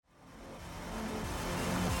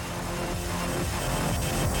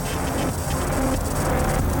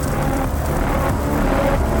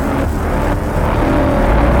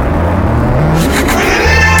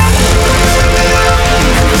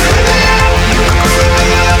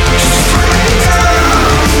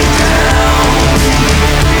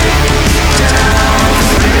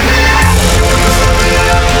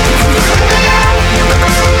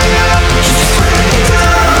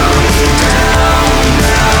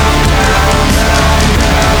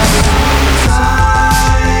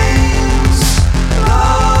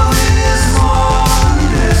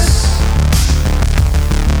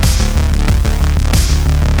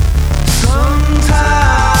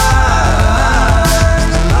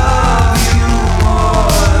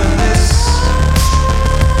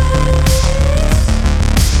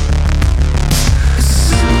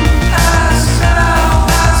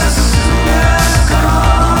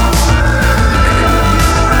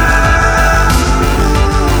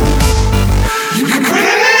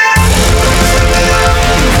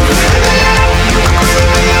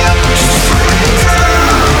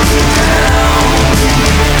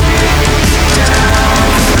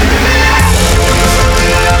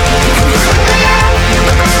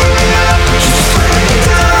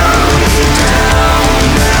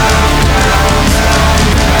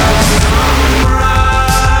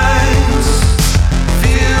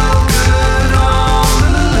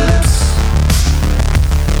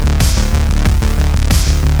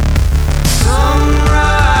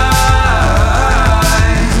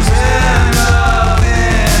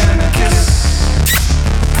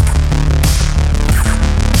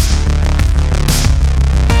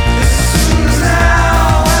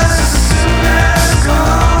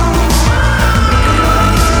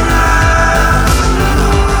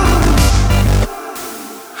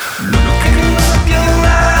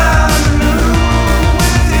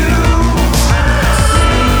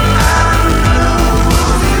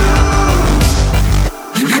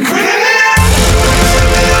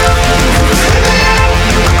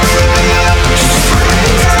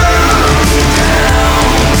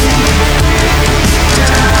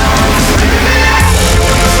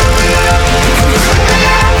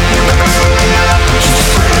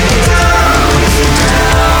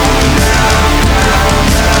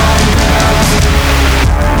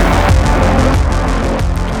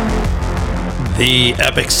The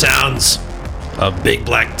epic sounds of Big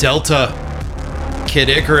Black Delta, Kid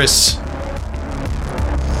Icarus.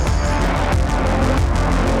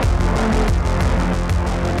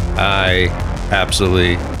 I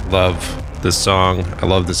absolutely love this song. I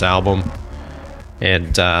love this album.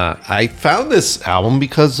 And I found this album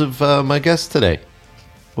because of my guest today.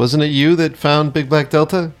 Wasn't it you that found Big Black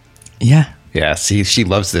Delta? Yeah. Yeah, see, she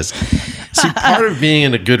loves this. See, part of being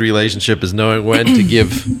in a good relationship is knowing when to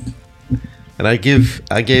give. And I gave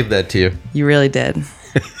that to you. You really did.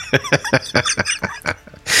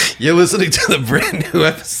 You're listening to the brand new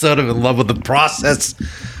episode of In Love with the Process.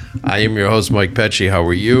 I am your host, Mike Pecci. How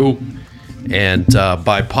are you? And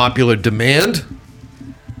by popular demand,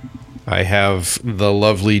 I have the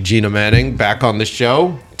lovely Gina Manning back on the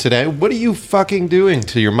show today. What are you fucking doing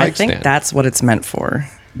to your mic stand? I think that's what it's meant for.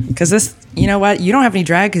 Because this, you know what? You don't have any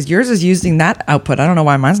drag because yours is using that output. I don't know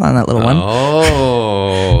why mine's not on that little one.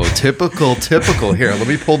 Oh, typical. Here, let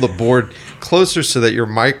me pull the board closer so that your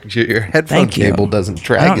headphone cable doesn't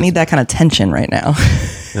drag. I don't need that kind of tension right now.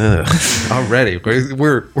 Already.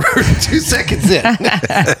 We're 2 seconds in.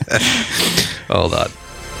 Hold on.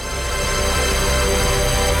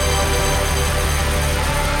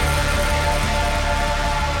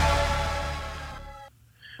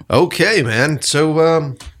 Okay, man.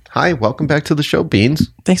 So, hi, welcome back to the show,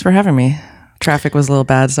 Beans. Thanks for having me. Traffic was a little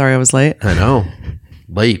bad. Sorry I was late. I know.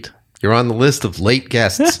 Late. You're on the list of late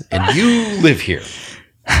guests, and you live here.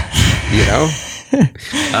 You know?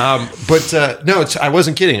 No, I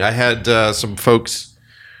wasn't kidding. I had some folks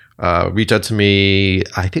reach out to me,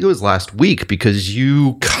 I think it was last week, because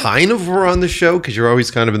you kind of were on the show, because you're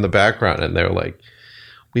always kind of in the background, and they're like,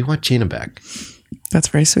 we want Gina back. That's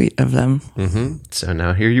very sweet of them. Mm-hmm. So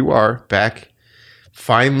now here you are, back.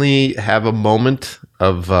 Finally have a moment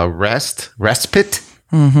of respite,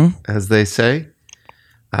 as they say,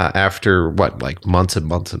 after like months and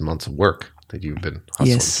months and months of work that you've been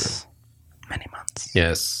hustling through. Many months.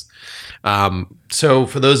 Yes. So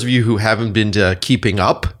for those of you who haven't been keeping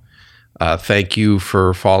up, thank you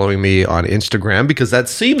for following me on Instagram, because that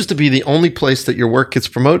seems to be the only place that your work gets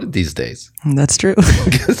promoted these days. That's true.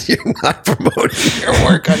 Because you're not promoting your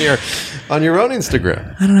work on your own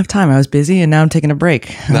Instagram. I don't have time. I was busy, and now I'm taking a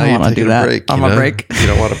break. I don't want to do that on my break. You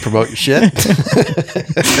don't want to promote your shit.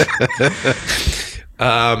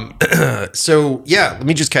 So yeah, let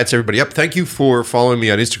me just catch everybody up. Thank you for following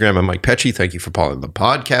me on Instagram. I'm Mike Pecci. Thank you for following the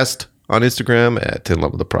podcast on Instagram at In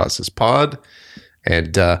Love with the Process Pod.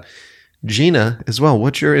 And Gina as well.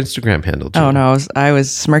 What's your Instagram handle, Gina? Oh no, I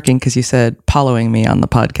was smirking because you said following me on the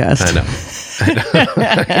podcast. I know.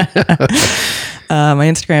 My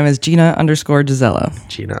Instagram is Gina_GIZELLA.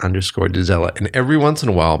 Gina_GIZELLA. And every once in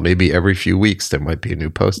a while, maybe every few weeks, there might be a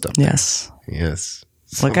new post up. Yes.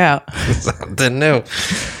 Look out. Something new.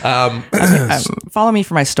 Follow me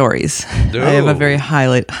for my stories. No. I have a very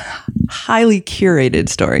highly curated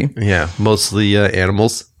story. Yeah, mostly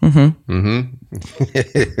animals. Mm-hmm.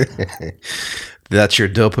 That's your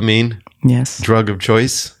dopamine drug of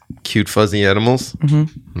choice. Cute, fuzzy animals.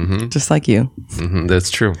 Just like you. That's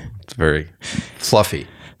true. It's very fluffy.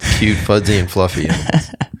 Cute, fuzzy, and fluffy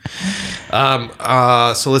animals.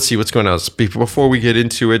 So let's see what's going on. Before we get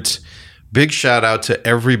into it, big shout out to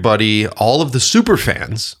everybody, all of the super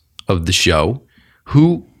fans of the show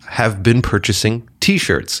who have been purchasing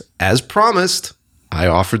t-shirts. As promised, I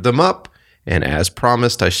offered them up, and as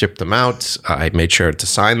promised, I shipped them out. I made sure to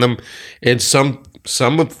sign them, and some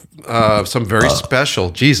very special,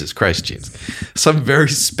 Jesus Christ, jeans, some very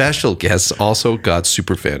special guests also got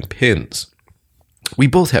superfan pins. We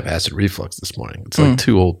both have acid reflux this morning. It's like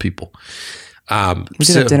two old people. We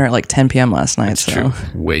did have dinner at like 10 p.m. last night. That's true.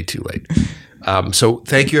 Way too late. So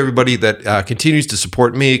thank you, everybody that continues to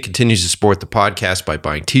support me, continues to support the podcast by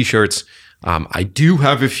buying T-shirts. I do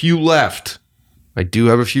have a few left. A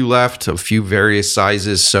few various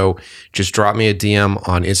sizes. So just drop me a DM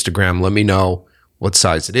on Instagram. Let me know what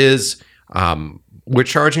size it is. We're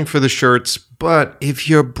charging for the shirts, but if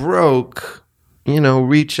you're broke,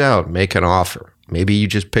 reach out, make an offer. Maybe you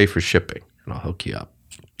just pay for shipping, and I'll hook you up.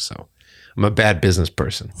 So I'm a bad business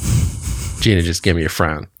person. Gina just gave me a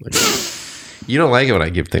frown. Like, you don't like it when I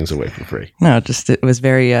give things away for free. No, it was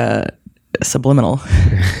very subliminal.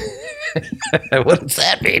 What does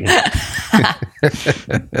that mean?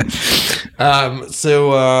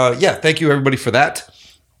 Thank you everybody for that.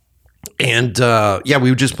 And we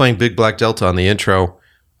were just playing Big Black Delta on the intro.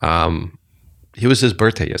 It was his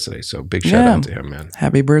birthday yesterday, so big shout out to him, man.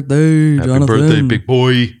 Happy birthday, Jonathan. Happy birthday, big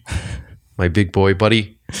boy. My big boy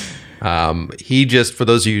buddy. He just, for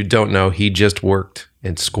those of you who don't know, he just worked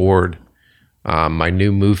and scored my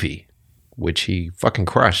new movie, which he fucking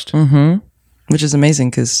crushed. Mm-hmm. Which is amazing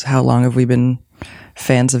because how long have we been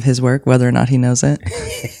fans of his work, whether or not he knows it?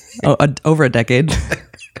 Over a decade.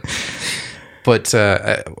 But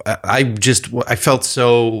I felt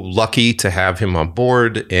so lucky to have him on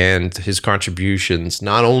board, and his contributions,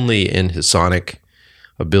 not only in his sonic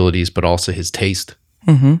abilities, but also his taste,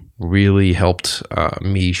 really helped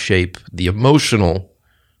me shape the emotional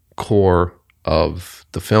core of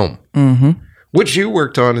the film, which you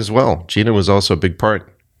worked on as well. Gina was also a big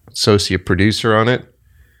part, associate producer on it,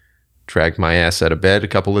 dragged my ass out of bed a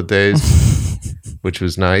couple of days, which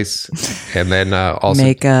was nice. And then also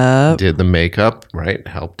did the makeup, right?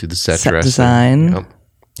 Helped do the set dressing. Design.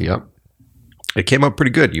 Yep. It came out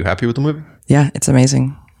pretty good. You happy with the movie? Yeah, it's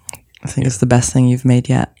amazing. I think it's the best thing you've made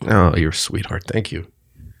yet. Oh, you're a sweetheart. Thank you.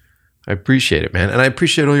 I appreciate it, man. And I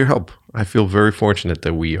appreciate all your help. I feel very fortunate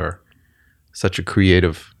that we are such a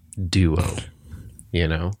creative duo. You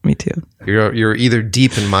know? Me too. You're either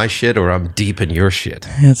deep in my shit or I'm deep in your shit.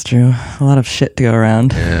 That's true. A lot of shit to go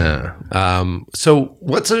around. Yeah. So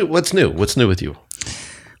what's new? What's new with you?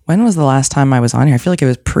 When was the last time I was on here? I feel like it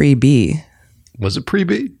was pre-B. Was it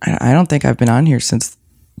pre-B? I don't think I've been on here since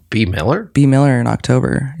B. Miller? B. Miller in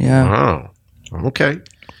October. Yeah. Oh, okay.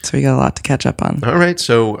 So we got a lot to catch up on. All right.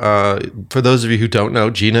 So for those of you who don't know,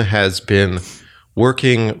 Gina has been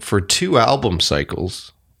working for 2 album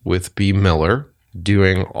cycles with B. Miller,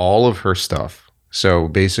 doing all of her stuff. So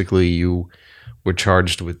basically you were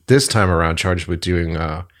charged with doing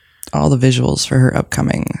all the visuals for her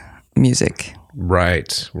upcoming music.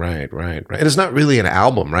 Right. And it's not really an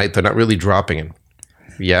album, right? They're not really dropping it.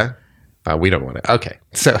 Yeah? We don't want to. Okay.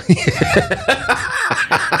 So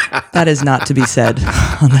that is not to be said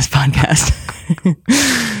on this podcast.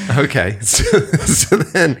 Okay. So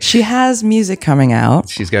then she has music coming out.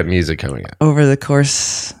 She's got music coming out. Over the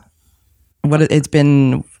course, it's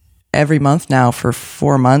been every month now for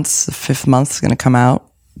 4 months. The 5th month is going to come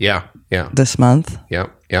out. Yeah. This month. Yeah.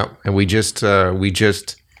 And we just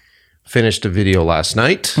finished a video last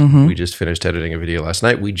night. We just finished editing a video last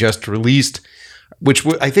night. We just released, which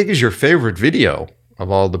I think is your favorite video of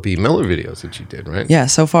all the B. Miller videos that you did, right? Yeah,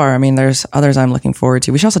 so far. I mean, there's others I'm looking forward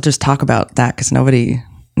to. We should also just talk about that because nobody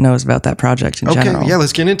knows about that project in general. Okay, yeah,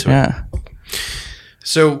 let's get into it.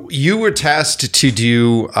 So you were tasked to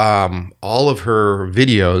do all of her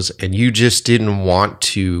videos, and you just didn't want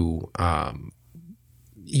to.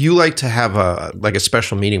 You like to have a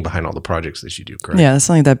special meaning behind all the projects that you do, correct? Yeah, that's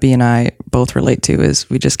something that B and I both relate to. Is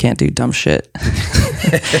we just can't do dumb shit.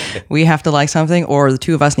 We have to like something, or the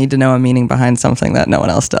two of us need to know a meaning behind something that no one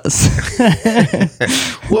else does.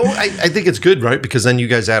 Well, I think it's good, right? Because then you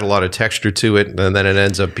guys add a lot of texture to it, and then it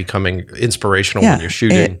ends up becoming inspirational when you're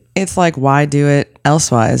shooting. It's like, why do it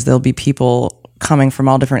elsewise? There'll be people coming from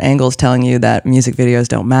all different angles telling you that music videos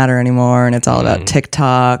don't matter anymore and it's all about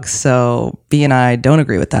TikTok. So B and I don't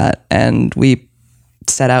agree with that. And we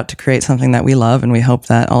set out to create something that we love, and we hope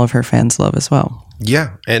that all of her fans love as well.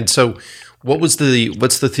 Yeah. And so what's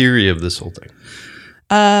the theory of this whole thing?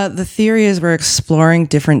 The theory is we're exploring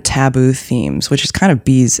different taboo themes, which is kind of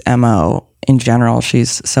B's MO in general.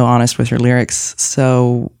 She's so honest with her lyrics.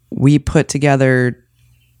 So we put together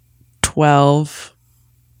 12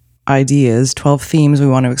 ideas, 12 themes we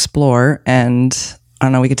want to explore, and I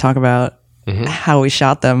don't know, we could talk about how we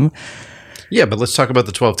shot them. Yeah, but let's talk about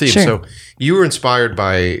the 12 themes. Sure. So you were inspired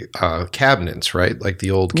by cabinets, right? Like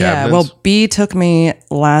the old cabinets? Yeah, well, B took me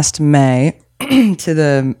last May to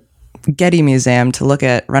the Getty Museum to look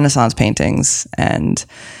at Renaissance paintings, and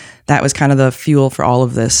that was kind of the fuel for all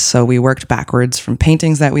of this. So we worked backwards from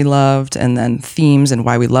paintings that we loved, and then themes and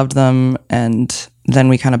why we loved them, and then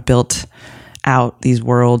we kind of built out these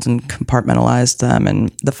worlds and compartmentalized them.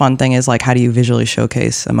 And the fun thing is, like, how do you visually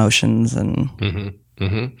showcase emotions? And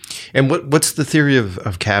and what's the theory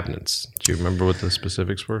of cabinets? Do you remember what the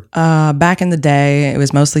specifics were? Back in the day, it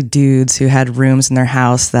was mostly dudes who had rooms in their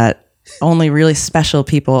house that only really special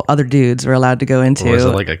people, other dudes, were allowed to go into. Or was it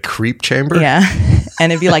like a creep chamber? Yeah.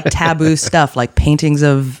 And it'd be like taboo stuff, like paintings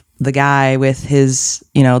of the guy with his,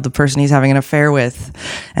 the person he's having an affair with,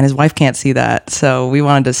 and his wife can't see that. So we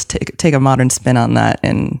wanted to take a modern spin on that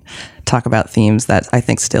and talk about themes that I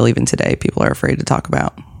think still, even today, people are afraid to talk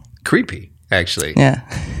about. Creepy, actually. Yeah.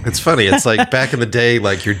 It's funny. It's like back in the day,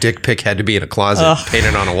 like your dick pic had to be in a closet,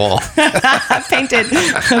 painted on a wall. Painted.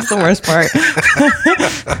 That's the worst part.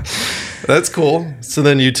 That's cool. So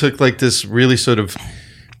then you took like this really sort of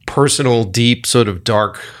personal, deep, sort of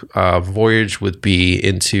dark voyage with B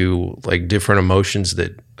into like different emotions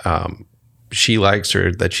that she likes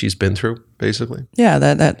or that she's been through, basically. Yeah,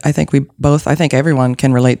 that I think I think everyone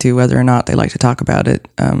can relate to, whether or not they like to talk about it.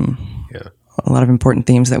 A lot of important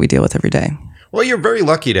themes that we deal with every day. Well, you're very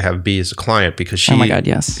lucky to have B as a client because she, Oh my God,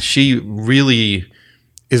 yes. she really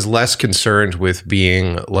is less concerned with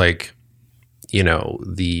being like, you know,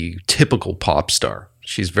 the typical pop star.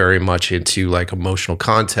 She's very much into like emotional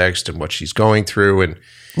context and what she's going through. And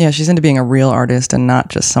Yeah, she's into being a real artist and not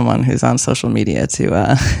just someone who's on social media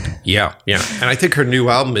to... yeah. And I think her new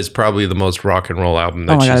album is probably the most rock and roll album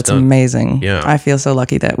that Oh my she's God, it's done. amazing. Yeah. I feel so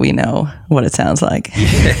lucky that we know what it sounds like.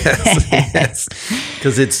 Yes.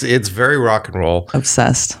 Because it's very rock and roll.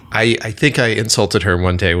 Obsessed. I think I insulted her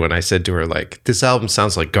one day when I said to her, like, this album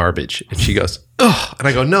sounds like garbage. And she goes, ugh. And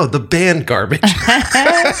I go, no, the band Garbage.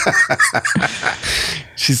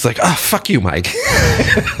 She's like, oh, fuck you, Mike.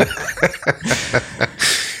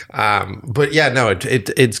 But yeah, no,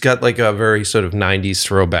 it's got like a very sort of 90s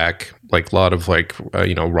throwback, like a lot of like,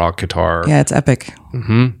 rock guitar. Yeah, it's epic.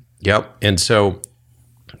 Yep. And so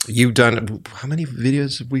you've done, how many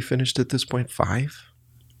videos have we finished at this point? 5?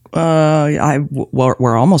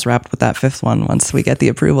 We're almost wrapped with that 5th one once we get the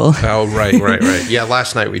approval. Oh, right. Yeah,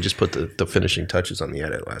 last night we just put the finishing touches on the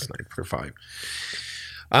edit last night for 5.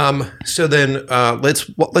 So then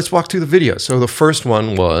let's walk through the video. So the first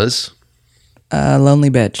one was Lonely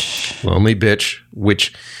Bitch,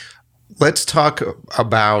 which let's talk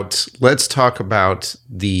about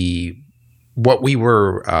what we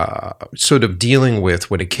were sort of dealing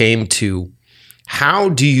with when it came to how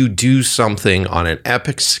do you do something on an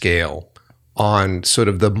epic scale on sort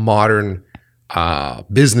of the modern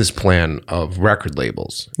business plan of record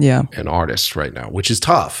labels and artists right now, which is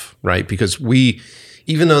tough, right? Because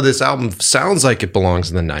even though this album sounds like it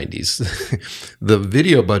belongs in the 90s, the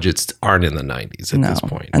video budgets aren't in the 90s at this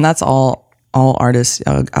point. And that's all artists.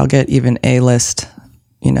 I'll get even A-list,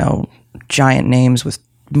 giant names with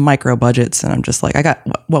micro budgets, and I'm just like, I got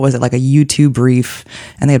what was it, like a YouTube brief,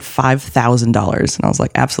 and they had $5,000, and I was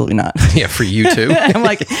like, absolutely not. Yeah, for you too. I'm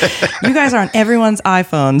like, you guys are on everyone's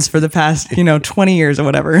iPhones for the past 20 years or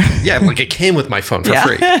whatever. Yeah, like it came with my phone for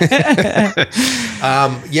free.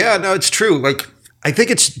 Yeah, no, it's true. Like, I think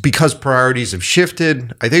it's because priorities have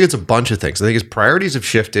shifted. I think it's a bunch of things. I think priorities have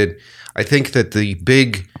shifted. I think that the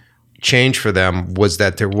big change for them was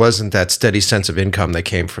that there wasn't that steady sense of income that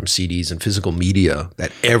came from CDs and physical media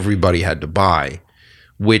that everybody had to buy,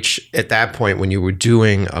 which at that point when you were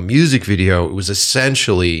doing a music video, it was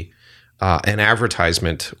essentially an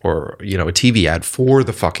advertisement or, a TV ad for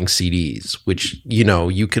the fucking CDs, which,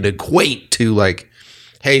 you could equate to like,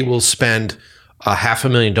 hey, we'll spend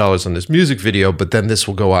 $500,000 on this music video, but then this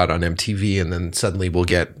will go out on MTV, and then suddenly we'll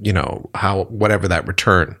get, whatever that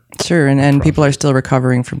return. Sure, and people are still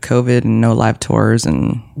recovering from COVID and no live tours,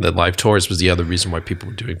 and the live tours was the other reason why people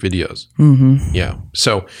were doing videos. Mm-hmm. Yeah,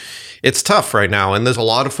 so it's tough right now, and there's a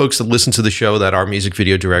lot of folks that listen to the show that are music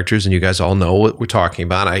video directors, and you guys all know what we're talking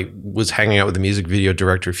about. I was hanging out with a music video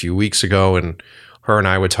director a few weeks ago, and her and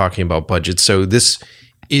I were talking about budgets. So this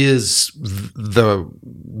is the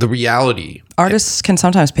reality. Artists can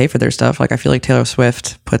sometimes pay for their stuff. Like I feel like Taylor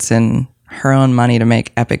Swift puts in her own money to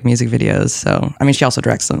make epic music videos. So, I mean, she also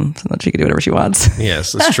directs them so that she can do whatever she wants.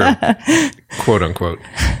 Yes, that's true. Quote unquote,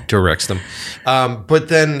 directs them. But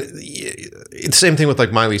then it's the same thing with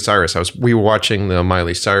like Miley Cyrus. We were watching the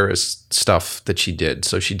Miley Cyrus stuff that she did.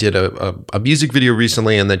 So she did a music video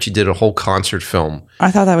recently, and then she did a whole concert film.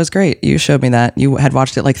 I thought that was great. You showed me that. You had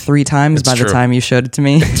watched it like 3 times by the time you showed it to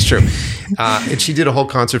me. It's true. And she did a whole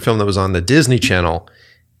concert film that was on the Disney Channel.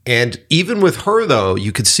 And even with her, though,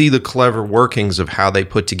 you could see the clever workings of how they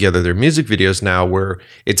put together their music videos now, where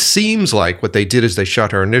it seems like what they did is they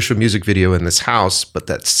shot her initial music video in this house, but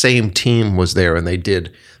that same team was there and they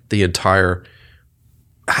did the entire,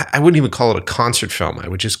 I wouldn't even call it a concert film. I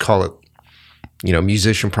would just call it,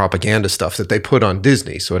 musician propaganda stuff that they put on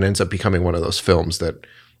Disney. So it ends up becoming one of those films that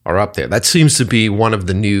are up there. That seems to be one of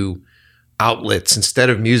the new outlets. Instead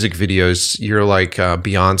of music videos, you're like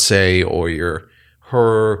Beyonce, or you're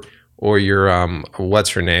her, or your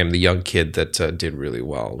what's her name, the young kid that did really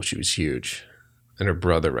well. She was huge, and her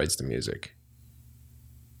brother writes the music.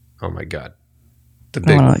 Oh my God, I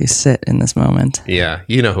want to let you sit in this moment. Yeah,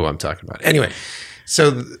 you know who I'm talking about. Anyway,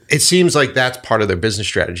 so it seems like that's part of their business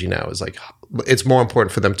strategy now. Is like it's more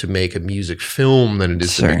important for them to make a music film than it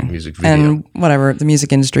is to make a music video. And whatever, the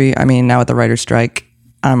music industry. I mean, now with the writer's strike,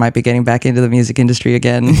 I might be getting back into the music industry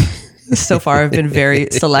again. So far, I've been very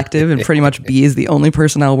selective, and pretty much B is the only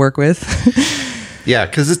person I'll work with. Yeah,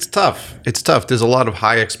 because it's tough. It's tough. There's a lot of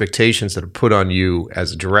high expectations that are put on you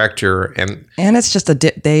as a director, and it's just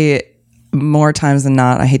they more times than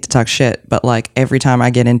not. I hate to talk shit, but like every time I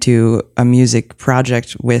get into a music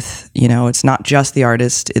project with, it's not just the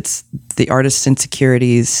artist; it's the artist's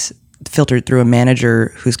insecurities filtered through a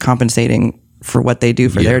manager who's compensating for what they do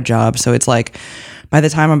for their job. So it's like, by the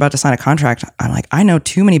time I'm about to sign a contract, I'm like, I know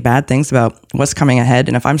too many bad things about what's coming ahead.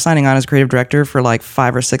 And if I'm signing on as creative director for like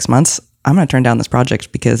 5 or 6 months, I'm going to turn down this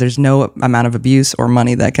project because there's no amount of abuse or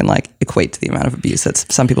money that can like equate to the amount of abuse that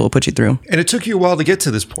some people will put you through. And it took you a while to get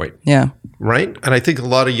to this point. Yeah. Right? And I think a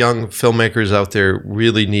lot of young filmmakers out there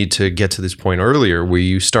really need to get to this point earlier where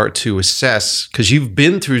you start to assess, because you've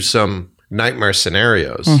been through some nightmare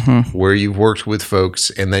scenarios where you've worked with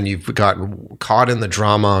folks and then you've gotten caught in the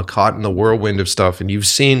drama, caught in the whirlwind of stuff, and you've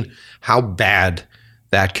seen how bad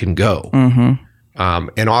that can go.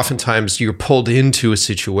 And oftentimes you're pulled into a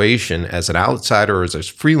situation as an outsider or as a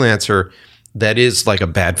freelancer that is like a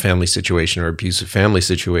bad family situation or abusive family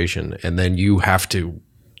situation. And then you have to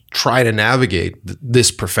try to navigate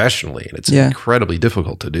this professionally. And it's incredibly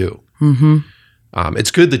difficult to do.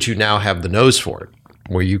 It's good that you now have the nose for it,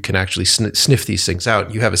 where you can actually sniff these things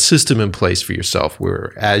out. You have a system in place for yourself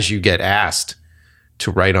where as you get asked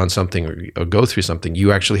to write on something or go through something,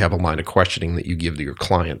 you actually have a line of questioning that you give to your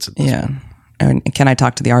clients. And can I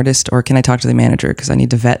talk to the artist or can I talk to the manager? Because I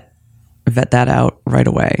need to vet that out right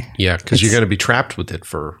away. Yeah, because you're going to be trapped with it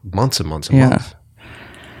for months and months and months.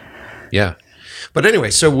 Yeah. But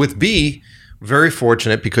anyway, so with B, very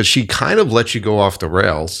fortunate because she kind of lets you go off the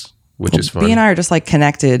rails, which is fun. B and I are just like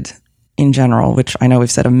connected in general, which I know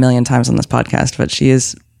we've said a million times on this podcast, but she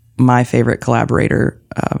is my favorite collaborator.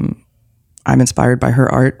 I'm inspired by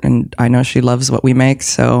her art and I know she loves what we make.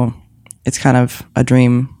 So it's kind of a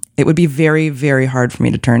dream. It would be very, very hard for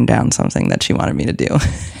me to turn down something that she wanted me to do.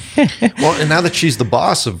 Well, and now that she's the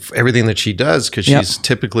boss of everything that she does, because she's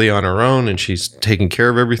typically on her own and she's taking care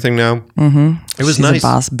of everything now. It was nice. She's a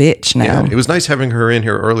boss bitch now. Yeah, it was nice having her in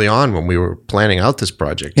here early on when we were planning out this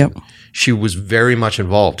project. She was very much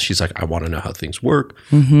involved. She's like, I want to know how things work.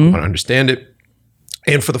 I want to understand it.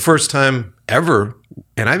 And for the first time ever,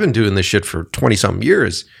 and I've been doing this shit for 20-something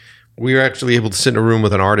years, we were actually able to sit in a room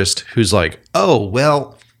with an artist who's like, oh,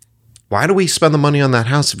 well, why do we spend the money on that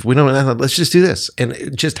house if we don't? Let's just do this.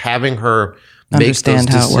 And just having her understand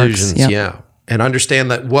make those how decisions, it works. And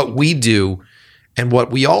understand that what we do and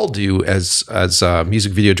what we all do as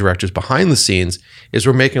music video directors behind the scenes is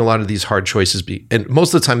we're making a lot of these hard choices. And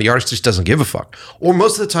most of the time, the artist just doesn't give a fuck. Or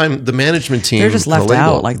most of the time, the management team, they're just left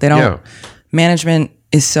out. Like they don't. Management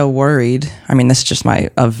is so worried. I mean, this is just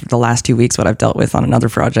of the last 2 weeks, what I've dealt with on another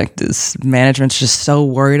project is management's just so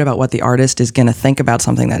worried about what the artist is going to think about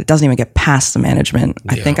something that it doesn't even get past the management.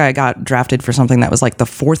 I think I got drafted for something that was like the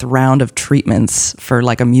 4th round of treatments for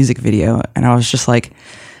like a music video. And I was just like,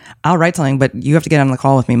 I'll write something, but you have to get on the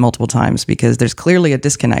call with me multiple times because there's clearly a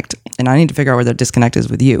disconnect. And I need to figure out where the disconnect is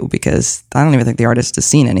with you because I don't even think the artist has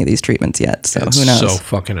seen any of these treatments yet. So who knows? It's so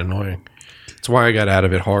fucking annoying. That's why I got out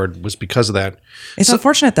of it hard, was because of that. It's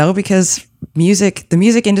unfortunate though, because the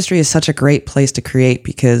music industry is such a great place to create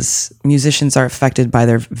because musicians are affected by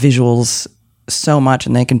their visuals so much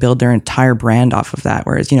and they can build their entire brand off of that.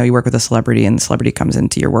 Whereas, you work with a celebrity and the celebrity comes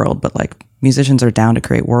into your world, but like musicians are down to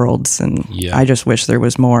create worlds. And I just wish there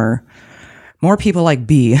was more people like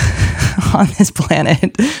B on this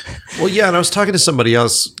planet. Well, yeah. And I was talking to somebody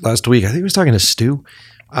else last week. I think I was talking to Stu.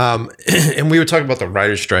 And we were talking about the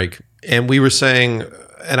writer's strike. And we were saying,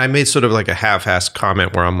 and I made sort of like a half-assed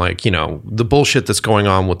comment where I'm like, the bullshit that's going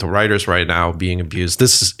on with the writers right now being abused,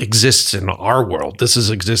 this exists in our world. This has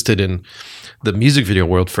existed in the music video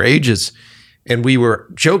world for ages. And we were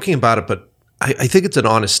joking about it, but I think it's an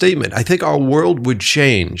honest statement. I think our world would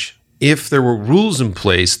change if there were rules in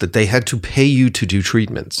place that they had to pay you to do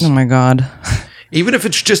treatments. Oh my God. Even if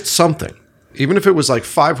it's just something, even if it was like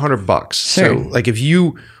 $500. Sure. So like if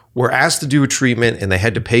you were asked to do a treatment and they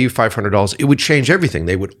had to pay you $500, it would change everything.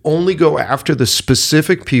 They would only go after the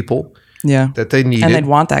specific people that they needed. And they'd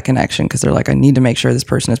want that connection because they're like, I need to make sure this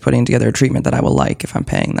person is putting together a treatment that I will like if I'm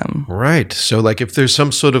paying them. Right. So like if there's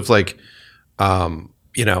some sort of like,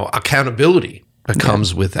 accountability that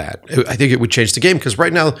comes with that, I think it would change the game because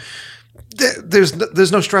right now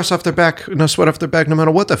there's no stress off their back, no sweat off their back, no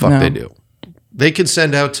matter what the fuck they do. They can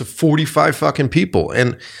send out to 45 fucking people.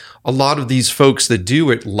 And a lot of these folks that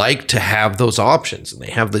do it like to have those options. And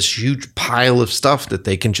they have this huge pile of stuff that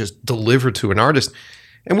they can just deliver to an artist.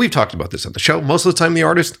 And we've talked about this on the show. Most of the time, the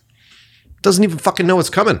artist doesn't even fucking know what's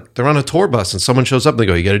coming. They're on a tour bus and someone shows up and they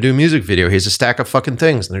go, you got to do a music video. Here's a stack of fucking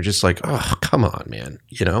things. And they're just like, oh, come on, man.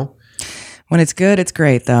 When it's good, it's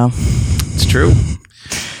great, though. It's true.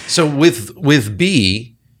 So with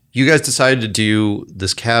B, you guys decided to do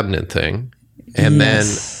this cabinet thing. And then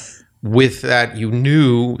with that, you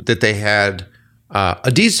knew that they had a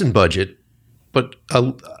decent budget, but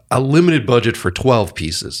a limited budget for 12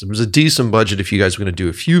 pieces. It was a decent budget if you guys were going to do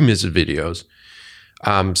a few music videos.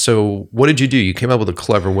 So what did you do? You came up with a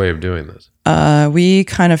clever way of doing this. We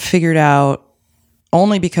kind of figured out,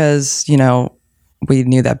 only because, we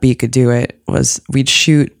knew that B could do it, was we'd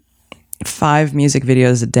shoot 5 music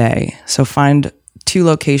videos a day. So find 2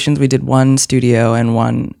 locations. We did 1 studio and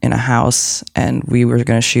 1 in a house, and we were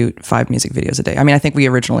going to shoot 5 music videos a day. I mean, I think we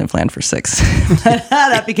originally planned for 6.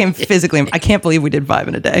 That became physically, I can't believe we did 5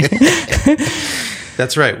 in a day.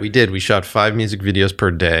 That's right. We did. We shot 5 music videos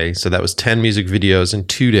per day. So that was 10 music videos in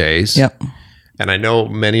 2 days. Yep. And I know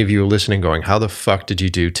many of you are listening going, how the fuck did you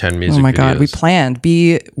do 10 music videos? Oh my God. We planned.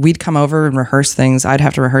 We'd come over and rehearse things. I'd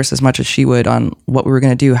have to rehearse as much as she would on what we were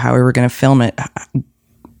going to do, how we were going to film it.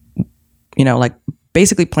 Like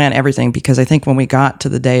basically plan everything, because I think when we got to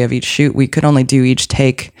the day of each shoot, we could only do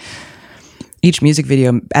each music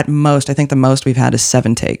video at most. I think the most we've had is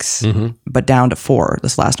 7 takes, but down to 4.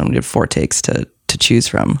 This last one we did 4 takes to choose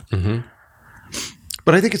from.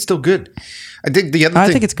 But I think it's still good. I think the other thing,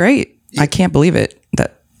 I think it's great. I can't believe it.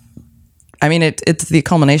 It's the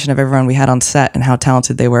culmination of everyone we had on set and how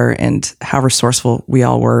talented they were and how resourceful we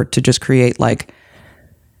all were to just create like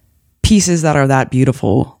pieces that are that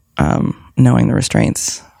beautiful, knowing the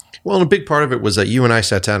restraints. Well, and a big part of it was that you and I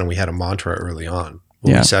sat down and we had a mantra early on.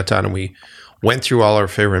 We sat down and we went through all our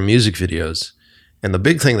favorite music videos. And the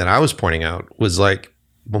big thing that I was pointing out was like,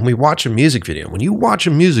 when you watch a music video,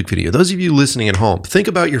 those of you listening at home, think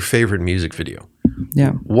about your favorite music video.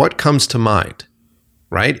 Yeah. What comes to mind,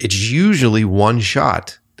 right? It's usually 1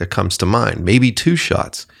 shot that comes to mind, maybe 2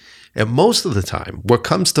 shots. And most of the time, what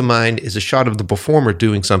comes to mind is a shot of the performer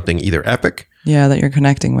doing something either epic. Yeah, that you're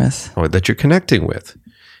connecting with. Or that you're connecting with.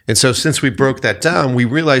 And so since we broke that down, we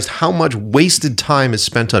realized how much wasted time is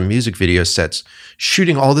spent on music video sets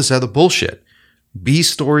shooting all this other bullshit.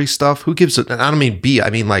 B-story stuff. Who gives a... I don't mean B, I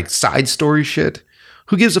mean like side story shit.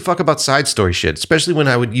 Who gives a fuck about side story shit? Especially when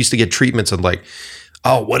I used to get treatments of like,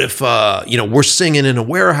 oh, what if, we're singing in a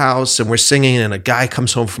warehouse and we're singing and a guy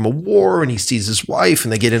comes home from a war and he sees his wife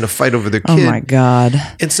and they get in a fight over their kid. Oh my God.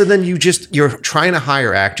 And so then you're trying to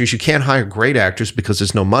hire actors. You can't hire great actors because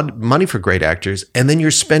there's no money for great actors. And then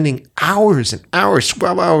you're spending hours and hours,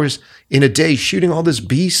 12 hours in a day shooting all this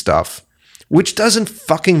B stuff, which doesn't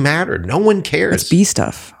fucking matter. No one cares. It's B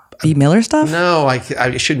stuff. B Miller stuff? No, I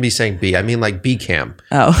shouldn't be saying B. I mean like B cam.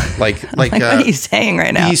 Oh. Like what are you saying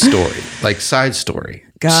right now? B story, like side story.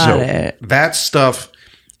 Got it. That stuff.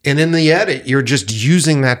 And in the edit, you're just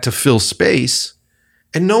using that to fill space.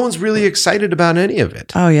 And no one's really excited about any of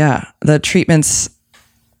it. Oh yeah. The treatments,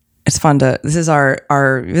 it's fun this is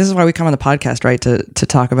this is why we come on the podcast, right? To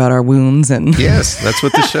talk about our wounds and yes, that's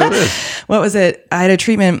what the show is. What was it? I had a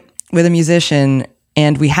treatment with a musician.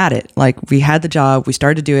 And we had it. Like, we had the job. We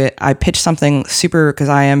started to do it. I pitched something super, because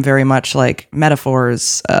I am very much like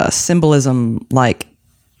metaphors, symbolism, like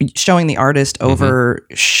showing the artist over,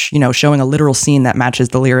 showing a literal scene that matches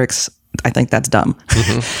the lyrics. I think that's dumb.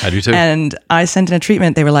 I do too. And I sent in a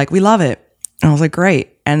treatment. They were like, we love it. And I was like,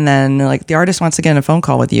 great. And then like, the artist wants to get on a phone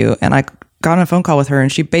call with you. And I got on a phone call with her, and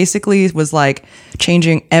she basically was like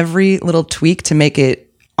changing every little tweak to make it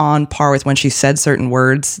on par with when she said certain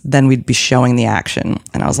words, then we'd be showing the action.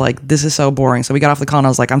 And I was like, this is so boring. So we got off the call and I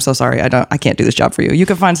was like, I'm so sorry. I can't do this job for you. You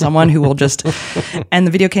can find someone who will just, and the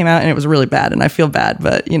video came out and it was really bad. And I feel bad,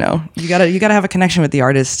 but you gotta have a connection with the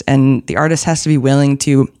artist, and the artist has to be willing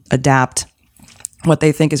to adapt what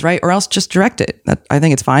they think is right, or else just direct it. I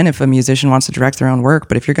think it's fine if a musician wants to direct their own work,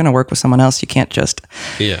 but if you're going to work with someone else, you can't just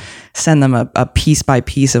send them a piece by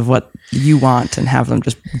piece of what you want and have them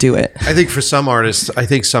just do it. I think for some artists,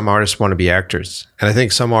 want to be actors. And I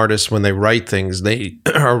think some artists, when they write things, they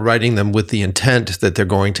are writing them with the intent that they're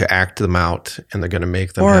going to act them out and they're going to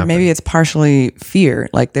make them happen. Or maybe it's partially fear.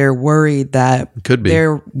 Like they're worried that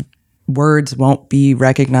their words won't be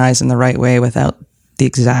recognized in the right way without the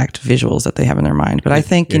exact visuals that they have in their mind. But I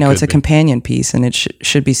think, it's a companion piece, and it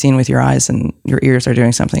should be seen with your eyes, and your ears are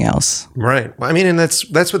doing something else. Right. Well, I mean, and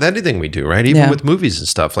that's with anything we do, right? Even with movies and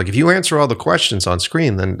stuff. Like if you answer all the questions on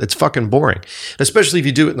screen, then it's fucking boring. Especially if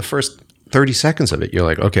you do it in the first 30 seconds of it. You're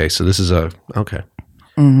like, okay, so this is okay.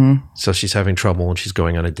 Mm-hmm. So she's having trouble when she's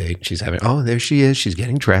going on a date. There she is. She's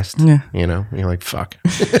getting dressed. Yeah. You're like, fuck.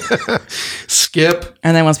 Skip.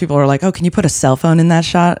 And then once people are like, oh, can you put a cell phone in that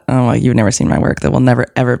shot? Oh, well, you've never seen my work. There will never,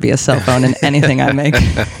 ever be a cell phone in anything I make.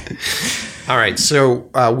 All right. So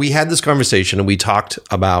we had this conversation and we talked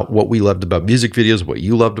about what we loved about music videos, what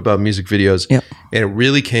you loved about music videos. Yep. And it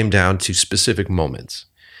really came down to specific moments.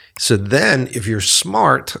 So then if you're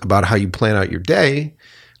smart about how you plan out your day,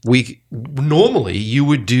 normally you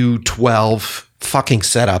would do 12 fucking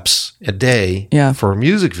setups a day for a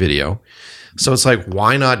music video. So it's like,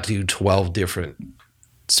 why not do 12 different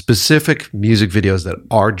specific music videos that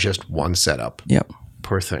are just one setup Yep.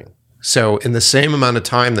 per thing. So in the same amount of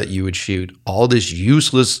time that you would shoot all this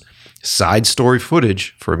useless side story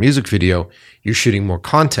footage for a music video, you're shooting more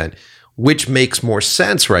content, which makes more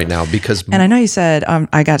sense right now because... And I know you said,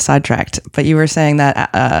 I got sidetracked, but you were saying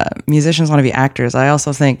that musicians want to be actors. I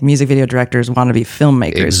also think music video directors want to be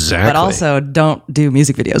filmmakers. Exactly. But also don't do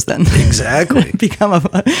music videos then. Exactly. Become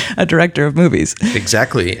a director of movies.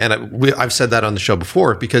 Exactly. And I've said that on the show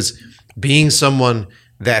before because being someone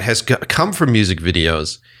that has come from music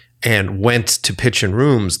videos and went to pitch in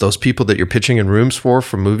rooms, those people that you're pitching in rooms for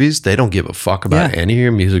movies, they don't give a fuck about any of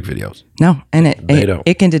your music videos. No, and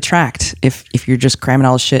it can detract if you're just cramming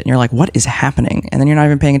all this shit and you're like, what is happening? And then you're not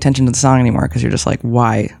even paying attention to the song anymore because you're just like,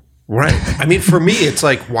 why? Right. I mean, for me, it's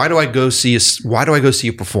like, why do I go see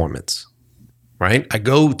a performance? Right? I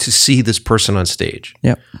go to see this person on stage.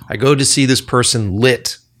 Yep. I go to see this person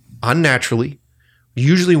lit unnaturally,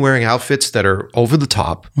 usually wearing outfits that are over the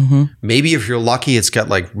top. Mm-hmm. Maybe if you're lucky, it's got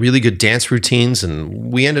like really good dance routines.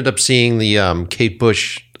 And we ended up seeing the Kate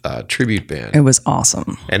Bush tribute band. It was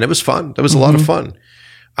awesome. And it was fun. It was a lot of fun.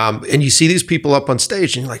 And you see these people up on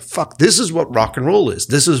stage and you're like, fuck, this is what rock and roll is.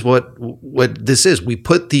 This is what this is. We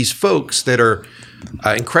put these folks that are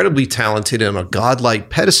incredibly talented on a godlike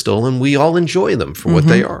pedestal and we all enjoy them for what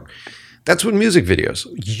they are. That's what music videos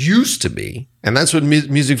used to be. And that's what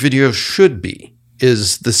music videos should be.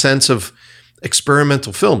 Is the sense of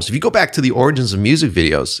experimental films. If you go back to the origins of music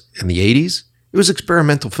videos in the 80s, it was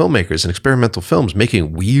experimental filmmakers and experimental films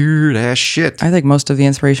making weird ass shit. I think most of the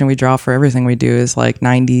inspiration we draw for everything we do is like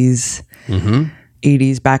 90s,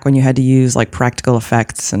 80s, back when you had to use like practical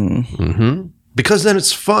effects and... Because then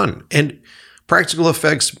it's fun. And practical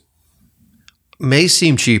effects may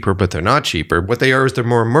seem cheaper, but they're not cheaper. What they are is they're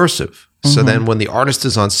more immersive. So then when the artist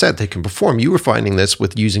is on set, they can perform. You were finding this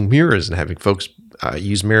with using mirrors and having folks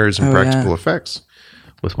use mirrors and practical effects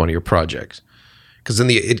with one of your projects. Because then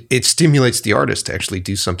it stimulates the artist to actually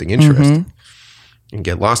do something interesting and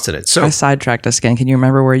get lost in it. So I sidetracked us again. Can you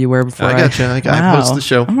remember where you were before? I got you. I host the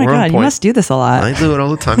show. Oh my God, you must do this a lot. I do it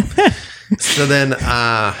all the time. So then,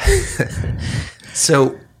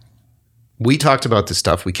 so we talked about this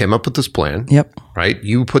stuff. We came up with this plan. Yep. Right?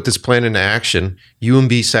 You put this plan into action. You and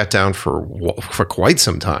B sat down for quite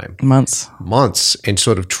some time. Months, and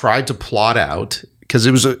sort of tried to plot out, because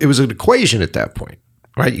it was an equation at that point.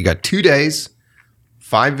 Right? You got 2 days,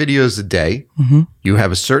 5 videos a day. You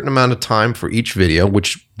have a certain amount of time for each video,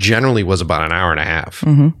 which generally was about an hour and a half,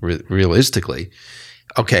 realistically.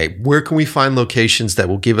 Okay, where can we find locations that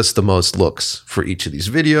will give us the most looks for each of these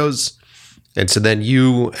videos? And so then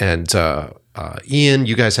you and Ian,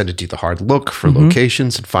 you guys had to do the hard look for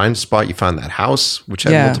locations and find a spot. You found that house, which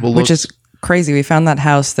had multiple looks. Which is crazy. We found that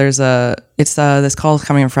house. There's this call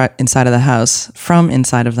coming from inside of the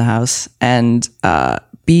house. And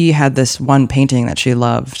B had this one painting that she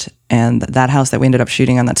loved. And that house that we ended up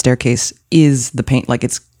shooting on, that staircase, is the paint. Like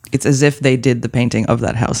it's as if they did the painting of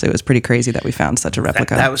that house. It was pretty crazy that we found such a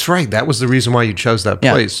replica. That was right. That was the reason why you chose that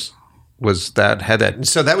place. Was that had that.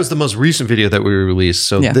 So that was the most recent video that we released.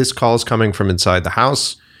 So this call is coming from inside the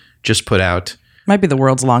house, just put out. Might be the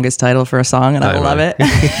world's longest title for a song, and I love it. And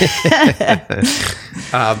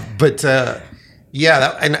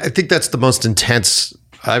I think that's the most intense.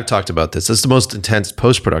 I've talked about this. That's the most intense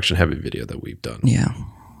post-production heavy video that we've done. Yeah.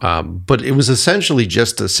 But it was essentially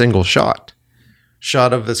just a single shot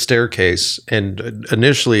of the staircase, and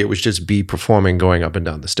initially it was just B performing going up and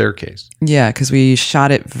down the staircase. Yeah, because we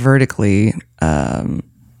shot it vertically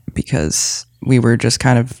because we were just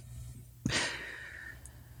kind of...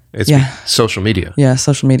 social media. Yeah,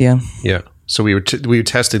 social media. Yeah. So we were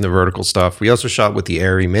testing the vertical stuff. We also shot with the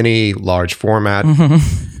Arri Mini large format.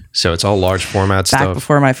 So it's all large format stuff. Back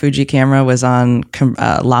before my Fuji camera was on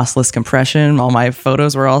lossless compression, all my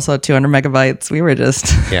photos were also 200 megabytes. We were just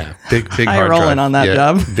big high hard rolling drive on that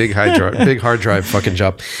job. Big hard drive fucking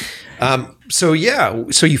job. So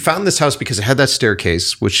you found this house because it had that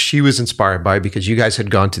staircase, which she was inspired by because you guys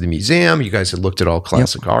had gone to the museum. You guys had looked at all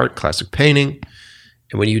classic art, classic painting.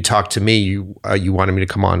 And when you talked to me, you wanted me to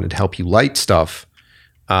come on and help you light stuff.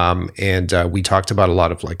 And we talked about a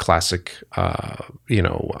lot of like classic,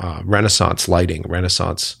 Renaissance lighting,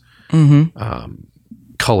 Renaissance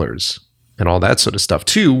colors, and all that sort of stuff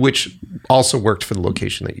too, which also worked for the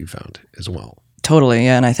location that you found as well. Totally,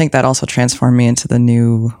 yeah. And I think that also transformed me into the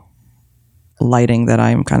new lighting that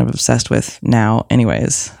I'm kind of obsessed with now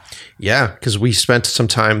anyways. Yeah, because we spent some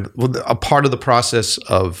time, a part of the process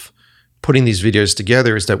of putting these videos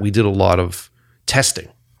together is that we did a lot of testing.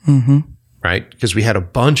 right? Because we had a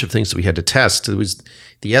bunch of things that we had to test. It was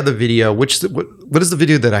the other video, what is the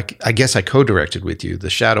video that I guess I co-directed with you, the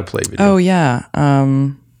shadow play video? Oh, yeah.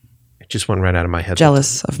 It just went right out of my head.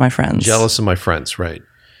 Jealous of My Friends. Jealous of My Friends, right.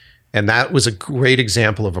 And that was a great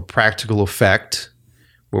example of a practical effect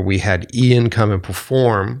where we had Ian come and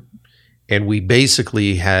perform, and we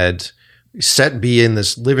basically had set B in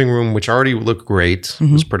this living room, which already looked great.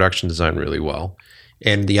 It was production designed really well.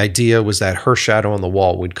 And the idea was that her shadow on the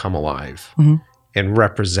wall would come alive and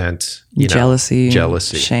represent, jealousy,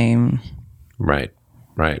 shame. Right.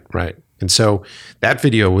 And so that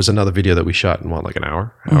video was another video that we shot in like an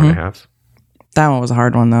hour and a half. That one was a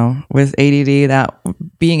hard one though. With ADD, that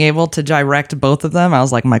being able to direct both of them, I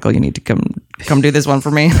was like, Michael, you need to come do this one for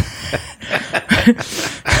me.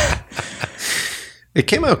 It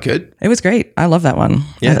came out good. It was great. I love that one.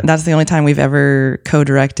 Yeah. That's the only time we've ever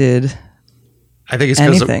co-directed. I think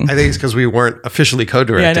it's because we weren't officially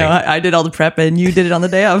co-directing. Yeah, no, I did all the prep and you did it on the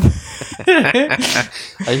day of.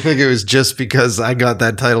 I think it was just because I got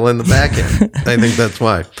that title in the back end. I think that's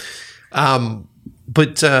why.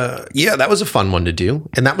 But that was a fun one to do.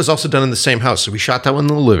 And that was also done in the same house. So we shot that one in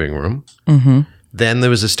the living room. Then there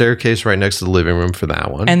was a staircase right next to the living room for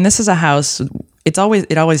that one. And this is a house. It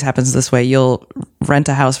always happens this way. You'll rent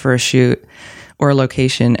a house for a shoot or a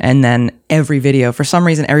location, and then for some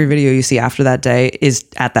reason, every video you see after that day is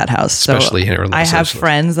at that house. Especially here in Los Angeles. I have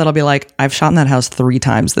friends that'll be like, I've shot in that house 3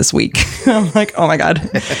 times this week. I'm like, oh my God.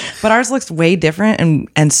 But ours looks way different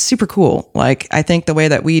and super cool. Like, I think the way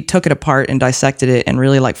that we took it apart and dissected it and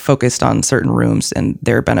really like focused on certain rooms and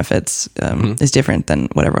their benefits is different than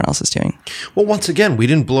what everyone else is doing. Well, once again, we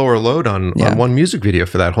didn't blow our load on one music video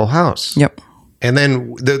for that whole house. Yep. And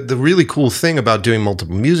then the really cool thing about doing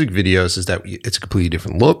multiple music videos is that it's a completely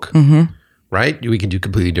different look, right? We can do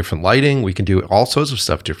completely different lighting. We can do all sorts of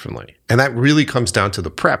stuff differently. And that really comes down to the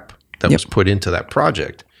prep that was put into that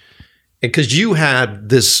project. Because you had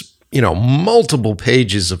this, multiple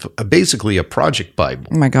pages of basically a project Bible.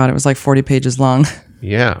 Oh my God, it was like 40 pages long.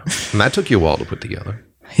 Yeah. And that took you a while to put together.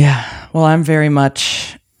 Yeah. Well, I'm very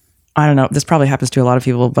much... I don't know, this probably happens to a lot of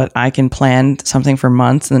people, but I can plan something for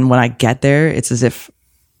months. And then when I get there, it's as if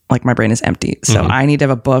like my brain is empty. So I need to have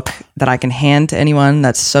a book that I can hand to anyone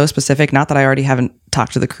that's so specific. Not that I already haven't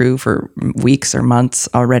talked to the crew for weeks or months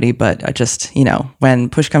already, but I just, when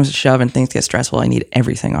push comes to shove and things get stressful, I need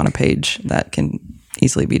everything on a page that can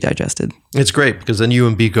easily be digested. It's great because then you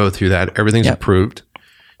and B go through that. Everything's approved.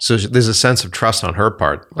 So there's a sense of trust on her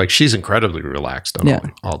part. Like she's incredibly relaxed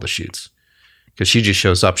on all the shoots. Because she just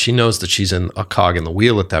shows up. She knows that she's in a cog in the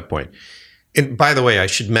wheel at that point. And by the way, I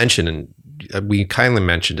should mention, and we kindly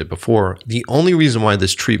mentioned it before, the only reason why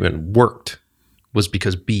this treatment worked was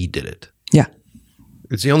because B did it. Yeah.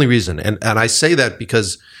 It's the only reason. And I say that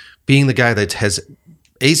because being the guy that has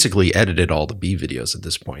basically edited all the B videos at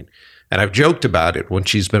this point, and I've joked about it when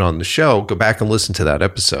she's been on the show, go back and listen to that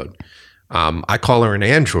episode. I call her an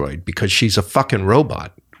android because she's a fucking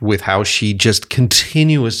robot. With how she just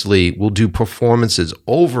continuously will do performances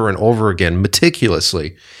over and over again,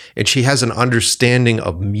 meticulously. And she has an understanding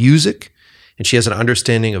of music, and she has an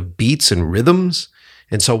understanding of beats and rhythms.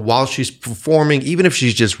 And so while she's performing, even if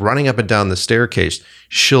she's just running up and down the staircase,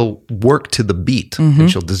 she'll work to the beat, and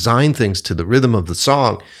she'll design things to the rhythm of the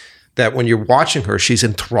song that when you're watching her, she's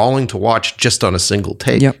enthralling to watch just on a single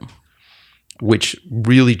take. Yep. Which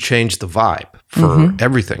really changed the vibe for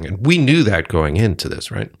everything. And we knew that going into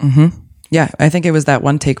this, right? Yeah, I think it was that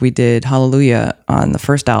one take we did, Hallelujah, on the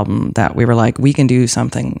first album that we were like, we can do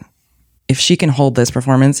something. If she can hold this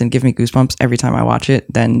performance and give me goosebumps every time I watch it,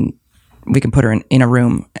 then we can put her in a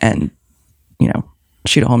room and,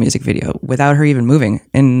 shoot a whole music video without her even moving.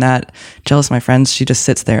 In that Jealous of My Friends, she just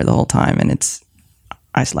sits there the whole time. And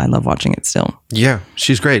I love watching it still. Yeah,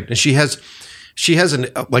 she's great. And she has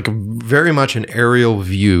very much an aerial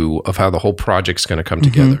view of how the whole project's going to come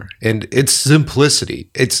together. And it's simplicity.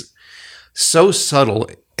 It's so subtle,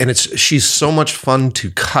 and she's so much fun to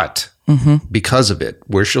cut because of it,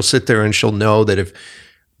 where she'll sit there and she'll know that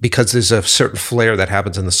because there's a certain flair that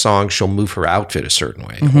happens in the song, she'll move her outfit a certain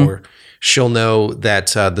way, or she'll know that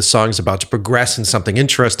the song's about to progress in something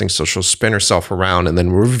interesting, so she'll spin herself around and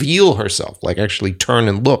then reveal herself, like actually turn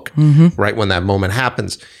and look right when that moment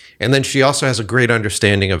happens. And then she also has a great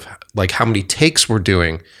understanding of like how many takes we're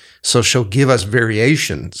doing. So she'll give us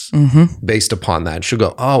variations based upon that. She'll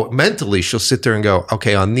go, mentally, she'll sit there and go,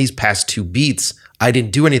 okay, on these past 2 beats, I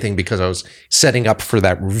didn't do anything because I was setting up for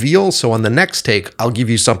that reveal. So on the next take, I'll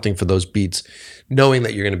give you something for those beats, knowing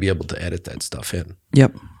that you're going to be able to edit that stuff in.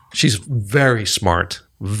 Yep. She's very smart,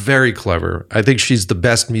 very clever. I think she's the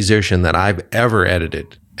best musician that I've ever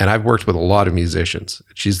edited. And I've worked with a lot of musicians.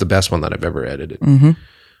 She's the best one that I've ever edited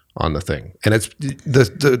on the thing. And it's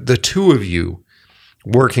the two of you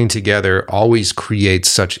working together always creates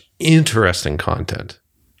such interesting content,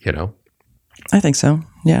 you know? I think so.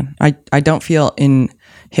 Yeah. I don't feel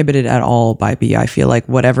inhibited at all by B. I feel like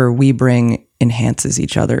whatever we bring enhances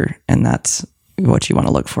each other, and that's what you want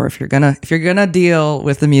to look for. If you're gonna deal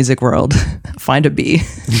with the music world, find a B.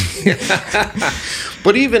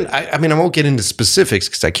 But even, I mean, I won't get into specifics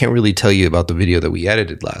because I can't really tell you about the video that we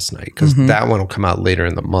edited last night, because that one will come out later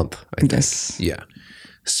in the month, I think. Yes. Yeah.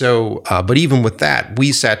 So, but even with that,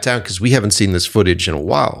 we sat down because we haven't seen this footage in a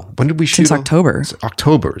while. When did we shoot? Since October.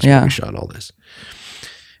 October is when we shot all this.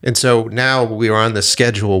 And so now we are on the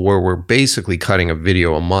schedule where we're basically cutting a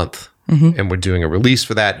video a month. And we're doing a release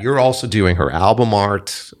for that. You're also doing her album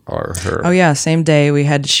art or her... Oh, yeah. Same day we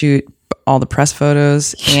had to shoot all the press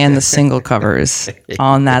photos and the single covers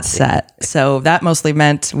on that set. So that mostly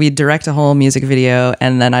meant we'd direct a whole music video,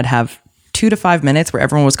 and then I'd have 2 to 5 minutes where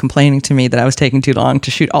everyone was complaining to me that I was taking too long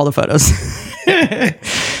to shoot all the photos.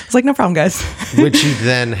 It's like, no problem, guys. Which you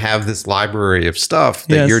then have this library of stuff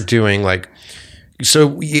that you're doing, like...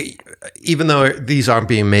 So even though these aren't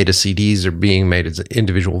being made as CDs or being made as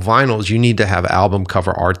individual vinyls, you need to have album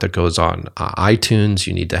cover art that goes on iTunes.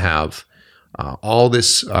 You need to have all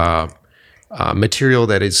this material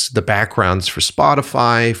that is the backgrounds for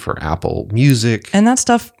Spotify, for Apple Music. And that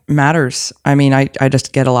stuff matters. I mean, I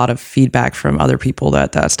just get a lot of feedback from other people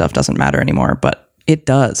that stuff doesn't matter anymore, but it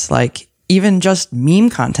does. Like, even just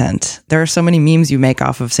meme content. There are so many memes you make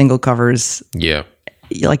off of single covers. Yeah.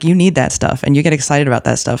 Like, you need that stuff, and you get excited about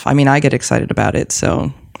that stuff. I mean, I get excited about it,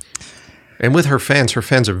 so. And with her fans are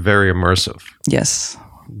very immersive. Yes.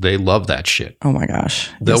 They love that shit. Oh my gosh.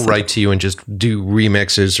 They'll write to you and just do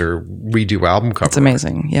remixes or redo album covers. It's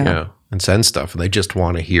amazing. Yeah. And send stuff. And they just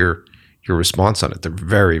want to hear your response on it. They're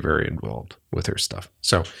very, very involved with her stuff.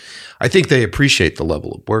 So I think they appreciate the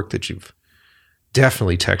level of work that you've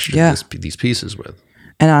definitely textured these pieces with.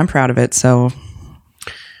 And I'm proud of it, so.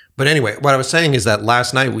 But anyway, what I was saying is that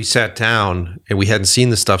last night we sat down and we hadn't seen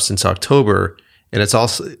the stuff since October. And it's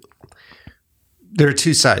also, there are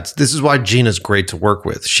two sides. This is why Gina's great to work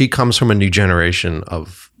with. She comes from a new generation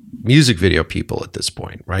of music video people at this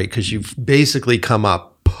point, right? Because you've basically come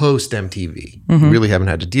up post MTV. You really haven't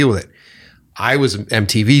had to deal with it. I was an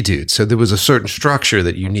MTV dude, so there was a certain structure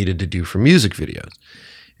that you needed to do for music videos.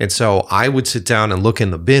 And so I would sit down and look in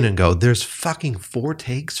the bin and go, there's fucking 4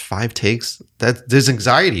 takes, 5 takes. There's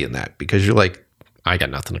anxiety in that because you're like, I got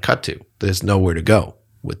nothing to cut to. There's nowhere to go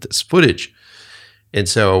with this footage. And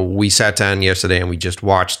so we sat down yesterday and we just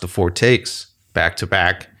watched the 4 takes back to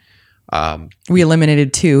back. We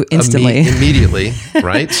eliminated 2 instantly. Immediately,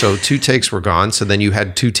 right? So 2 takes were gone. So then you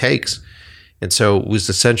had 2 takes. And so it was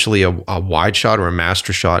essentially a wide shot or a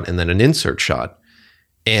master shot and then an insert shot.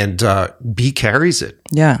 And B carries it.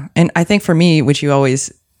 Yeah. And I think for me, which you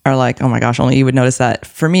always are like, oh my gosh, only you would notice that.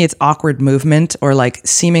 For me, it's awkward movement or like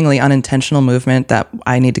seemingly unintentional movement that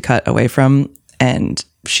I need to cut away from. And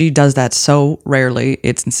she does that so rarely.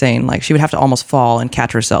 It's insane. Like, she would have to almost fall and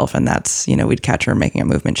catch herself. And that's, we'd catch her making a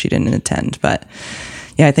movement she didn't intend. But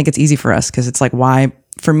yeah, I think it's easy for us because it's like, why,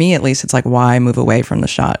 for me at least, it's like, why move away from the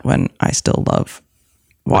shot when I still love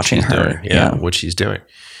watching her? Yeah, what she's doing.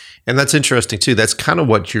 And that's interesting too. That's kind of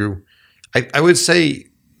what I would say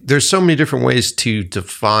there's so many different ways to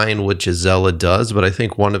define what GIZELLA does, but I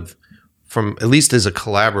think from at least as a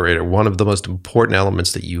collaborator, one of the most important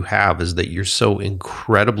elements that you have is that you're so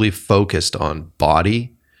incredibly focused on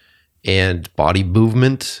body and body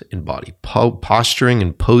movement and body posturing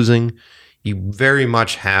and posing. You very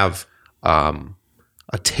much have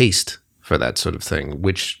a taste for that sort of thing,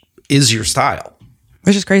 which is your style.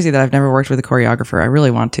 Which is crazy that I've never worked with a choreographer. I really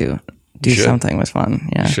want to do something with one.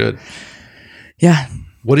 Yeah. You should. Yeah.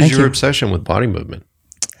 What is your obsession with body movement?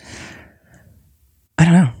 I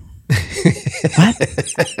don't know. What?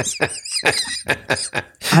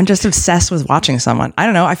 I'm just obsessed with watching someone. I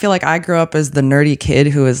don't know. I feel like I grew up as the nerdy kid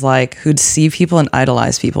who'd see people and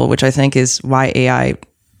idolize people, which I think is why AI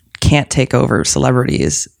can't take over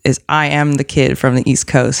celebrities. Is I am the kid from the East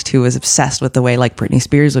Coast who was obsessed with the way like Britney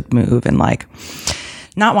Spears would move and like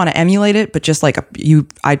not want to emulate it, but just like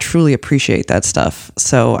I truly appreciate that stuff.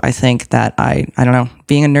 So I think that I don't know,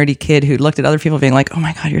 being a nerdy kid who looked at other people being like, oh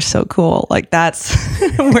my God, you're so cool. Like, that's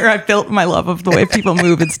where I built my love of the way people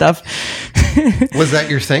move and stuff. Was that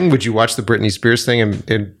your thing? Would you watch the Britney Spears thing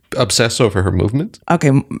and obsess over her movement?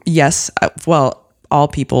 Okay. Yes. Well, all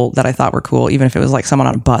people that I thought were cool, even if it was like someone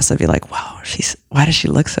on a bus, I'd be like, wow, why does she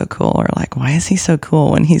look so cool? Or like, why is he so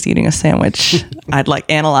cool when he's eating a sandwich? I'd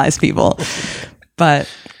like analyze people. But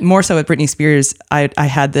more so with Britney Spears, I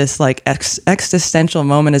had this like existential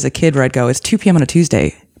moment as a kid where I'd go, it's 2 p.m. on a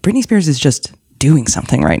Tuesday. Britney Spears is just doing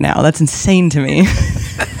something right now. That's insane to me.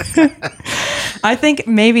 I think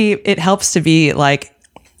maybe it helps to be like,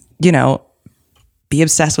 you know, be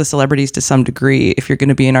obsessed with celebrities to some degree if you're going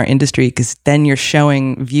to be in our industry, because then you're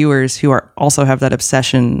showing viewers who are also have that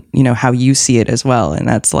obsession, you know, how you see it as well. And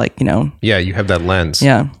that's like, you know. Yeah, you have that lens.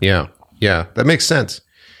 Yeah. Yeah. Yeah. That makes sense.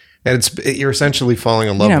 And you're essentially falling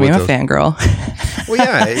in love with I'm a fangirl. Well,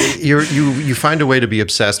 yeah, you find a way to be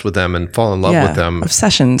obsessed with them and fall in love with them.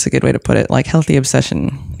 Obsession's a good way to put it, like healthy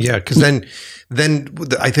obsession. Yeah, because then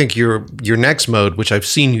I think your next mode, which I've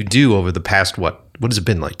seen you do over the past, what has it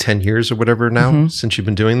been, like 10 years or whatever now since you've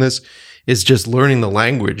been doing this, is just learning the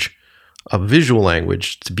language, a visual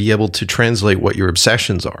language, to be able to translate what your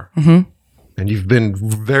obsessions are. Mm-hmm. And you've been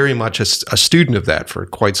very much a student of that for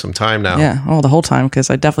quite some time now. Yeah, the whole time, because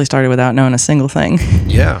I definitely started without knowing a single thing.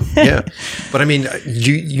 Yeah. But I mean,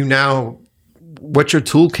 you now, what's your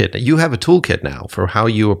toolkit? You have a toolkit now for how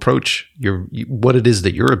you approach what it is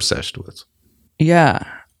that you're obsessed with. Yeah.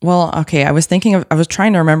 Well, okay, I was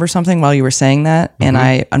trying to remember something while you were saying that, and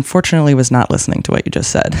I unfortunately was not listening to what you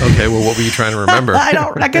just said. Okay, well, what were you trying to remember? I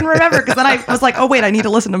couldn't remember, because then I was like, oh wait, I need to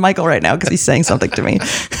listen to Michael right now because he's saying something to me.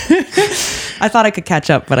 I thought I could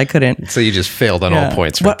catch up, but I couldn't. So you just failed on all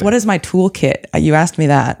points. What is my toolkit? You asked me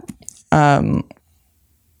that.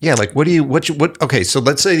 Yeah, like what? Okay, so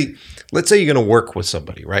let's say you're going to work with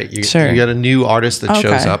somebody, right? Sure. You got a new artist that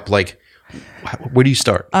shows up, like. Where do you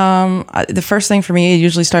start? The first thing for me, it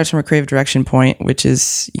usually starts from a creative direction point, which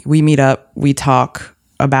is we meet up, we talk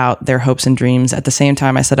about their hopes and dreams. At the same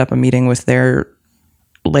time, I set up a meeting with their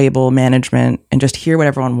label management and just hear what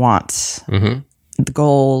everyone wants. Mm-hmm. The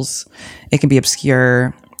goals, it can be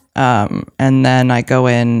obscure. And then I go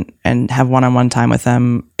in and have one-on-one time with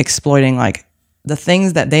them, exploiting like the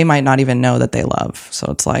things that they might not even know that they love. So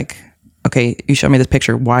it's like, okay, you show me this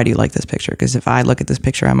picture. Why do you like this picture? Because if I look at this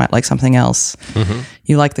picture, I might like something else. Mm-hmm.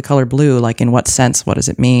 You like the color blue. Like in what sense? What does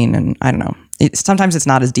it mean? And I don't know. Sometimes it's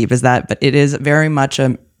not as deep as that, but it is very much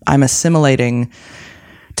I'm assimilating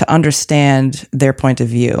to understand their point of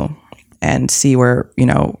view and see where, you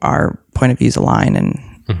know, our point of views align.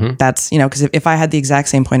 And that's, you know, because if I had the exact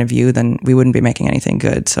same point of view, then we wouldn't be making anything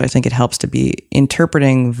good. So I think it helps to be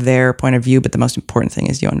interpreting their point of view. But the most important thing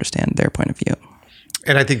is you understand their point of view.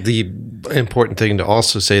 And I think the important thing to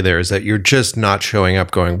also say there is that you're just not showing up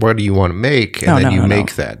going, what do you want to make? And then you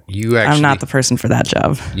make that. You actually, I'm not the person for that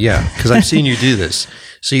job. Yeah, because I've seen you do this.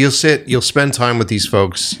 So you'll spend time with these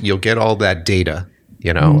folks, you'll get all that data,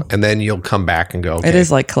 you know, and then you'll come back and go, okay. It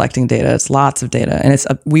is like collecting data. It's lots of data. And it's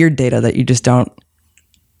a weird data that you just don't.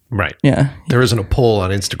 Right. Yeah. There isn't a poll on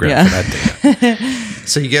Instagram for that data.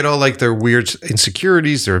 So you get all like their weird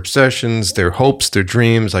insecurities, their obsessions, their hopes, their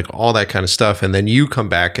dreams, like all that kind of stuff. And then you come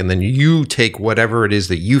back and then you take whatever it is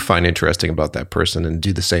that you find interesting about that person and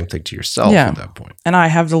do the same thing to yourself at that point. And I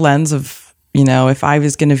have the lens of, you know, if I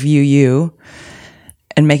was going to view you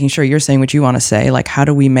and making sure you're saying what you want to say, like how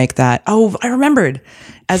do we make that? Oh, I remembered.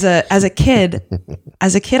 As a kid,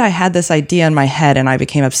 I had this idea in my head and I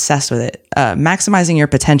became obsessed with it. Maximizing your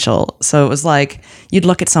potential. So it was like you'd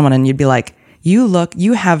look at someone and you'd be like,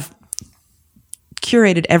 you have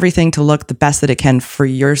curated everything to look the best that it can for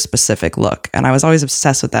your specific look. And I was always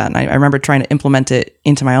obsessed with that. And I remember trying to implement it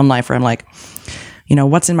into my own life where I'm like, you know,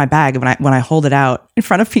 what's in my bag when I hold it out in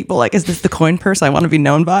front of people, like, is this the coin purse I want to be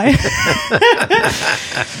known by?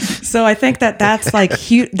 So I think that's like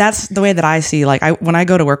huge. That's the way that I see, like when I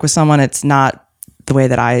go to work with someone, it's not the way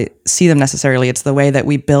that I see them necessarily. It's the way that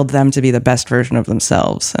we build them to be the best version of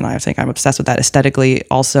themselves. And I think I'm obsessed with that aesthetically.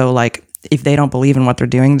 Also, like if they don't believe in what they're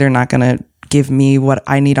doing, they're not going to give me what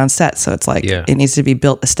I need on set. So it's like, it needs to be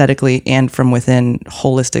built aesthetically and from within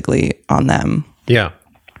holistically on them. Yeah.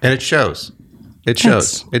 And it shows. It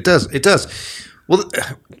shows. It does. Well,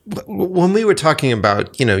 when we were talking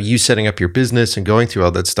about, you know, you setting up your business and going through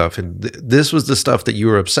all that stuff, and this was the stuff that you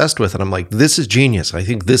were obsessed with. And I'm like, this is genius. I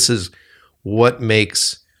think this is what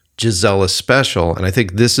makes GIZELLA special. And I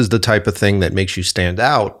think this is the type of thing that makes you stand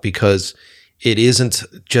out because it isn't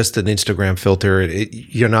just an Instagram filter.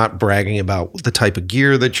 You're not bragging about the type of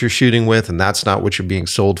gear that you're shooting with, and that's not what you're being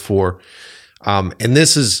sold for. And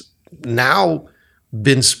this is now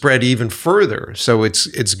been spread even further. So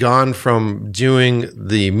it's gone from doing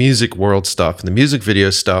the music world stuff and the music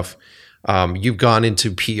video stuff. You've gone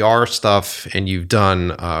into PR stuff and you've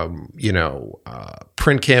done,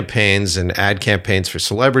 print campaigns and ad campaigns for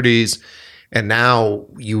celebrities. And now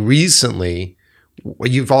you recently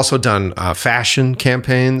You've also done fashion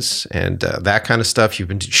campaigns and that kind of stuff. You've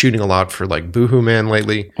been shooting a lot for like Boohoo Man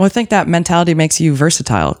lately. Well, I think that mentality makes you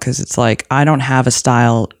versatile because it's like, I don't have a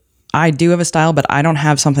style. I do have a style, but I don't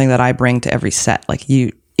have something that I bring to every set. Like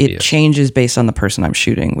it changes based on the person I'm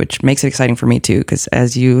shooting, which makes it exciting for me too. Because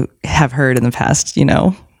as you have heard in the past,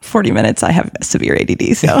 40 minutes, I have severe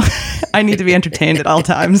ADD, so I need to be entertained at all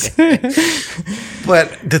times.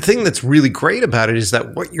 But the thing that's really great about it is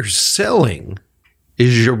that what you're selling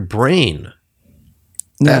is your brain.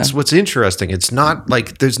 That's what's interesting. It's not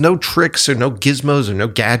like there's no tricks or no gizmos or no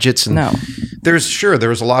gadgets. And no. There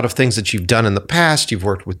was a lot of things that you've done in the past. You've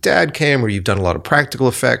worked with dad cam or you've done a lot of practical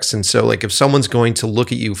effects. And so like if someone's going to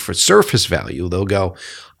look at you for surface value, they'll go,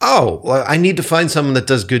 oh, well, I need to find someone that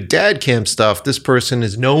does good dad cam stuff. This person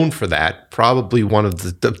is known for that. Probably one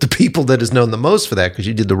of the people that is known the most for that because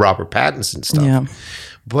you did the Robert Pattinson stuff. Yeah.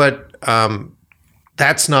 But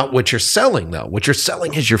that's not what you're selling, though. What you're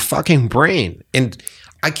selling is your fucking brain. And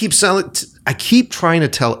I keep trying to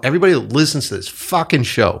tell everybody that listens to this fucking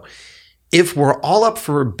show, if we're all up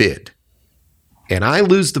for a bid and I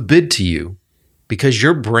lose the bid to you because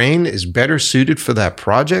your brain is better suited for that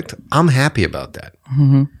project, I'm happy about that.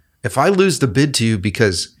 Mm-hmm. If I lose the bid to you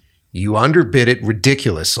because you underbid it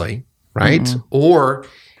ridiculously, right? Mm-hmm. Or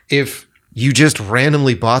if you just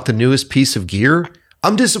randomly bought the newest piece of gear,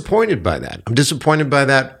 I'm disappointed by that. I'm disappointed by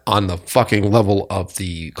that on the fucking level of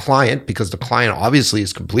the client because the client obviously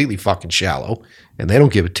is completely fucking shallow and they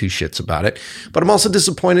don't give a two shits about it. But I'm also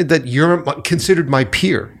disappointed that you're considered my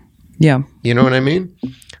peer. Yeah. You know what I mean?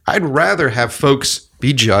 I'd rather have folks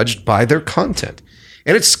be judged by their content.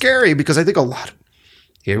 And it's scary because I think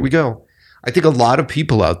here we go. I think a lot of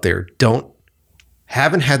people out there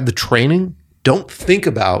haven't had the training, don't think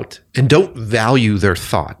about and don't value their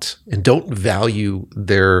thoughts and don't value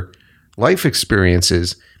their life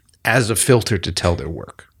experiences as a filter to tell their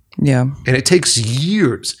work. Yeah. And it takes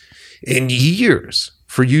years and years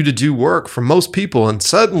for you to do work for most people. And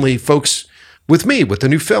suddenly folks with me, with the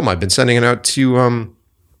new film, I've been sending it out to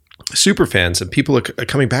super fans and people are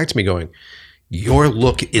coming back to me going, your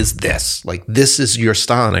look is this, like, this is your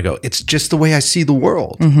style. And I go, it's just the way I see the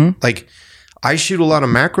world. Mm-hmm. Like, I shoot a lot of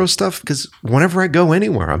macro stuff because whenever I go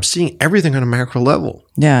anywhere, I'm seeing everything on a macro level.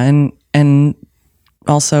 Yeah. And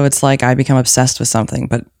also it's like I become obsessed with something,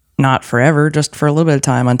 but not forever, just for a little bit of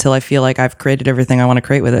time until I feel like I've created everything I want to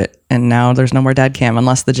create with it. And now there's no more dad cam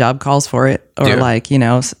unless the job calls for it or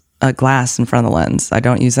a glass in front of the lens. I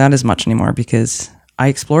don't use that as much anymore because I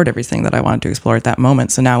explored everything that I wanted to explore at that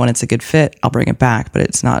moment. So now when it's a good fit, I'll bring it back, but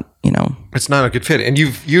it's not, It's not a good fit. And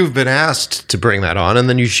you've been asked to bring that on and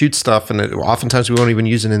then you shoot stuff and oftentimes we won't even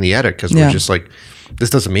use it in the edit because we're just like,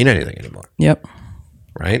 this doesn't mean anything anymore. Yep.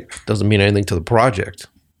 Right? Doesn't mean anything to the project.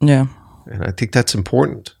 Yeah. And I think that's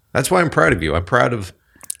important. That's why I'm proud of you. I'm proud of...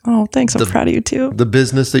 Oh, thanks. I'm proud of you too. The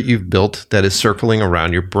business that you've built that is circling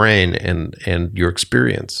around your brain and your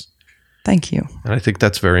experience. Thank you. And I think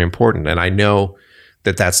that's very important. And I know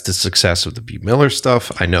that that's the success of the B. Miller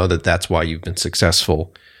stuff. I know that that's why you've been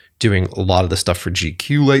successful doing a lot of the stuff for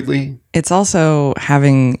GQ lately. It's also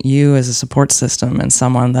having you as a support system and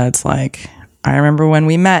someone that's like, I remember when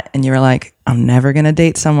we met and you were like, I'm never going to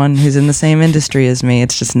date someone who's in the same industry as me.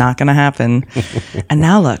 It's just not going to happen. And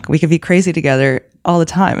now look, we could be crazy together all the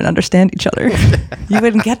time and understand each other. You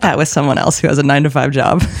wouldn't get that with someone else who has a 9-to-5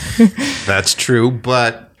 job. That's true.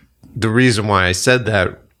 But the reason why I said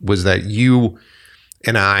that was that you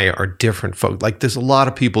and I are different folks. Like there's a lot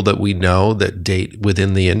of people that we know that date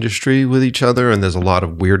within the industry with each other, and there's a lot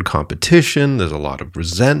of weird competition. There's a lot of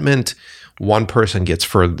resentment. One person gets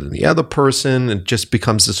further than the other person. It just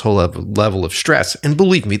becomes this whole level of stress. And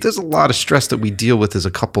believe me, there's a lot of stress that we deal with as a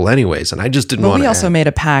couple anyways. And I just didn't want to. We also made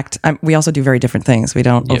a pact. We also do very different things. We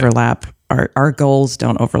don't overlap. Our goals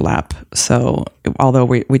don't overlap. So although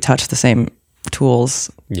we touch the same tools,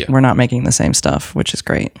 we're not making the same stuff, which is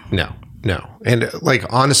great. No. And like,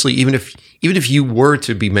 honestly, even if you were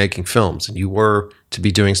to be making films and you were to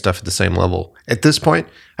be doing stuff at the same level at this point,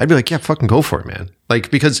 I'd be like, yeah, fucking go for it, man. Like,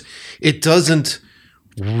 because it doesn't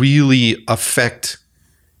really affect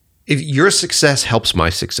if your success helps my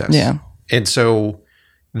success. Yeah. And so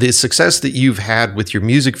the success that you've had with your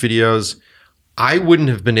music videos, I wouldn't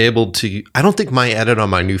have been able to, I don't think my edit on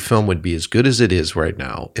my new film would be as good as it is right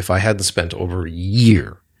now if I hadn't spent over a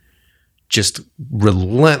year just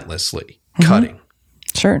relentlessly cutting.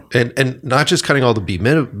 Sure. And not just cutting all the B.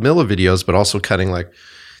 Miller videos, but also cutting like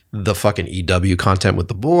the fucking EW content with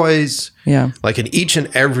the boys. Yeah. Like in each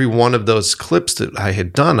and every one of those clips that I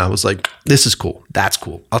had done, I was like, this is cool. That's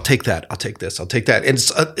cool. I'll take that. I'll take this. I'll take that. And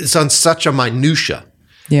it's on such a minutia.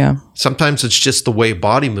 Yeah. Sometimes it's just the way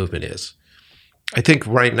body movement is. I think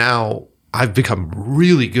right now I've become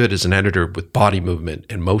really good as an editor with body movement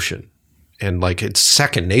and motion. And like it's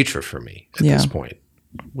second nature for me at this point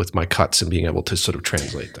with my cuts and being able to sort of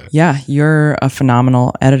translate that. Yeah, you're a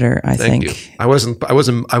phenomenal editor, I think. Thank you. I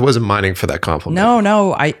wasn't mining for that compliment.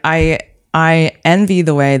 No, I envy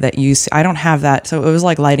the way that you see. I don't have that. So it was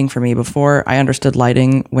like lighting for me. Before I understood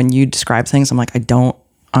lighting, when you describe things, I'm like, I don't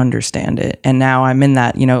understand it. And now I'm in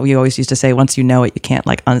that, you always used to say, once you know it, you can't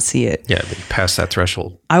like unsee it. Yeah, you pass that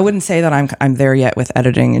threshold. I wouldn't say that I'm there yet with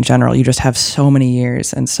editing in general. You just have so many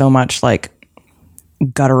years and so much like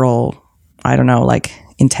guttural, I don't know, like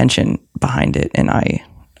intention behind it. And I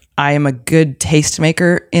am a good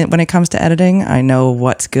tastemaker when it comes to editing. I know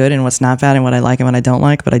what's good and what's not bad and what I like and what I don't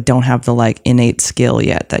like, but I don't have the like innate skill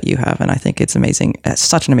yet that you have. And I think it's amazing. It's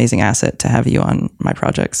such an amazing asset to have you on my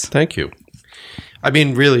projects. Thank you. I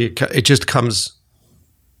mean, really, it just comes,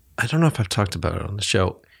 I don't know if I've talked about it on the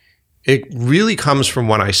show. It really comes from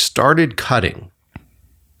when I started cutting.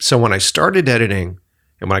 So when I started editing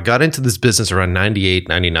and when I got into this business around 98,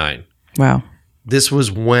 99. Wow. This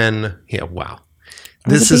was when, wow.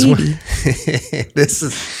 This is when,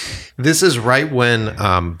 this is right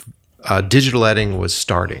when digital editing was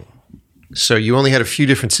starting. So you only had a few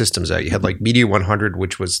different systems out. You had like Media 100,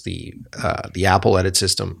 which was the Apple edit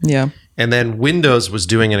system. Yeah. And then Windows was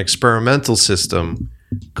doing an experimental system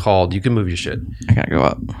called, you can move your shit. I gotta go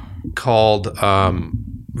up. Called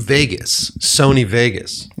Vegas, Sony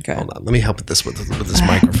Vegas. Okay. Hold on, let me help with this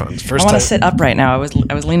microphone. I want to sit up right now. I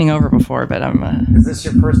was leaning over before, but I'm. Is this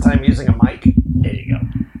your first time using a mic? There you go.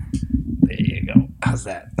 There you go. How's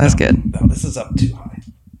that? That's good. No, this is up too high.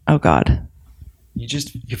 Oh God.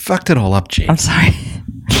 You fucked it all up, James. I'm sorry.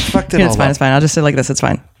 You fucked it all It's fine. up. It's fine. I'll just sit like this. It's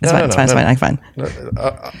fine. It's fine. It's fine. I'm fine.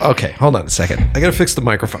 Okay, hold on a second. I gotta fix the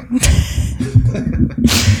microphone.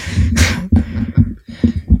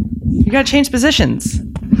 You gotta change positions.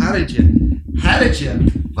 How did you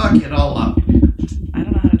fuck it all up? I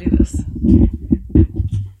don't know how to do this.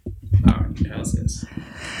 All right, how's this?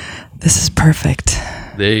 This is perfect.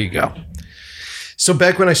 There you go. So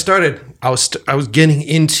back when I started, I was getting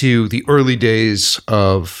into the early days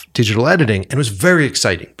of digital editing, and it was very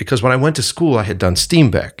exciting because when I went to school, I had done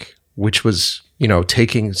Steenbeck, which was,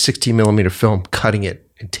 taking 16 millimeter film, cutting it,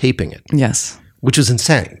 and taping it. Yes. Which is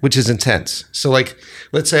insane, which is intense. So like,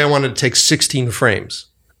 let's say I wanted to take 16 frames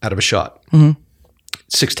out of a shot. Mm-hmm.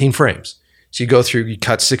 16 frames. So you go through, you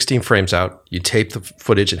cut 16 frames out, you tape the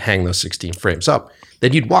footage and hang those 16 frames up.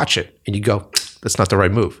 Then you'd watch it and you go, that's not the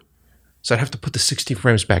right move. So I'd have to put the 16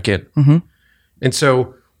 frames back in. Mm-hmm. And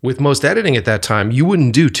so with most editing at that time, you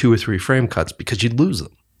wouldn't do 2 or 3 frame cuts because you'd lose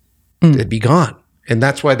them. They'd be gone. And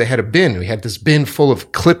that's why they had a bin. We had this bin full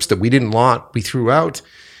of clips that we didn't want, we threw out,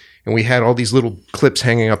 and we had all these little clips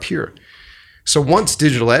hanging up here. So once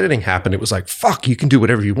digital editing happened, it was like, fuck, you can do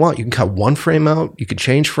whatever you want. You can cut 1 frame out, you can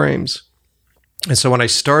change frames. And so when I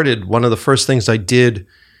started, one of the first things I did,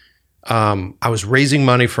 I was raising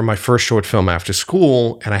money for my first short film after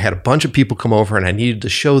school, and I had a bunch of people come over and I needed to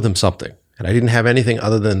show them something. And I didn't have anything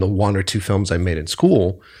other than the 1 or 2 films I made in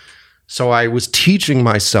school. So I was teaching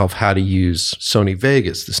myself how to use Sony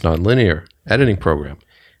Vegas, this nonlinear editing program.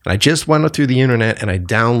 And I just went through the internet and I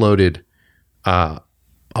downloaded a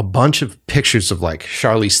bunch of pictures of like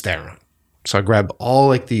Charlize Theron. So I grabbed all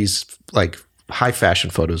like these like high fashion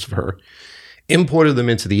photos of her, imported them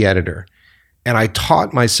into the editor, and I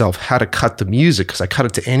taught myself how to cut the music because I cut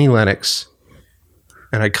it to Annie Lennox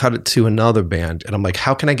and I cut it to another band. And I'm like,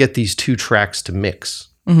 how can I get these 2 tracks to mix?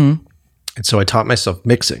 Mm-hmm. And so I taught myself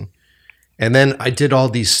mixing. And then I did all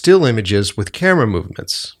these still images with camera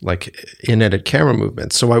movements, like in-edit camera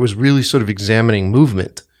movements. So I was really sort of examining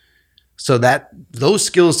movement. So those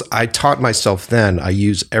skills I taught myself then, I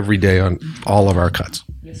use every day on all of our cuts.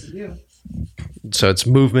 Yes, you do. So it's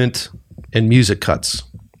movement and music cuts.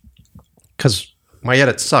 Because my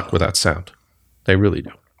edits suck without sound. They really do.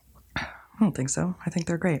 I don't think so. I think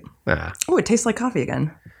they're great. Nah. Oh, it tastes like coffee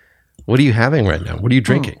again. What are you having right now? What are you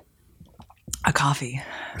drinking? A coffee.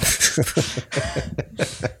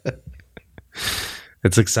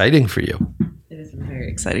 It's exciting for you. It is very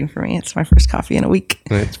exciting for me. It's my first coffee in a week.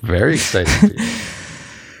 It's very exciting for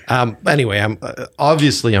you. Anyway,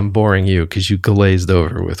 I'm boring you because you glazed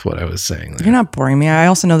over with what I was saying there. You're not boring me. I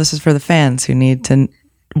also know this is for the fans who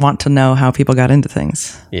want to know how people got into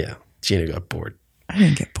things. Yeah, Gina got bored. I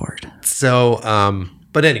didn't get bored. So,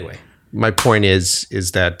 but anyway, my point is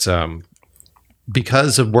that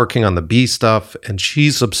because of working on the B stuff and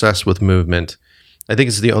she's obsessed with movement, I think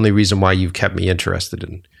it's the only reason why you've kept me interested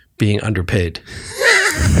in being underpaid.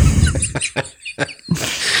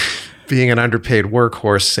 Being an underpaid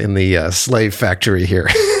workhorse in the slave factory here.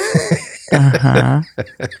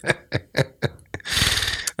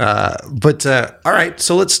 But all right,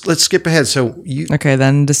 so let's skip ahead. So Okay,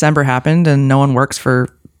 then December happened, and no one works for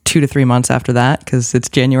 2 to 3 months after that because it's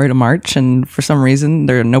January to March, and for some reason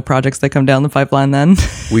there are no projects that come down the pipeline then.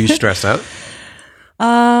 were you stressed out?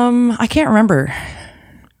 I can't remember.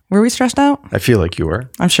 Were we stressed out? I feel like you were.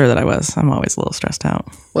 I'm sure that I was. I'm always a little stressed out.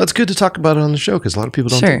 Well, it's good to talk about it on the show because a lot of people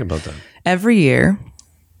don't think about that. Every year,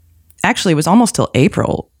 actually, it was almost till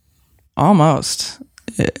April. Almost.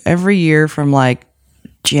 Every year from like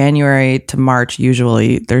January to March,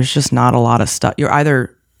 usually, there's just not a lot of stuff. You're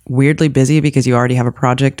either weirdly busy because you already have a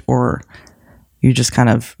project, or you're just kind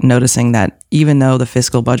of noticing that even though the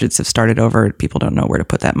fiscal budgets have started over, people don't know where to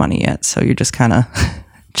put that money yet. So you're just kind of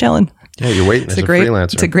chilling. Yeah, you're waiting as a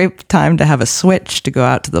freelancer. It's a great time to have a switch, to go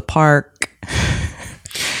out to the park.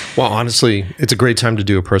 Well, honestly, it's a great time to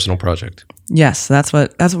do a personal project. Yes, that's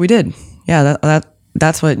what we did. Yeah,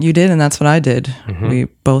 that's what you did, and that's what I did. Mm-hmm. We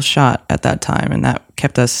both shot at that time, and that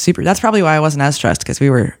kept us super. That's probably why I wasn't as stressed, because we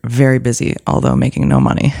were very busy, although making no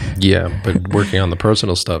money. Yeah, but working on the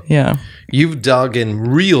personal stuff. Yeah. You've dug in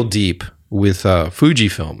real deep with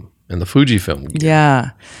Fujifilm and the Fujifilm.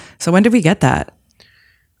 Yeah. So when did we get that?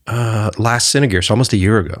 Last Cinegear, so almost a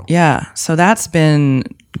year ago. Yeah. So that's been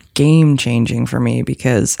game changing for me,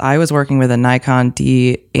 because I was working with a Nikon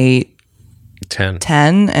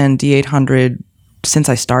D810 and D800 since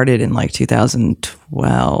I started in like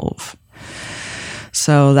 2012.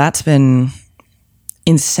 So that's been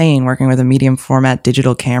insane working with a medium format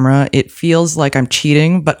digital camera. It feels like I'm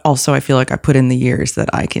cheating, but also I feel like I put in the years that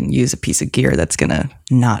I can use a piece of gear that's going to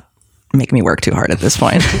not make me work too hard at this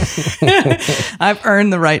point. I've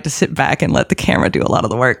earned the right to sit back and let the camera do a lot of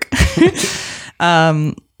the work.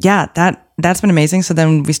 Yeah, that's been amazing. So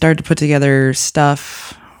then we started to put together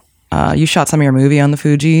stuff. You shot some of your movie on the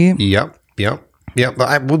Fuji. Yep.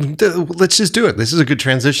 Let's just do it. This is a good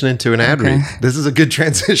transition into an ad read. This is a good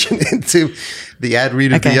transition into the ad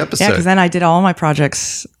read of the episode. Yeah, because then I did all my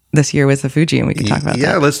projects this year with the Fuji, and we can talk about that.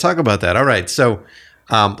 Yeah, let's talk about that. All right. So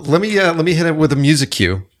let me hit it with a music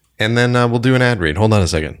cue, and then we'll do an ad read. Hold on a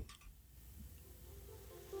second.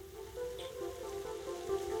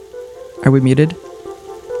 Are we muted?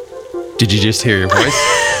 Did you just hear your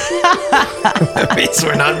voice? That means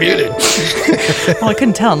we're not muted. Well, I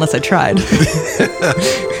couldn't tell unless I tried. The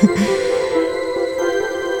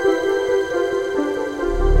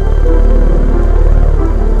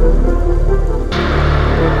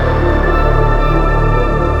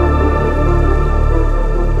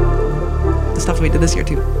stuff we did this year,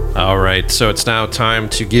 too. All right, so it's now time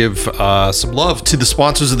to give some love to the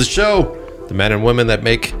sponsors of the show, the men and women that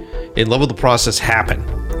make In Love with the Process happen,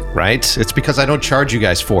 right? It's because I don't charge you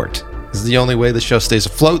guys for it. This is the only way the show stays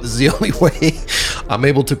afloat. This is the only way I'm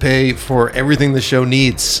able to pay for everything the show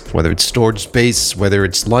needs, whether it's storage space, whether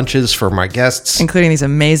it's lunches for my guests. Including these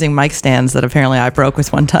amazing mic stands that apparently I broke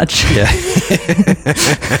with one touch. Yeah.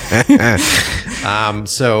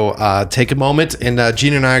 So take a moment, and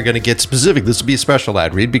Gina and I are going to get specific. This will be a special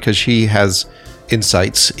ad read because she has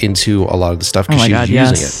insights into a lot of the stuff because she's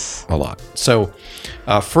using it a lot. So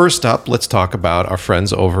first up, let's talk about our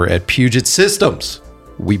friends over at Puget Systems.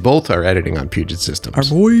 We both are editing on Puget Systems. Our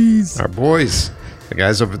boys. The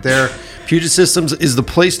guys over there. Puget Systems is the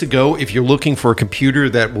place to go if you're looking for a computer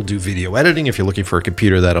that will do video editing, if you're looking for a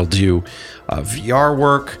computer that'll do VR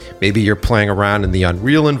work, maybe you're playing around in the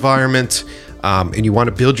Unreal environment, and you want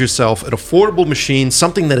to build yourself an affordable machine,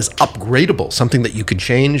 something that is upgradable, something that you can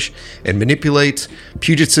change and manipulate.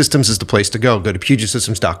 Puget Systems is the place to go. Go to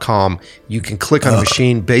PugetSystems.com. You can click on a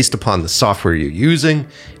machine based upon the software you're using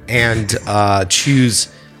and choose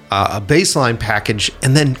a baseline package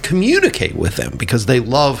and then communicate with them because they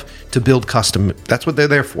love to build custom. That's what they're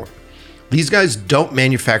there for. These guys don't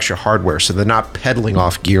manufacture hardware, so they're not peddling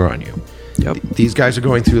off gear on you. Yep. These guys are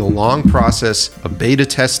going through the long process of beta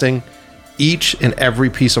testing each and every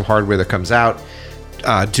piece of hardware that comes out,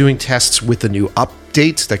 doing tests with the new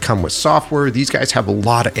updates that come with software. These guys have a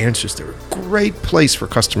lot of answers. They're a great place for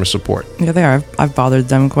customer support. Yeah, they are. I've bothered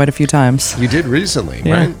them quite a few times. You did recently,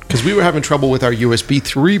 right? Because we were having trouble with our USB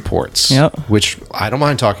 3 ports, which I don't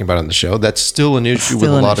mind talking about on the show. That's still an issue with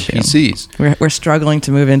a lot of PCs. We're struggling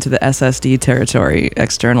to move into the SSD territory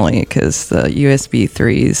externally because the USB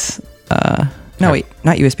 3s... No, wait,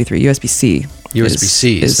 not USB 3, USB-C.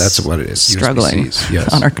 USB-Cs, that's what it is. Struggling USB-Cs,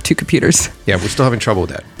 yes. On our two computers. Yeah, we're still having trouble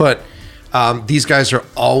with that. But these guys are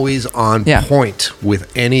always on point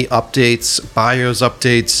with any updates, BIOS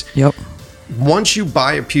updates. Yep. Once you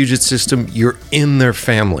buy a Puget system, you're in their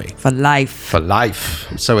family. For life. For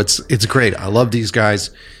life. So it's great. I love these guys.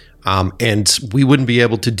 And we wouldn't be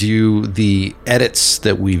able to do the edits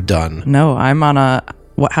that we've done. No, I'm on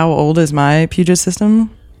how old is my Puget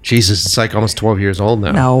system? Jesus, it's like almost 12 years old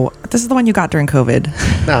now. No, this is the one you got during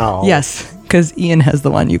COVID. No. Yes, because Ian has the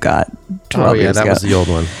one you got 12 years ago. That was the old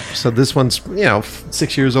one. So this one's,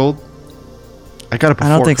 6 years old. I got it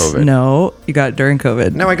before I don't think COVID. No, you got it during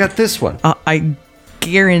COVID. No, I got this one. I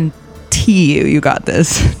guarantee you got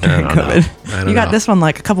this during COVID. You got this one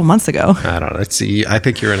like a couple months ago. I don't know. See, I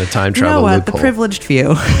think you're in a time You know travel what? loophole. The privileged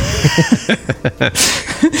few.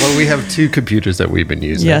 Well, we have 2 computers that we've been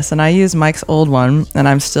using. Yes, and I use Mike's old one, and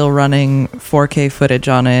I'm still running 4K footage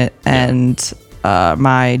on it, and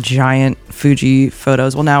my giant Fuji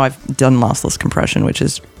photos. Well, now I've done lossless compression, which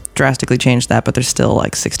has drastically changed that, but there's still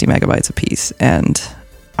like 60 megabytes a piece, and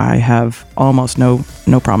I have almost no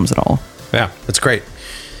problems at all. Yeah, that's great.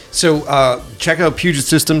 So check out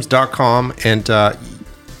PugetSystems.com and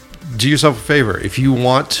do yourself a favor. If you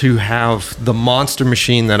want to have the monster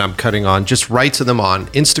machine that I'm cutting on, just write to them on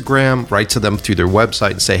Instagram, write to them through their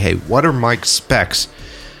website and say, hey, what are Mike's specs?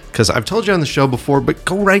 Because I've told you on the show before, but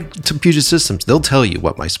go right to Puget Systems. They'll tell you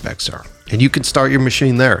what my specs are. And you can start your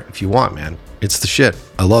machine there if you want, man. It's the shit.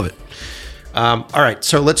 I love it. All right,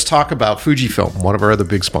 so let's talk about Fujifilm, one of our other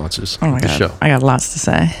big sponsors Oh my of the God. show. I got lots to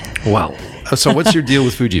say. Wow. So what's your deal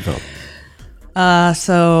with Fujifilm?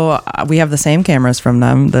 So we have the same cameras from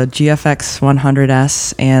them, the GFX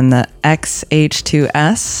 100S and the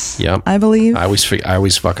XH2S, Yep. I believe. I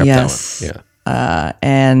always fuck up Yes. that one. Yeah.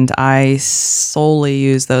 And I solely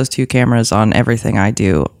use those 2 cameras on everything I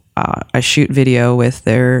do. I shoot video with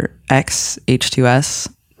their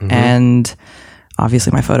XH2S and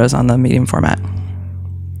obviously my photos on the medium format.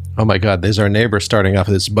 Oh my God, there's our neighbor starting off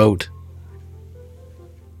this boat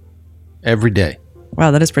every day.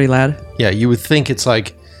 Wow, that is pretty loud. Yeah, you would think it's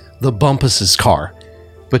like the Bumpus's car,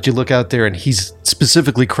 but you look out there and he's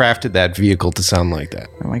specifically crafted that vehicle to sound like that.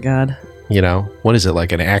 Oh my God. You know, what is it,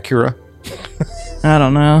 like an Acura? I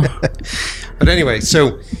don't know. But anyway,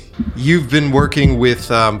 so you've been working with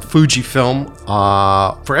Fujifilm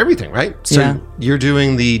for everything, right? So Yeah. you're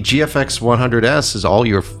doing the GFX 100S is all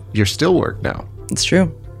your still work now. It's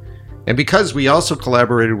true. And because we also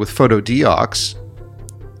collaborated with Photodiox,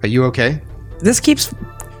 are you okay? This keeps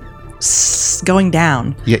going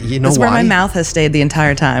down. Yeah, you know That's why? where my mouth has stayed the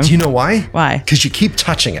entire time. Do you know why? Why? Because you keep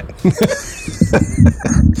touching it.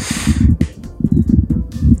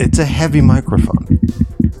 It's a heavy microphone.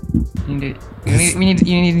 You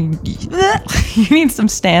need some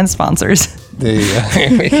stand sponsors. There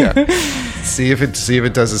you go. See if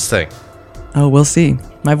it does its thing. Oh, we'll see.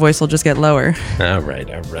 My voice will just get lower. All right.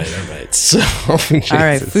 So, All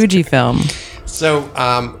right, Fujifilm.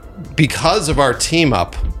 So, because of our team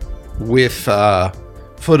up with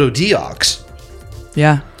Photodiox,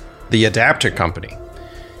 Yeah. the adapter company,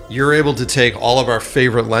 you're able to take all of our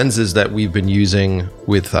favorite lenses that we've been using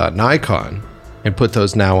with Nikon and put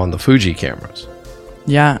those now on the Fuji cameras.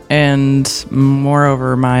 Yeah, and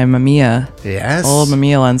moreover, my Mamiya, Yes. old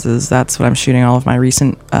Mamiya lenses, that's what I'm shooting all of my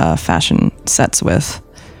recent fashion sets with.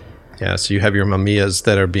 Yeah, so you have your Mamiyas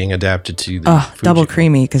that are being adapted to the Fuji. Double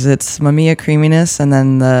creamy, because it's Mamiya creaminess and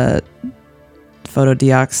then the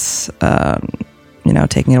Photodiox,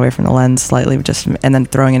 taking it away from the lens slightly, and then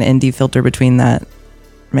throwing an ND filter between that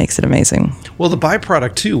makes it amazing. Well, the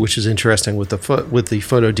byproduct too, which is interesting with the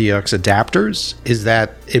Photodiox adapters, is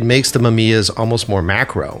that it makes the Mamiyas almost more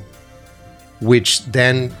macro, which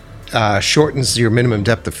then shortens your minimum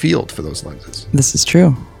depth of field for those lenses, This is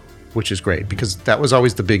true. which is great because that was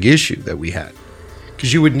always the big issue that we had.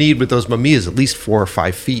 Because you would need with those Mamiyas at least 4 or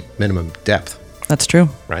 5 feet minimum depth, That's true.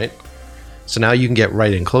 right? So now you can get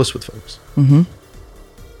right in close with folks. Mm-hmm.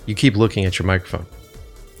 You keep looking at your microphone.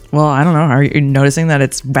 Well, I don't know. Are you noticing that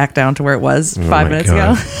it's back down to where it was 5 minutes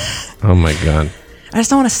ago? Oh my God. I just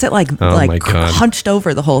don't want to sit my God. hunched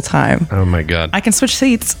over the whole time. Oh my God. I can switch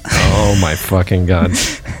seats. Oh my fucking God.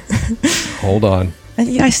 Hold on.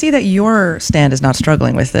 I see that your stand is not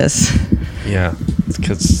struggling with this. Yeah,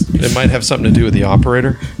 because it might have something to do with the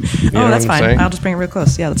operator. You know That's what I'm fine. saying? I'll just bring it real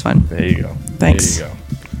close. Yeah, that's fine. There you go. Thanks. There you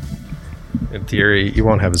go. In theory, you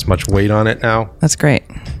won't have as much weight on it now. That's great.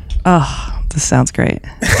 Oh, this sounds great.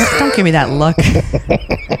 Don't give me that look.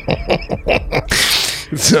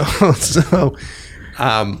 So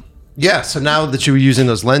now that you're using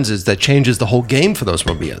those lenses, that changes the whole game for those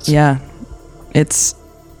Mamiyas. Yeah, it's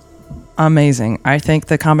amazing. I think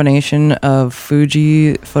the combination of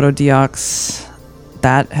Fuji, Photodiox,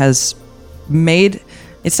 that has made,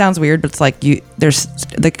 it sounds weird, but it's like there's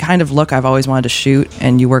the kind of look I've always wanted to shoot,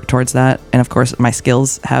 and you work towards that. And of course, my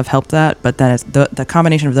skills have helped that. But then it's the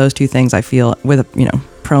combination of those two things, I feel, with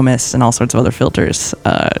ProMist and all sorts of other filters,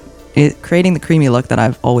 creating the creamy look that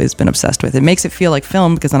I've always been obsessed with. It makes it feel like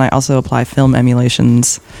film because then I also apply film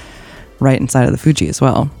emulations right inside of the Fuji as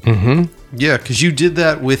well. Yeah, because you did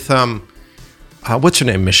that with what's her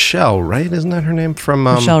name? Michelle, right? Isn't that her name? From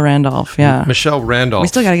Michelle Randolph. Yeah, Michelle Randolph. We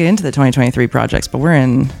still got to get into the 2023 projects, but we're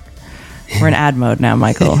in ad mode now,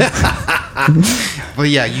 Michael. But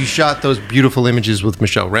yeah, you shot those beautiful images with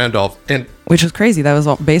Michelle Randolph, and which was crazy. That was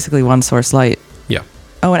basically one source light. Yeah.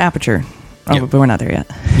 Oh, and Aperture. Oh, Yeah. but we're not there yet.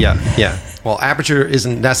 Yeah. Well, Aperture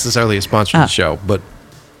isn't necessarily a sponsor of the show, but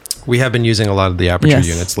we have been using a lot of the Aperture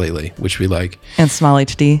units lately, which we like. And Small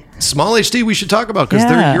HD. Small HD we should talk about because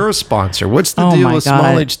they're your sponsor. What's the deal with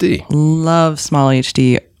Small HD? Love Small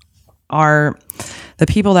HD. The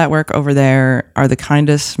people that work over there are the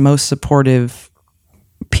kindest, most supportive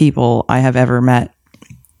people I have ever met.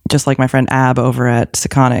 Just like my friend Ab over at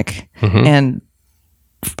Sakonic and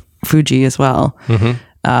Fuji as well.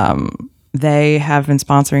 They have been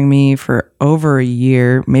sponsoring me for over a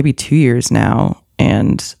year, maybe 2 years now.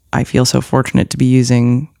 And I feel so fortunate to be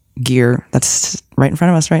using gear that's right in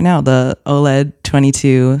front of us right now. The OLED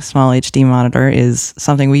 22 Small HD monitor is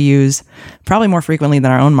something we use probably more frequently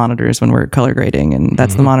than our own monitors when we're color grading. And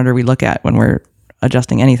that's the monitor we look at when we're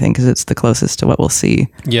adjusting anything because it's the closest to what we'll see.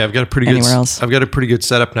 Yeah, I've got a pretty good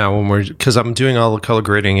setup now because I'm doing all the color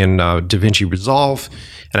grading in DaVinci Resolve,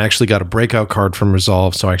 and I actually got a breakout card from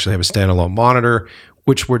Resolve, so I actually have a standalone monitor,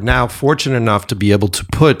 which we're now fortunate enough to be able to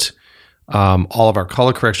put all of our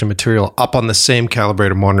color correction material up on the same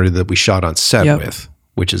calibrated monitor that we shot on set with,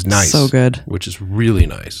 which is nice. So good. Which is really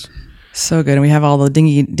nice. So good. And we have all the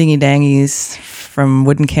dingy dangies from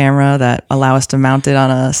Wooden Camera that allow us to mount it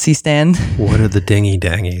on a C-stand. What are the dingy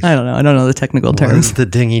dangies? I don't know. I don't know the technical terms. What is the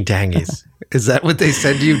dingy dangies? Is that what they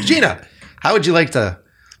said to you? Gina, how would you like to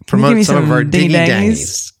promote some of our dingy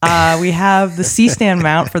dangies? We have the C-stand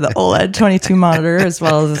mount for the OLED 22 monitor as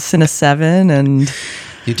well as the Cine 7 and...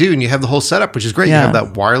 You do, and you have the whole setup, which is great. Yeah. You have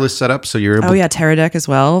that wireless setup, so you're able... Oh, yeah, Teradek as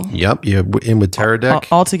well. Yep, you're in with Teradek.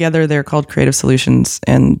 All together, they're called Creative Solutions,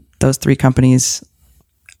 and those three companies,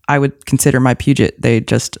 I would consider my Puget. They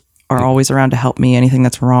just are always around to help me. Anything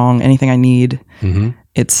that's wrong, anything I need.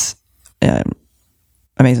 It's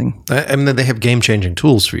amazing. And then they have game-changing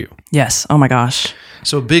tools for you. Yes. Oh, my gosh.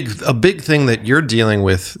 So a big thing that you're dealing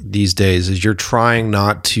with these days is you're trying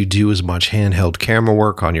not to do as much handheld camera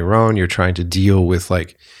work on your own. You're trying to deal with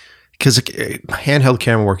because handheld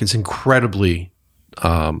camera work is incredibly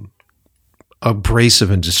abrasive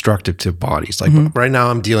and destructive to bodies. Right now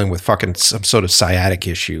I'm dealing with fucking some sort of sciatic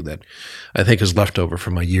issue that I think is left over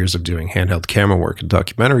from my years of doing handheld camera work and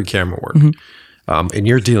documentary camera work. And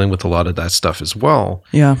you're dealing with a lot of that stuff as well.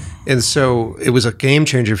 Yeah. And so it was a game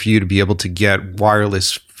changer for you to be able to get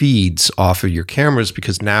wireless feeds off of your cameras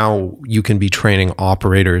because now you can be training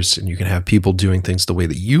operators and you can have people doing things the way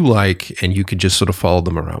that you like and you can just sort of follow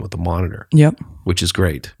them around with the monitor. Yep. Which is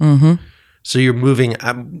great. So you're moving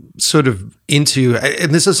sort of into,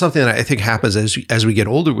 and this is something that I think happens as we get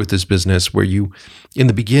older with this business, where you, in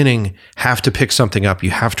the beginning, have to pick something up. You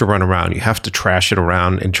have to run around. You have to trash it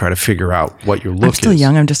around and try to figure out what your look is. I'm still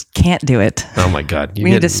young. I just can't do it. Oh my God. We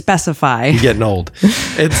need to specify. You're getting old.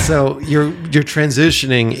 And so you're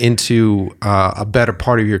transitioning into a better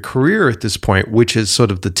part of your career at this point, which is sort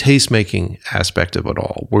of the taste-making aspect of it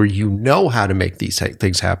all, where you know how to make these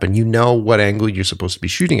things happen. You know what angle you're supposed to be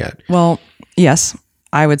shooting at. Well, yes,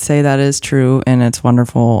 I would say that is true and it's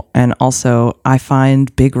wonderful. And also, I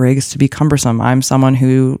find big rigs to be cumbersome. I'm someone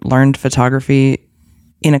who learned photography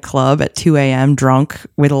in a club at 2 a.m. drunk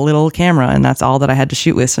with a little camera, and that's all that I had to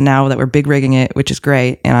shoot with. So now that we're big rigging it, which is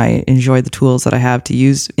great, and I enjoy the tools that I have to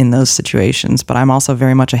use in those situations, but I'm also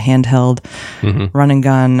very much a handheld run and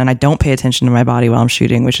gun, and I don't pay attention to my body while I'm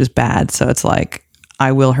shooting, which is bad. So it's like,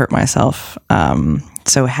 I will hurt myself.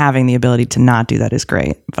 So having the ability to not do that is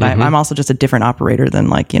great. But I'm also just a different operator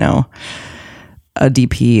than a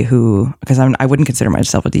DP who, because I wouldn't consider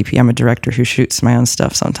myself a DP. I'm a director who shoots my own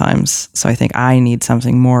stuff sometimes. So I think I need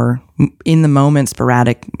something more in the moment,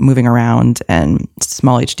 sporadic, moving around, and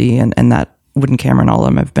Small HD and that Wooden Camera and all of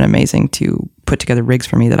them have been amazing to put together rigs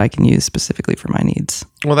for me that I can use specifically for my needs.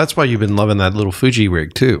 Well, that's why you've been loving that little Fuji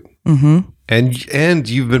rig too. And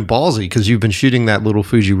you've been ballsy because you've been shooting that little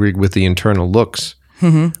Fuji rig with the internal looks,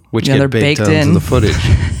 which get baked into the footage.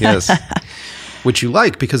 Yes. Which you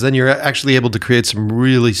like, because then you're actually able to create some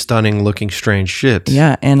really stunning looking strange shit.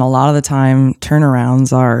 Yeah, and a lot of the time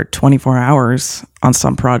turnarounds are 24 hours on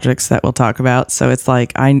some projects that we'll talk about. So it's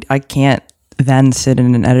like I can't then sit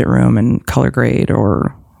in an edit room and color grade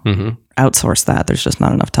or outsource that. There's just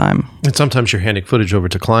not enough time. And sometimes you're handing footage over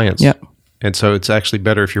to clients. Yep. And so it's actually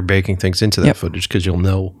better if you're baking things into that footage because you'll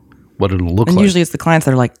know what it'll look and like. usually it's the clients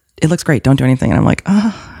that are like, it looks great, don't do anything. And I'm like,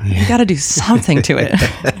 you got to do something to it.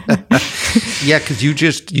 Yeah, because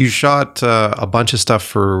you shot a bunch of stuff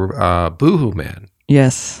for Boohoo Man.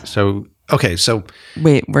 Yes. So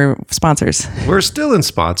wait, we're sponsors. We're still in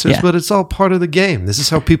sponsors, Yeah. but it's all part of the game. This is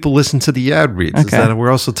how people listen to the ad reads. Is that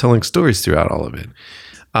we're also telling stories throughout all of it.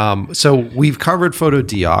 So we've covered Photo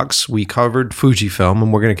Deox, we covered Fujifilm,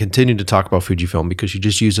 and we're going to continue to talk about Fujifilm because you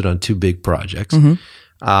just use it on 2 big projects.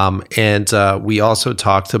 And we also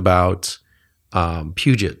talked about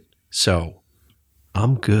Puget. So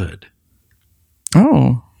I'm good.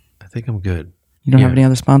 Oh. I think I'm good. You don't have any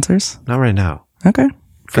other sponsors? Not right now. Okay.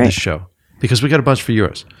 For this show. Because we got a bunch for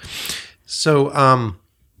yours. So I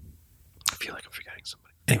feel like I'm forgetting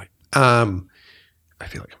somebody. Anyway, I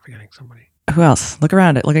feel like I'm forgetting somebody. Who else? Look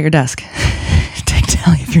around it. Look at your desk. Take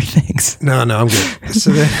tally of your things. No, I'm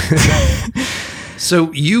good.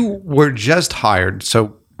 So you were just hired.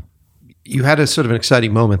 So you had a sort of an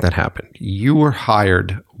exciting moment that happened. You were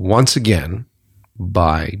hired once again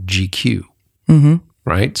by GQ,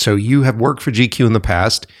 right? So you have worked for GQ in the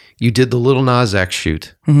past. You did the Lil Nas X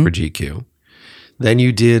shoot for GQ. Then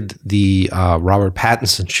you did the Robert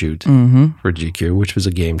Pattinson shoot for GQ, which was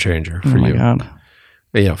a game changer for you. Oh my God.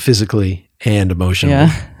 You know, physically and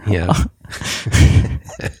emotionally. Yeah.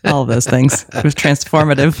 All of those things. It was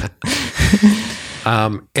transformative.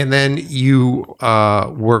 And then you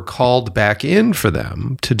were called back in for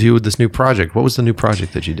them to do this new project. What was the new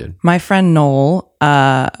project that you did? My friend Noel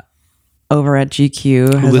over at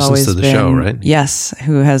GQ who listens to the show, right? Yes,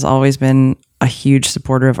 who has always been a huge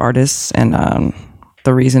supporter of artists. And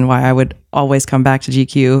the reason why I would always come back to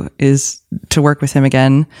GQ is to work with him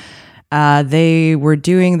again. They were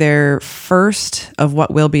doing their first of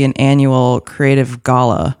what will be an annual creative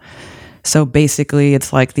gala. So basically,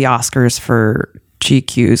 it's like the Oscars for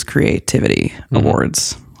GQ's Creativity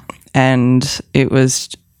Awards. And it was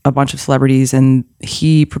a bunch of celebrities, and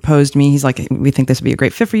he proposed me. He's like, we think this would be a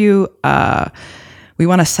great fit for you. We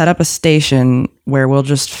want to set up a station where we'll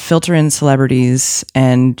just filter in celebrities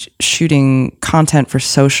and shooting content for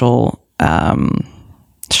social,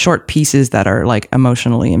 short pieces that are like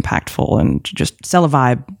emotionally impactful and just sell a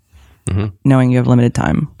vibe, knowing you have limited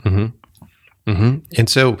time. And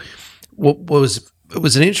so it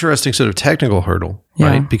was an interesting sort of technical hurdle,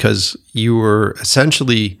 right? Because you were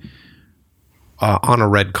essentially on a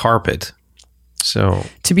red carpet. So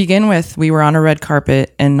to begin with, we were on a red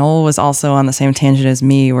carpet, and Noel was also on the same tangent as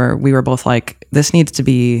me, where we were both like, this needs to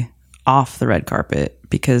be off the red carpet,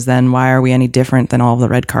 because then why are we any different than all of the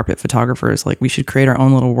red carpet photographers? Like, we should create our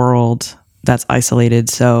own little world that's isolated.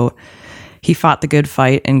 So he fought the good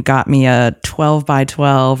fight and got me a 12 by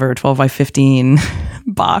 12 or 12 by 15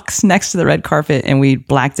 box next to the red carpet, and we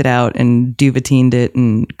blacked it out and duvetined it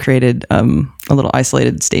and created a little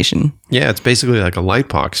isolated station. Yeah, it's basically like a light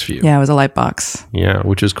box for you. Yeah, it was a light box. Yeah,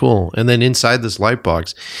 which is cool. And then inside this light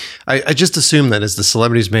box, I just assumed that as the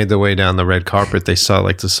celebrities made their way down the red carpet, they saw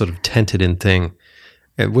like this sort of tented in thing.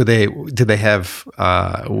 And were they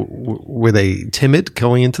timid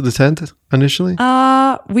going into the tent initially?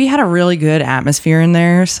 We had a really good atmosphere in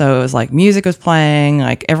there. So it was like music was playing,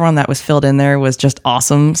 like everyone that was filled in there was just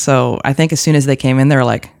awesome. So I think as soon as they came in, they were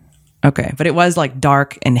like, okay. But it was like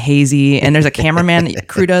dark and hazy, and there's a cameraman,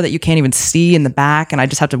 Cruda, that you can't even see in the back. And I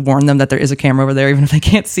just have to warn them that there is a camera over there, even if they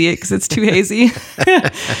can't see it because it's too hazy.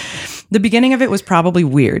 The beginning of it was probably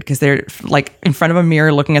weird because they're like in front of a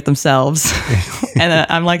mirror looking at themselves. And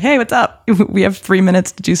I'm like, hey, what's up? We have 3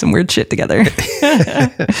 minutes to do some weird shit together.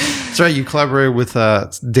 That's right. You collaborated with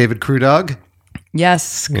David Crewdog.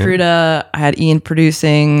 Yes, Cruda. I had Ian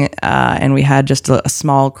producing, and we had just a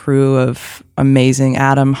small crew of amazing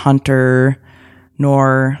Adam, Hunter,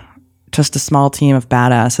 Nor, just a small team of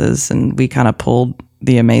badasses, and we kind of pulled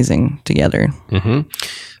the amazing together.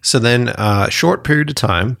 So then, short period of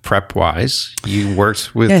time, prep-wise, you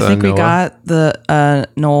worked with I think Noah. we got the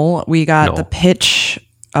Noel. We got the pitch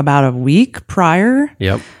about a week prior.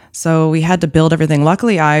 Yep. So we had to build everything.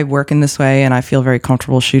 Luckily, I work in this way, and I feel very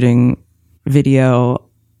comfortable shooting video,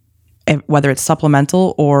 whether it's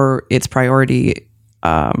supplemental or it's priority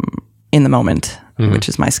in the moment, which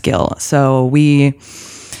is my skill. So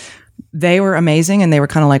they were amazing, and they were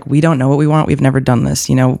kind of like, we don't know what we want. We've never done this.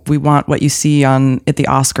 You know, we want what you see at the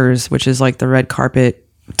Oscars, which is like the red carpet,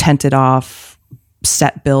 tented off,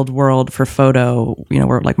 set build world for photo, you know,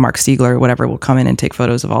 where like Mark Siegler or whatever will come in and take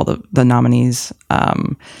photos of all the nominees.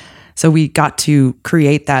 So we got to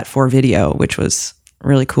create that for video, which was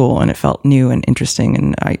really cool, and it felt new and interesting,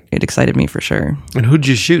 and it excited me for sure. And who'd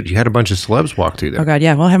you shoot? You had a bunch of celebs walk through there. Oh God,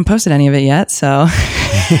 yeah. Well, I haven't posted any of it yet, so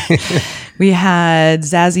we had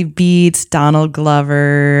Zazie Beetz, Donald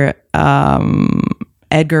Glover,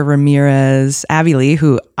 Edgar Ramirez, Abby Lee,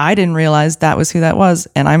 who I didn't realize that was who that was.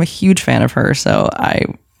 And I'm a huge fan of her. So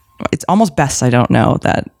it's almost best I don't know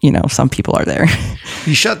that, some people are there.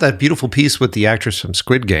 You shot that beautiful piece with the actress from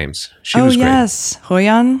Squid Games. She was great. Yes.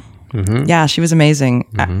 Hoyan. Mm-hmm. Yeah, she was amazing.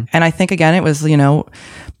 Mm-hmm. And I think, again, it was,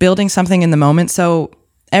 building something in the moment. So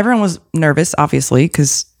everyone was nervous, obviously,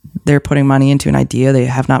 because they're putting money into an idea. They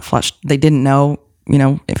have not fleshed. They didn't know,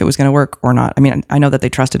 if it was going to work or not. I mean, I know that they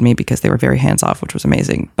trusted me because they were very hands off, which was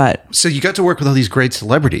amazing. But so you got to work with all these great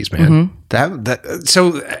celebrities, man. Mm-hmm.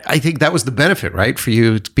 So I think that was the benefit, right, for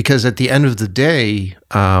you, because at the end of the day,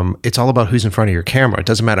 it's all about who's in front of your camera. It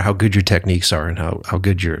doesn't matter how good your techniques are and how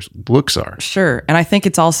good your looks are. Sure. And I think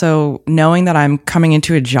it's also knowing that I'm coming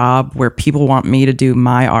into a job where people want me to do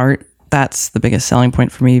my art. That's the biggest selling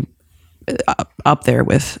point for me, up there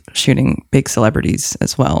with shooting big celebrities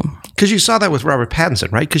as well. Because you saw that with Robert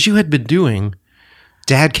Pattinson, right? Because you had been doing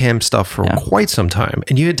dad cam stuff for quite some time,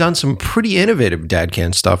 and you had done some pretty innovative dad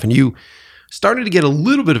cam stuff, and you started to get a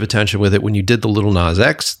little bit of attention with it when you did the Lil Nas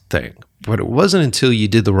X thing. But it wasn't until you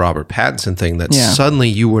did the Robert Pattinson thing that suddenly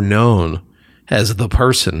you were known as the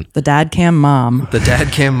person. The dad cam mom. The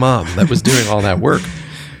dad cam mom that was doing all that work.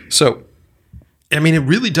 So, I mean, it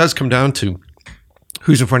really does come down to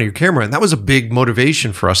who's in front of your camera. And that was a big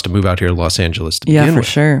motivation for us to move out here to Los Angeles to begin with. Yeah, for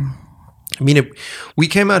sure. I mean, we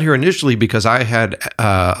came out here initially because I had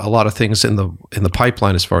a lot of things in the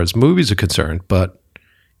pipeline as far as movies are concerned, but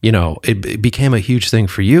it became a huge thing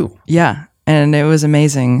for you. Yeah, and it was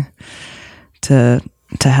amazing to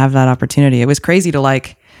have that opportunity. It was crazy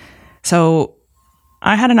to so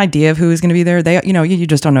I had an idea of who was going to be there. You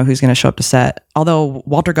just don't know who's going to show up to set. Although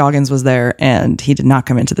Walter Goggins was there and he did not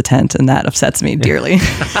come into the tent, and that upsets me dearly.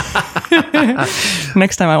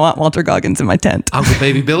 Next time I want Walter Goggins in my tent. Uncle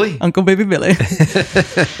Baby Billy? Uncle Baby Billy.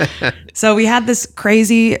 So we had this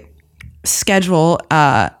crazy schedule,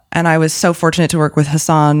 and I was so fortunate to work with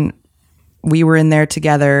Hassan. We were in there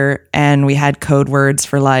together, and we had code words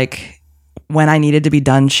for when I needed to be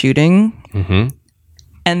done shooting. Mm-hmm.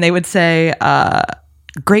 And they would say,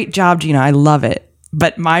 great job, Gina. I love it.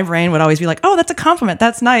 But my brain would always be like, oh, that's a compliment.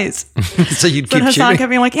 That's nice. So you'd keep Hassan shooting? kept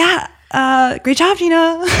being like, yeah, great job,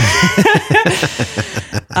 Gina.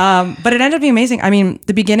 But it ended up being amazing. I mean,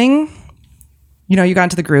 the beginning, you got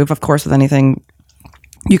into the groove, of course, with anything.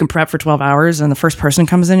 You can prep for 12 hours and the first person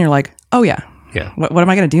comes in, you're like, oh, yeah. Yeah. What am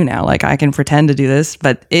I going to do now? I can pretend to do this.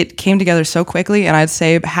 But it came together so quickly. And I'd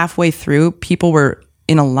say halfway through, people were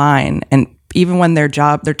in a line, and even when their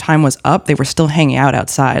time was up, they were still hanging out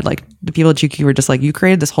outside. The people at GQ were just you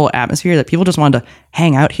created this whole atmosphere that people just wanted to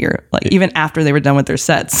hang out here, even after they were done with their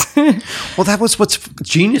sets. Well, that was what's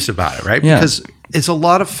genius about it, right? Yeah. Because it's a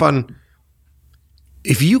lot of fun.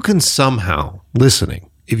 If you can somehow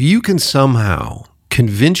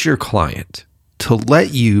convince your client to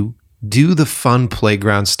let you do the fun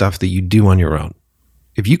playground stuff that you do on your own,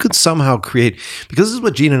 if you could somehow create, because this is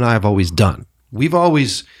what Gina and I have always done. We've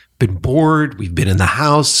always been bored. We've been in the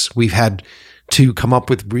house. We've had to come up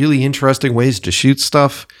with really interesting ways to shoot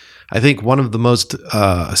stuff. I think one of the most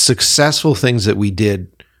successful things that we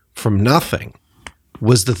did from nothing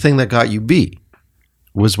was the thing that got you B,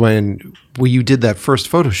 was when you did that first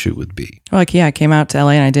photo shoot with B. I came out to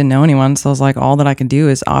LA and I didn't know anyone. So I was all that I can do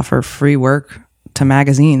is offer free work to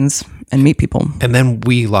magazines and meet people. And then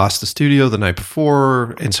we lost the studio the night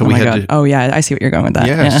before. And so Oh, yeah. I see what you're going with that.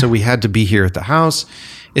 Yeah. So we had to be here at the house.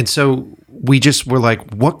 And so we just were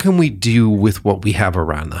what can we do with what we have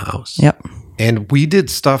around the house? Yep. And we did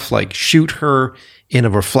stuff like shoot her in a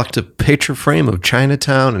reflective picture frame of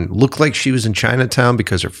Chinatown and look like she was in Chinatown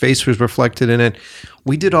because her face was reflected in it.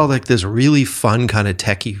 We did all this really fun kind of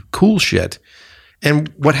techie cool shit.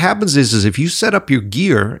 And what happens is if you set up your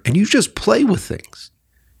gear and you just play with things,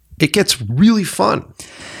 it gets really fun.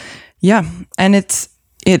 Yeah. And it's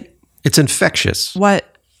infectious. What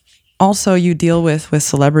also you deal with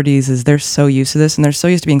celebrities is they're so used to this, and they're so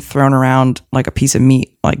used to being thrown around like a piece of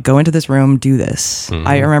meat. Go into this room, do this. Mm-hmm.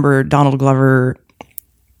 I remember Donald Glover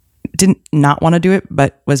didn't not want to do it,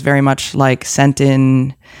 but was very much sent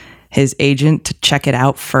in his agent to check it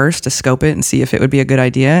out first, to scope it and see if it would be a good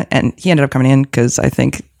idea. And he ended up coming in because I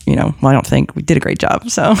think, I don't think we did a great job.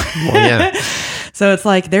 So, well, yeah. So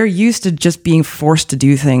it's they're used to just being forced to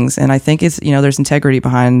do things. And I think it's, there's integrity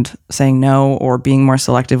behind saying no or being more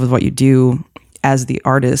selective with what you do as the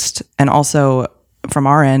artist. And also from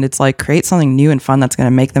our end, it's create something new and fun that's going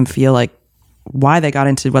to make them feel why they got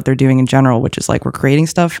into what they're doing in general, which is we're creating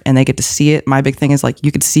stuff and they get to see it. My big thing is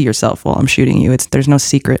you could see yourself while I'm shooting you. There's no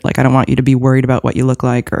secret. I don't want you to be worried about what you look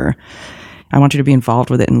like, or I want you to be involved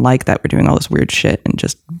with it and that we're doing all this weird shit and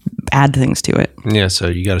just add things to it. Yeah, so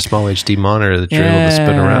you got a small HD monitor that you're able to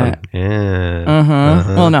spin around.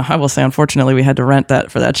 Yeah. Well, no, I will say, unfortunately, we had to rent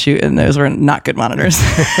that for that shoot, and those were not good monitors.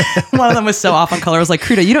 One of them was so off on color. I was like,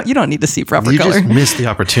 Kruta, you don't need to see proper color. You just missed the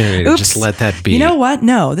opportunity to just let that be. You know what?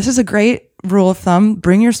 No, this is a great rule of thumb.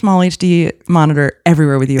 Bring your small HD monitor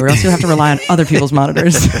everywhere with you, or else you'll have to rely on other people's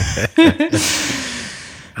monitors.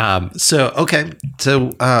 So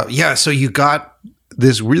you got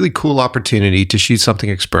this really cool opportunity to shoot something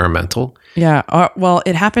experimental. Yeah. Well,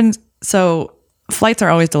 it happened. So flights are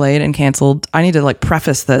always delayed and canceled. I need to like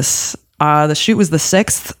preface this. The shoot was the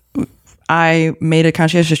 6th. I made a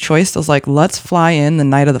conscientious choice. I was like, let's fly in the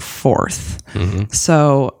night of the 4th. Mm-hmm.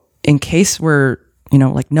 So in case we're,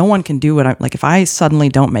 like no one can do what if I suddenly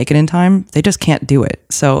don't make it in time, they just can't do it.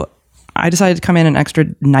 So I decided to come in an extra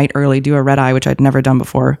night early, do a red eye, which I'd never done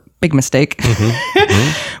before. Big mistake. Mm-hmm.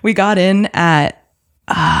 Mm-hmm. We got in at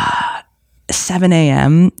 7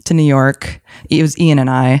 a.m. to New York. It was Ian and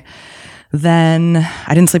I. Then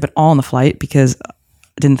I didn't sleep at all on the flight because I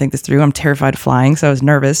didn't think this through. I'm terrified of flying, so I was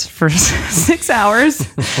nervous for 6 hours.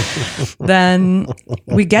 Then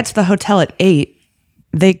we get to the hotel at 8.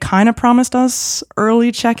 They kind of promised us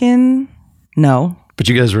early check-in. No. But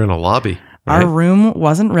you guys were in a lobby. Right? Our room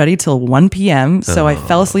wasn't ready till 1 p.m., so I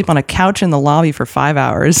fell asleep on a couch in the lobby for 5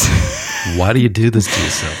 hours. Why do you do this to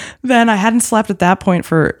yourself? Then I hadn't slept at that point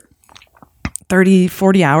for 30,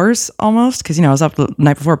 40 hours almost, because, I was up the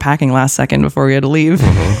night before packing last second before we had to leave.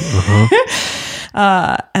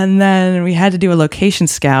 And then we had to do a location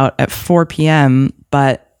scout at 4 p.m.,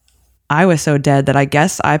 but I was so dead that I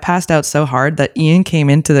guess I passed out so hard that Ian came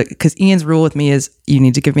into because Ian's rule with me is you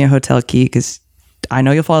need to give me a hotel key because I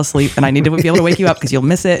know you'll fall asleep and I need to be able to wake you up because you'll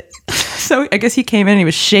miss it. So I guess he came in and he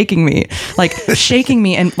was shaking me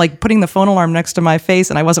and like putting the phone alarm next to my face,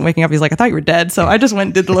 and I wasn't waking up. He's like, I thought you were dead. So I just went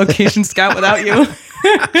and did the location scout without you.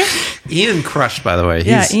 Ian crushed, by the way.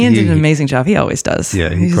 Ian did an amazing job. He always does. Yeah,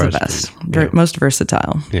 he's the best. Most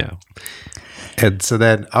versatile. Yeah. And so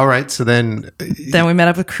then, all right. So then we met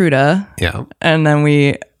up with Kruta. Yeah. And then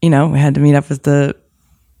we had to meet up with the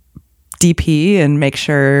DP and make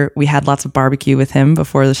sure we had lots of barbecue with him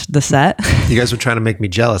before the set. You guys were trying to make me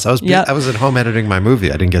jealous. I was at home editing my movie.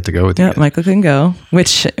 I didn't get to go with you. Yeah, Michael couldn't go,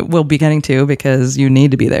 which we'll be getting to because you need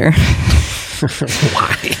to be there.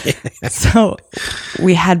 Why? So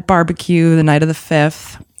we had barbecue the night of the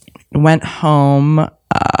 5th, went home.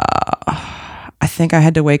 I think I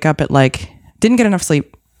had to wake up at didn't get enough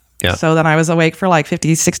sleep. Yeah. So then I was awake for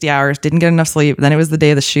 50, 60 hours, didn't get enough sleep. Then it was the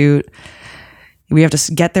day of the shoot. We have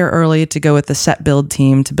to get there early to go with the set build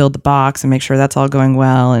team to build the box and make sure that's all going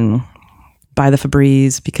well, and buy the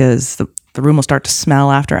Febreze because the room will start to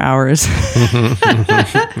smell after hours.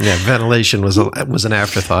 Yeah, ventilation was an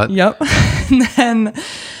afterthought. Yep. And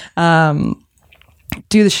then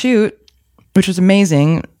do the shoot, which was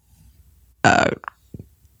amazing.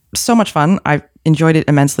 So much fun. I enjoyed it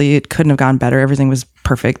immensely. It couldn't have gone better. Everything was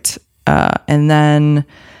perfect. And then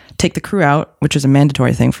take the crew out, which is a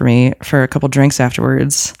mandatory thing for me, for a couple drinks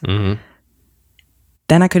afterwards. Mm-hmm.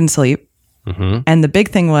 Then I couldn't sleep. Mm-hmm. And the big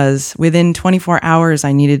thing was within 24 hours,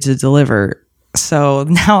 I needed to deliver. So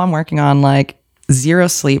now I'm working on 0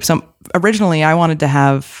 sleep. So originally I wanted to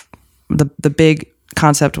have the big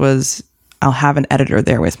concept was I'll have an editor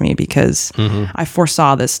there with me because I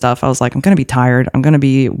foresaw this stuff. I was like, I'm going to be tired. I'm going to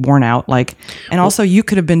be worn out. And also you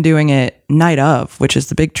could have been doing it night of, which is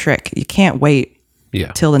the big trick. You can't wait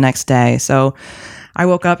till the next day. So I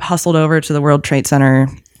woke up, hustled over to the World Trade Center,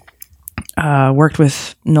 worked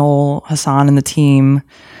with Noel, Hassan, and the team.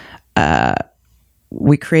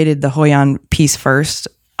 We created the Hoyan piece first.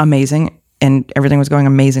 Amazing. And everything was going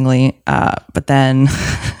amazingly. But then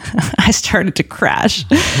I started to crash.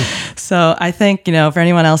 So I think, for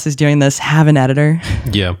anyone else who's doing this, have an editor.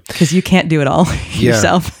 Yeah. Because you can't do it all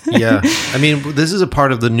yourself. Yeah. I mean, this is a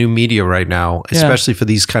part of the new media right now, especially for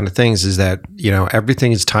these kind of things, is that,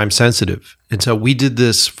 everything is time sensitive. And so we did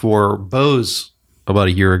this for Bose about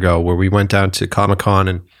a year ago where we went down to Comic-Con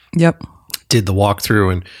and did the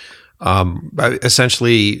walkthrough. And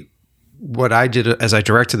essentially what I did as I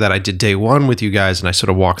directed that, I did day one with you guys and I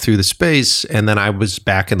sort of walked through the space, and then I was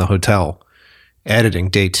back in the hotel editing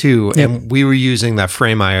day two. And we were using that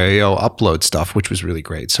Frame.io upload stuff, which was really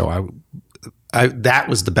great. So I that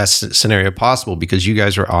was the best scenario possible because you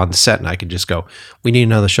guys were on the set and I could just go, we need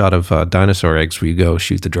another shot of dinosaur eggs where you go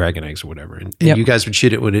shoot the dragon eggs or whatever. And you guys would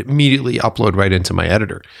shoot it, would immediately upload right into my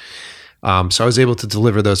editor. So I was able to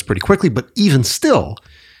deliver those pretty quickly, but even still,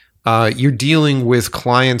 you're dealing with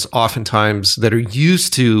clients oftentimes that are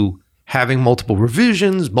used to having multiple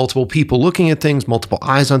revisions, multiple people looking at things, multiple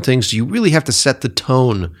eyes on things. So you really have to set the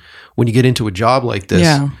tone when you get into a job like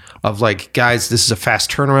this of like, guys, this is a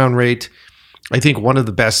fast turnaround rate. I think one of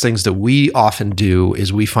the best things that we often do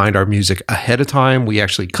is we find our music ahead of time. We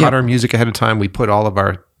actually cut our music ahead of time. We put all of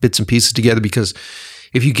our bits and pieces together, because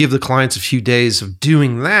if you give the clients a few days of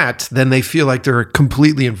doing that, then they feel like they're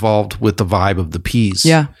completely involved with the vibe of the piece.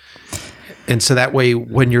 Yeah. And so that way,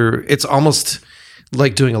 when it's almost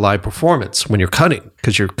like doing a live performance when you're cutting,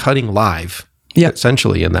 because you're cutting live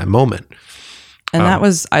essentially in that moment. And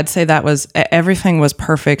I'd say everything was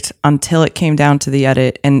perfect until it came down to the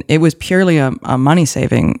edit. And it was purely a money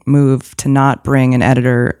saving move to not bring an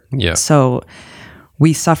editor. Yeah. So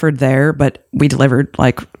we suffered there, but we delivered.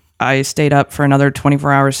 Like, I stayed up for another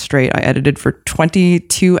 24 hours straight. I edited for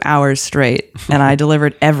 22 hours straight, and I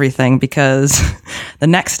delivered everything, because the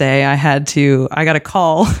next day I got a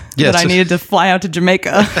call that I needed to fly out to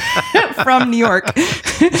Jamaica from New York.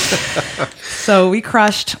 So we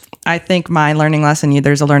crushed. I think my learning lesson,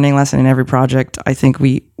 there's a learning lesson in every project. I think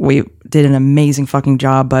we did an amazing fucking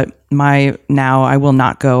job, but now I will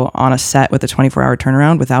not go on a set with a 24-hour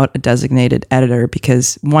turnaround without a designated editor,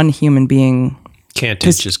 because one human being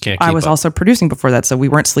just can't keep I was up. Also producing before that, so we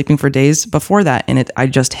weren't sleeping for days before that, and I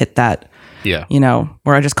just hit that,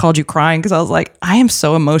 where I just called you crying because I was like, I am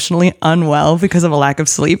so emotionally unwell because of a lack of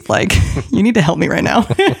sleep. Like, you need to help me right now.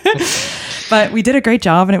 But we did a great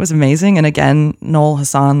job, and it was amazing. And again, Noel,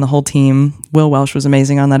 Hassan, the whole team, Will Welsh was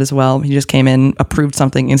amazing on that as well. He just came in, approved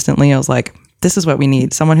something instantly. I was like, this is what we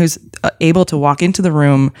need. Someone who's able to walk into the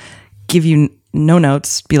room, give you no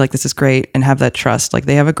notes, be like, this is great, and have that trust. Like,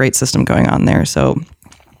 they have a great system going on there. So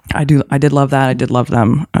I did love that. I did love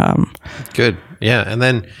them. Good. Yeah. And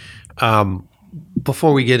then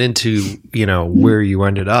before we get into, where you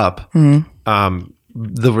ended up,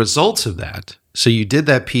 the results of that. So you did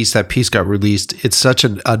that piece got released. It's such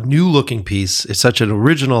a new looking piece. It's such an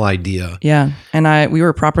original idea. Yeah. And we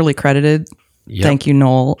were properly credited. Yep. Thank you,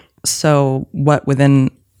 Noel. So within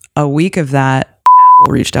a week of that,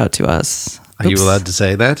 reached out to us. Are you allowed to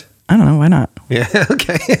say that? I don't know. Why not? Yeah.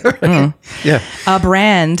 Okay. Right. Yeah. A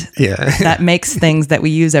brand that makes things that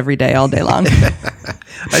we use every day, all day long.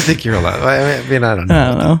 I think you're allowed. I mean, I don't know. I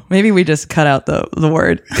don't know. Maybe we just cut out the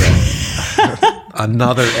word. Yeah.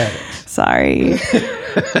 Another edit. Sorry.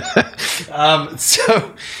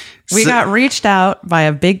 So we got reached out by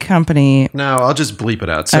a big company. No, I'll just bleep it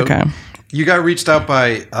out. So okay. You got reached out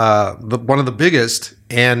by one of the biggest,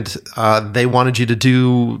 and they wanted you to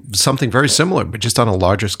do something very similar, but just on a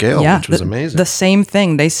larger scale, which was amazing. The same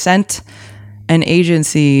thing. They sent an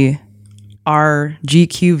agency our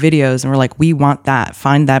GQ videos, and we're like, we want that.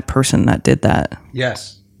 Find that person that did that.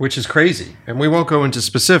 Yes. Which is crazy. And we won't go into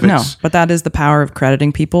specifics. No, but that is the power of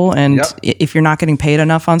crediting people. And if you're not getting paid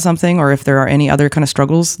enough on something, or if there are any other kind of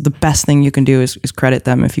struggles, the best thing you can do is credit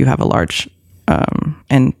them if you have a large...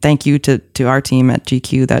 and thank you to our team at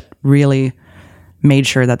GQ that really made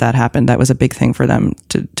sure that happened. That was a big thing for them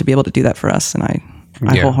to be able to do that for us. And I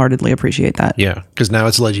wholeheartedly appreciate that. Yeah, because now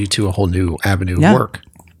it's led you to a whole new avenue of work.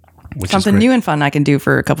 Something new and fun I can do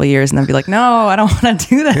for a couple of years and then be like, no, I don't want to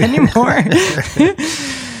do that anymore.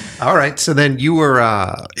 All right. So then you were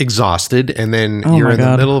exhausted, and then you're in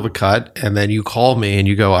the middle of a cut, and then you call me and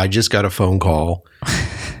you go, I just got a phone call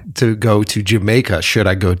to go to Jamaica. Should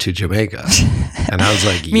I go to Jamaica? And I was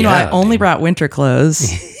like, Meanwhile, I only brought winter clothes,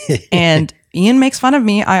 and Ian makes fun of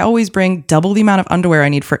me. I always bring double the amount of underwear I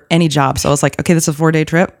need for any job. So I was like, okay, this is a 4-day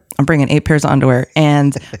trip. I'm bringing 8 pairs of underwear.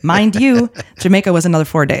 And mind you, Jamaica was another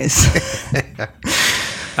 4 days.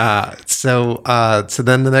 So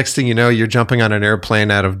then the next thing you know, you're jumping on an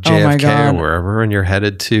airplane out of JFK or wherever, and you're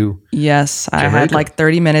headed to Yes, Jamaica. I had like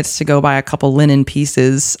 30 minutes to go buy a couple linen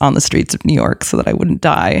pieces on the streets of New York so that I wouldn't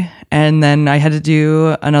die. And then I had to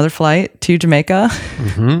do another flight to Jamaica.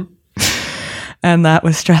 Mm-hmm. And that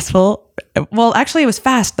was stressful. Well, actually, it was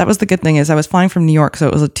fast. That was the good thing, is I was flying from New York, so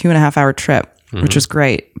it was a 2.5 hour trip, which was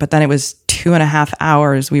great. But then it was 2.5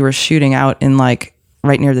 hours. We were shooting out in like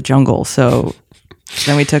right near the jungle. So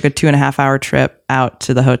then we took a 2.5 hour trip out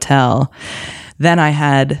to the hotel. Then I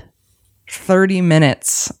had 30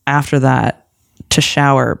 minutes after that to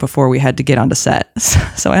shower before we had to get onto set.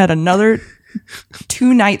 So I had another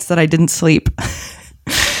 2 nights that I didn't sleep.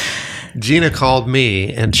 Gina called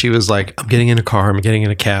me and she was like, I'm getting in a car. I'm getting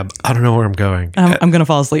in a cab. I don't know where I'm going. I'm going to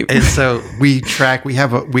fall asleep. And so we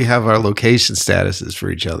have our location statuses for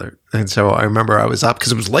each other. And so I remember I was up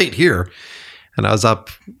because it was late here. And I was up,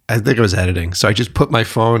 I think I was editing. So I just put my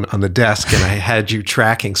phone on the desk and I had you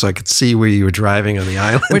tracking so I could see where you were driving on the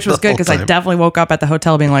island. Which was good because I definitely woke up at the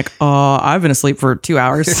hotel being like, oh, I've been asleep for 2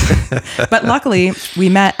 hours. But luckily we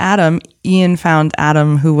met Adam. Ian found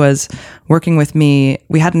Adam, who was working with me.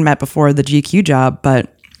 We hadn't met before the GQ job,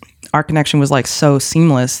 but our connection was like so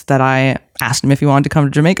seamless that I asked him if he wanted to come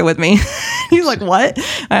to Jamaica with me. He's like, what?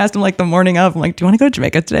 I asked him like the morning of, I'm like, do you want to go to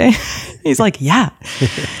Jamaica today? He's like, yeah.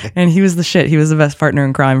 And he was the shit. He was the best partner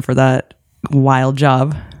in crime for that wild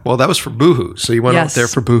job. Well, that was for Boohoo. So you went out there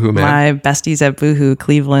for Boohoo, man. My besties at Boohoo,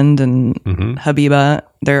 Cleveland and Habiba,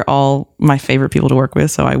 they're all my favorite people to work with.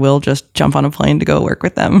 So I will just jump on a plane to go work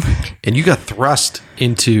with them. And you got thrust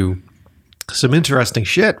into some interesting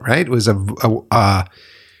shit, right? It was a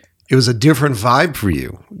different vibe for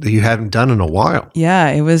you that you hadn't done in a while. Yeah,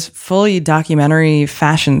 it was fully documentary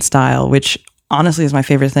fashion style, which honestly is my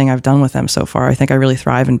favorite thing I've done with them so far. I think I really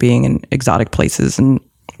thrive in being in exotic places and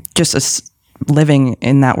just living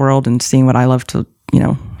in that world and seeing what I love to,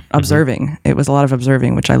 observing. It was a lot of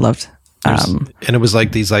observing, which I loved. And it was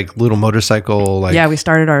like these like little motorcycle, like... Yeah, we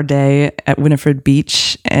started our day at Winifred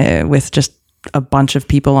Beach with just a bunch of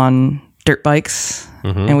people on dirt bikes.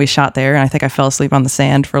 And we shot there, and I think I fell asleep on the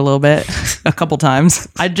sand for a little bit, a couple times.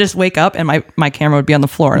 I'd just wake up and my camera would be on the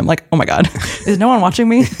floor, and I'm like, oh my God, is no one watching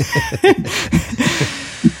me?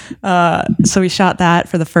 So we shot that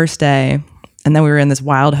for the first day. And then we were in this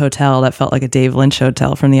wild hotel that felt like a Dave Lynch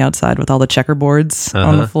hotel from the outside with all the checkerboards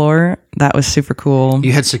on the floor. That was super cool.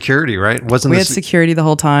 You had security, right? We had security the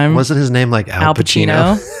whole time. Wasn't his name like Al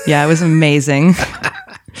Pacino? Yeah, it was amazing.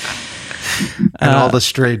 And all the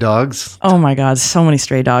stray dogs. Oh my God, so many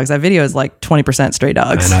stray dogs. That video is like 20% stray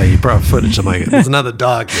dogs. I know, you brought footage. I'm like, there's another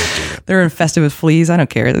dog here, Gina. They're infested with fleas. I don't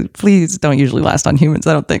care. Fleas don't usually last on humans.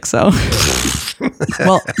 I don't think so.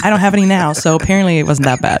 Well, I don't have any now, so apparently it wasn't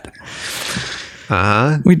that bad.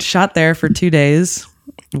 We'd shot there for 2 days.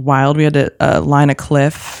 Wild. We had to line a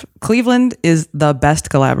cliff. Cleveland is the best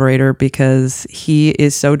collaborator because he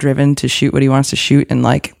is so driven to shoot what he wants to shoot, and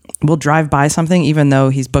like we'll drive by something even though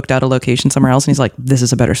he's booked out a location somewhere else and he's like, this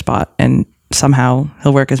is a better spot, and somehow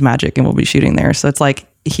he'll work his magic and we'll be shooting there. So it's like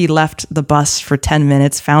he left the bus for 10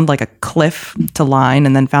 minutes, found like a cliff to line,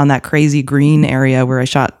 and then found that crazy green area where I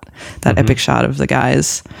shot that epic shot of the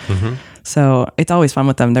guys. So it's always fun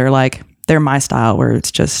with them. They're my style where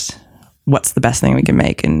it's just what's the best thing we can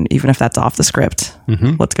make, and even if that's off the script,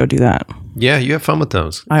 let's go do that. Yeah, you have fun with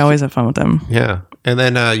those. I always have fun with them. Yeah. And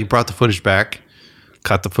then you brought the footage back,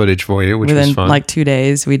 cut the footage for you, which was fun. Within like 2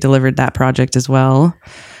 days, we delivered that project as well.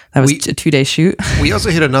 That was a 2-day shoot. We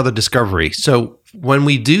also hit another discovery. So when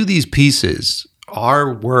we do these pieces,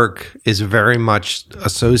 our work is very much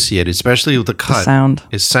associated, especially with the cut,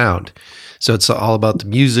 is sound. So it's all about the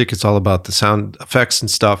music. It's all about the sound effects and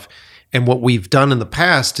stuff. And what we've done in the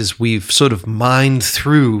past is we've sort of mined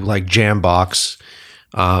through like Jambox.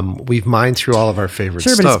 We've mined through all of our favorite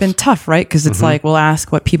stuff. Sure, but it's been tough, right? Because it's like we'll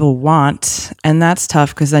ask what people want, and that's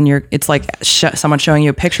tough because then it's like someone showing you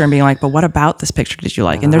a picture and being like, "But what about this picture did you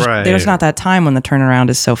like?" And there's not that time when the turnaround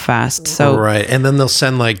is so fast. So right, and then they'll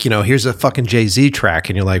send like here's a fucking Jay-Z track,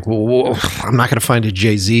 and you're like, "Well, I'm not going to find a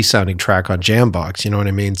Jay-Z sounding track on Jambox." You know what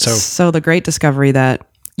I mean? So the great discovery that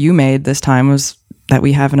you made this time was that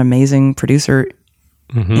we have an amazing producer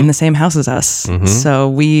in the same house as us. So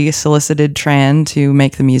we solicited Tran to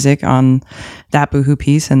make the music on that Boohoo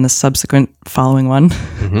piece and the subsequent following one.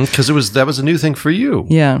 Because that was a new thing for you.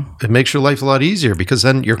 Yeah. It makes your life a lot easier because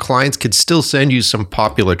then your clients could still send you some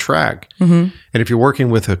popular track. And if you're working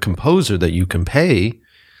with a composer that you can pay,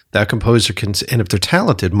 that composer can, and if they're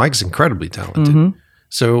talented, Mike's incredibly talented.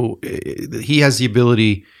 So he has the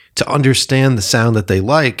ability to understand the sound that they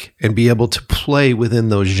like and be able to play within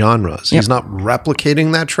those genres. He's not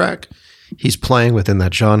replicating that track. He's playing within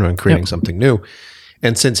that genre and creating something new.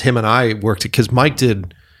 And since him and I worked, because Mike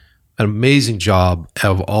did an amazing job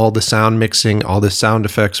of all the sound mixing, all the sound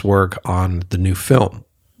effects work on the new film.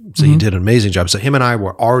 So he did an amazing job. So him and I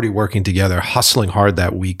were already working together, hustling hard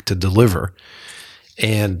that week to deliver.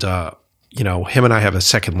 And, him and I have a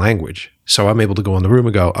second language. So I'm able to go in the room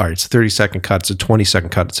and go, all right, it's a 30-second cut, it's a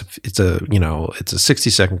 20-second cut, it's a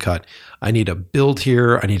 60-second cut. I need a build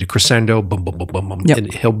here, I need a crescendo, boom, boom, boom, boom, boom.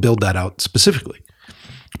 And he'll build that out specifically,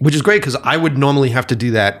 which is great because I would normally have to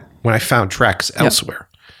do that when I found tracks elsewhere.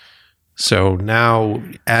 So now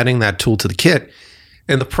adding that tool to the kit,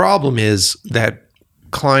 and the problem is that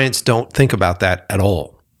clients don't think about that at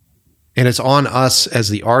all. And it's on us as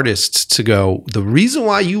the artists to go, the reason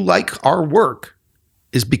why you like our work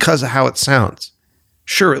is because of how it sounds.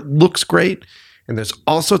 Sure, it looks great, and there's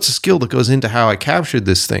all sorts of skill that goes into how I captured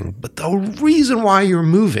this thing, but the reason why you're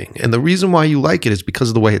moving and the reason why you like it is because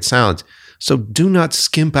of the way it sounds. So do not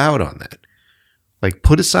skimp out on that. Like,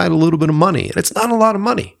 put aside a little bit of money, and it's not a lot of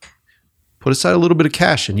money. Put aside a little bit of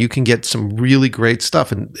cash, and you can get some really great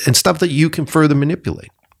stuff and stuff that you can further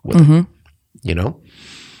manipulate with it,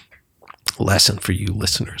 Lesson for you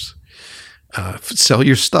listeners. Sell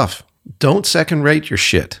your stuff. Don't second rate your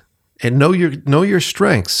shit, and know your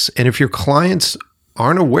strengths. And if your clients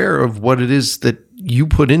aren't aware of what it is that you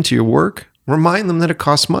put into your work, remind them that it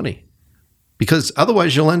costs money, because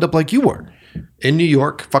otherwise you'll end up like you were in New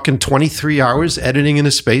York, fucking 23 hours editing in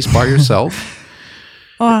a space by yourself.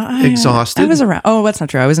 Exhausted. I was around. Oh, that's not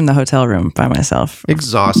true. I was in the hotel room by myself.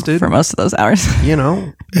 Exhausted for most of those hours.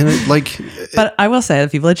 And But I will say, the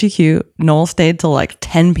people at GQ, Noel stayed till like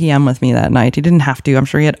 10 p.m. with me that night. He didn't have to. I'm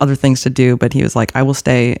sure he had other things to do, but he was like, "I will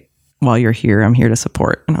stay while you're here. I'm here to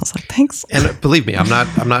support." And I was like, "Thanks." And believe me, I'm not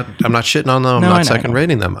shitting on them. I'm not second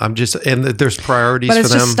rating them. I'm just, and there's priorities for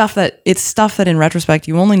them. But it's stuff that in retrospect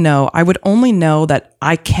you only know. I would only know that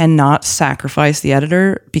I cannot sacrifice the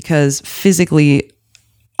editor, because physically,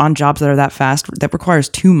 on jobs that are that fast, that requires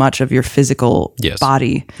too much of your physical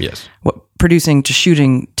body. Yes. Producing to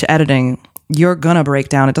shooting to editing, you're gonna break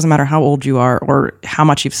down. It doesn't matter how old you are or how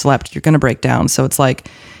much you've slept, you're gonna break down. So it's like,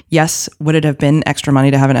 yes, would it have been extra money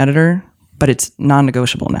to have an editor? But it's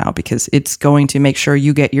non-negotiable now, because it's going to make sure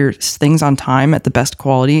you get your things on time at the best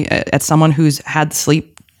quality, at someone who's had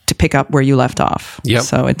sleep to pick up where you left off. Yep.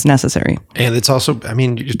 So it's necessary. And it's also, I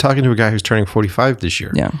mean, you're talking to a guy who's turning 45 this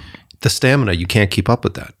year. Yeah. The stamina, you can't keep up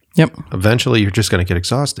with that. Yep. Eventually, you're just going to get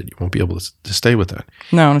exhausted. You won't be able to stay with that.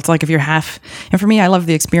 No, it's like if you're half, and for me, I love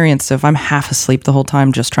the experience. So if I'm half asleep the whole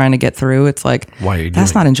time just trying to get through, it's like, why are you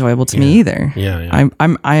that's not enjoyable to me either. Yeah.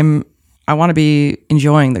 I want to be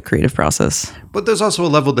enjoying the creative process. But there's also a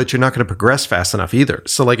level that you're not going to progress fast enough either.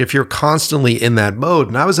 So like if you're constantly in that mode,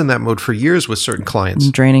 and I was in that mode for years with certain clients.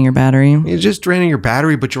 Draining your battery. You're just draining your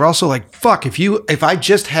battery, but you're also like, fuck, if I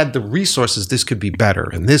just had the resources, this could be better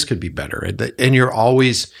and this could be better. And you're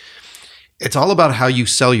always, it's all about how you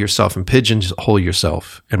sell yourself and pigeonhole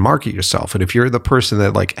yourself and market yourself. And if you're the person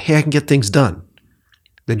that like, hey, I can get things done,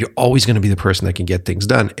 then you're always going to be the person that can get things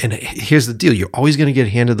done. And here's the deal. You're always going to get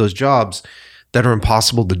handed those jobs that are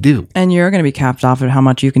impossible to do. And you're going to be capped off at how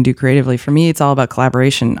much you can do creatively. For me, it's all about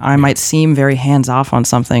collaboration. I might seem very hands-off on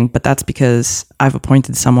something, but that's because I've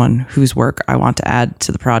appointed someone whose work I want to add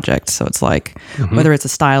to the project. So it's like, whether it's a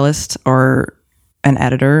stylist or an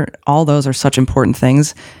editor, all those are such important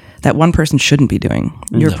things that one person shouldn't be doing.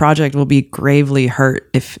 Your project will be gravely hurt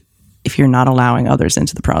if you're not allowing others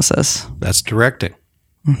into the process. That's directing.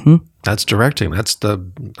 Mm-hmm. That's directing. That's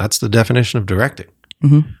the definition of directing.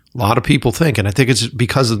 Mm-hmm. A lot of people think, and I think it's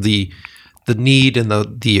because of the need and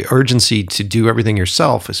the urgency to do everything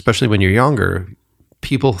yourself, especially when you're younger.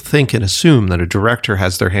 People think and assume that a director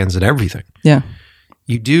has their hands in everything. Yeah.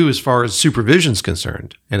 You do, as far as supervision's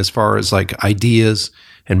concerned, and as far as like ideas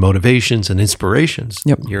and motivations and inspirations.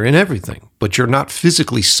 Yep. You're in everything, but you're not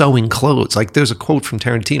physically sewing clothes. Like there's a quote from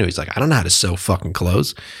Tarantino. He's like, I don't know how to sew fucking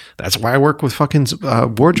clothes. That's why I work with fucking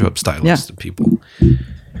wardrobe stylists and people.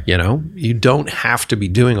 You know, you don't have to be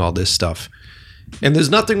doing all this stuff. And there's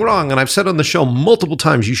nothing wrong. And I've said on the show multiple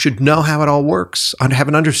times, you should know how it all works and have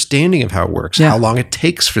an understanding of how it works, how long it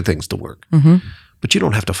takes for things to work. Mm-hmm. But you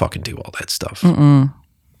don't have to fucking do all that stuff. Mm-mm.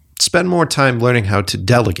 Spend more time learning how to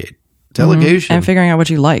delegate. Delegation. And figuring out what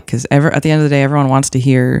you like. Because at the end of the day, everyone wants to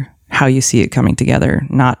hear how you see it coming together,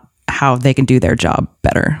 not how they can do their job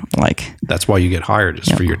better. Like that's why you get hired, is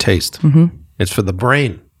for your taste. Mm-hmm. It's for the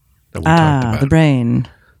brain that we talked about. The brain.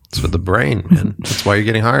 It's for the brain, man. That's why you're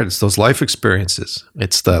getting hired. It's those life experiences.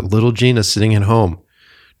 It's the little Gina sitting at home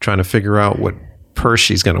trying to figure out what purse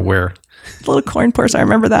she's going to wear. The little coin purse. I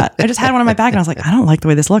remember that. I just had one in my bag and I was like, I don't like the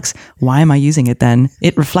way this looks. Why am I using it then?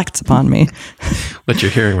 It reflects upon me. What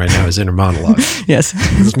you're hearing right now is inner monologue. Yes.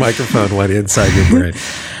 This microphone went inside your brain.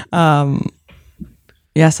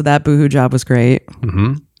 Yeah, so that Boohoo job was great.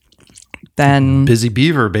 Mm-hmm. Then Busy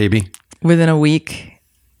Beaver, baby. Within a week,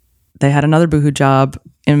 they had another Boohoo job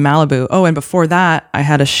in Malibu. Oh, and before that, I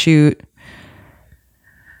had a shoot.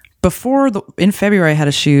 In February, I had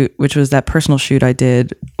a shoot, which was that personal shoot I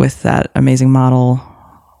did with that amazing model.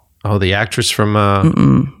 Oh, the actress from...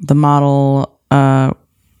 the model...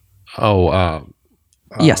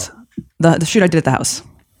 yes. The shoot I did at the house.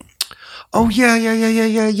 Oh,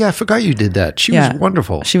 yeah. I forgot you did that. She was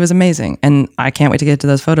wonderful. She was amazing. And I can't wait to get to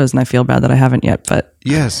those photos, and I feel bad that I haven't yet, but...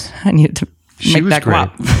 Yes. I needed to make that great.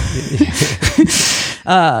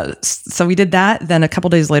 So we did that. Then a couple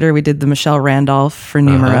days later, we did the Michelle Randolph for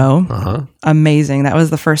Numero. Amazing. That was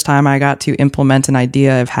the first time I got to implement an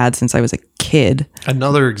idea I've had since I was a kid.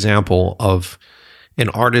 Another example of an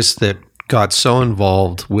artist that got so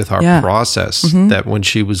involved with our process that when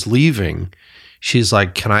she was leaving, she's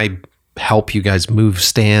like, can I help you guys move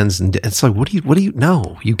stands? And it's like, what do you,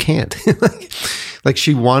 no, you can't. Like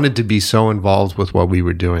she wanted to be so involved with what we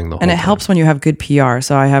were doing the whole time. And it helps when you have good PR.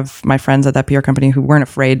 So I have my friends at that PR company who weren't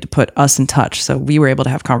afraid to put us in touch. So we were able to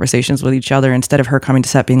have conversations with each other instead of her coming to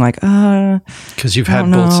set being like, because you've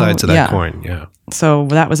had both sides of that coin. Yeah. So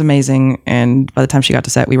that was amazing. And by the time she got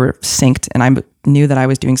to set, we were synced, and I knew that I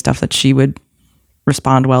was doing stuff that she would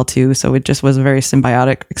respond well to. So it just was a very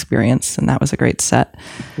symbiotic experience, and that was a great set.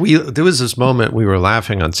 There was this moment we were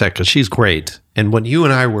laughing on set because she's great. And when you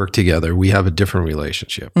and I work together, we have a different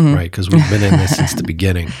relationship, right? Because we've been in this since the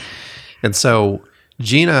beginning. And so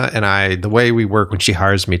Gina and I, the way we work when she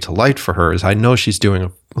hires me to light for her is I know she's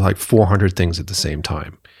doing like 400 things at the same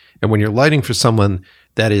time. And when you're lighting for someone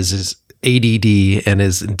that is as ADD and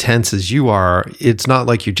as intense as you are, it's not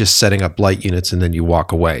like you're just setting up light units and then you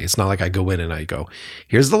walk away. It's not like I go in and I go,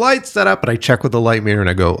 here's the light setup, and I check with the light meter and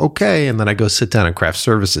I go, okay, and then I go sit down and craft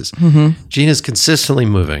services. Gina's consistently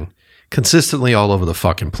moving, consistently all over the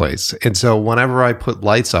fucking place. And so whenever I put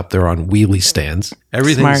lights up, they're on wheelie stands.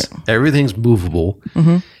 Everything's movable.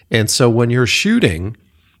 And so when you're shooting,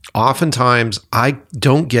 oftentimes I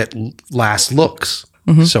don't get last looks.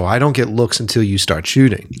 So I don't get looks until you start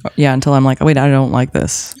shooting. Yeah, until I'm like, oh, wait, I don't like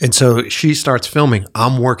this. And so she starts filming.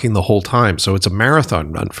 I'm working the whole time. So it's a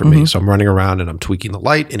marathon run for me. So I'm running around and I'm tweaking the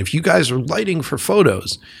light. And if you guys are lighting for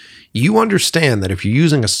photos, you understand that if you're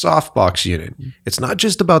using a softbox unit, it's not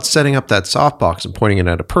just about setting up that softbox and pointing it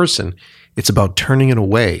at a person. It's about turning it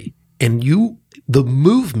away. And the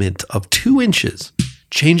movement of 2 inches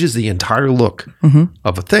changes the entire look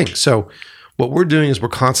of a thing. So what we're doing is we're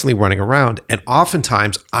constantly running around, and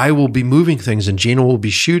oftentimes I will be moving things and Gina will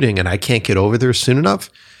be shooting and I can't get over there soon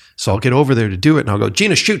enough. So I'll get over there to do it and I'll go,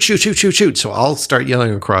 Gina, shoot, shoot, shoot, shoot, shoot. So I'll start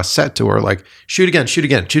yelling across set to her like, shoot again, shoot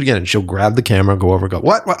again, shoot again. And she'll grab the camera, go over, go,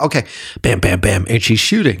 what? Okay, bam, bam, bam. And she's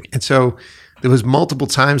shooting. And so there was multiple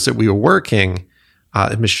times that we were working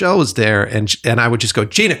and Michelle was there and I would just go,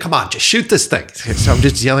 Gina, come on, just shoot this thing. So I'm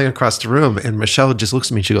just yelling across the room and Michelle just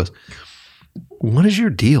looks at me and she goes, what is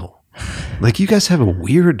your deal? Like, you guys have a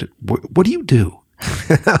weird, what do you do?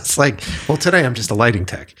 I was like, well, today I'm just a lighting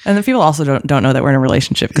tech. And the people also don't know that we're in a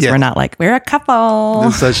relationship because we're not like, we're a couple.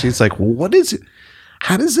 And so she's like, well, what is it?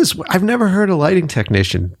 How does this, I've never heard a lighting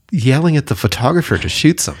technician yelling at the photographer to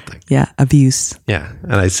shoot something. Yeah, abuse. Yeah.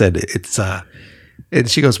 And I said, it's, and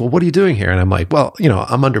she goes, well, what are you doing here? And I'm like, well,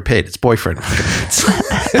 I'm underpaid. It's boyfriend.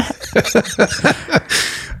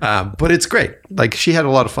 But it's great. Like, she had a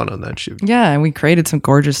lot of fun on that shoot. Yeah, and we created some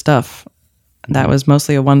gorgeous stuff. That was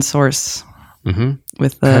mostly a one source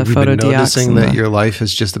with the Have you photo been noticing that your life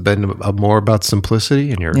has just been more about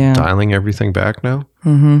simplicity and you're dialing everything back now?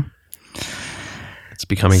 It's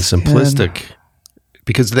becoming simplistic. Good.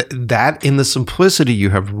 Because that in the simplicity, you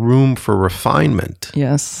have room for refinement.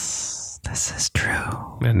 Yes, this is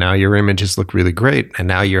true. And now your images look really great. And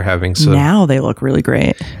now you're having now they look really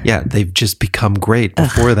great. Yeah, they've just become great.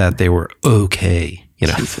 Before that, they were okay.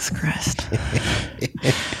 Jesus Christ.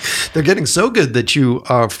 They're getting so good that you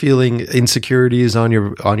are feeling insecurities on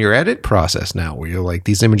your edit process now, where you're like,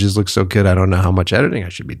 these images look so good, I don't know how much editing I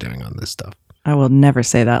should be doing on this stuff. I will never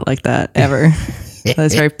say that like that, ever. That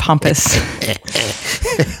is very pompous.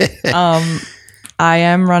 I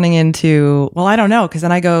am running into, well, I don't know, because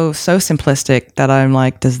then I go so simplistic that I'm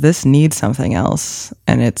like, does this need something else?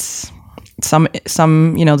 And it's some this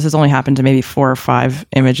has only happened to maybe 4 or 5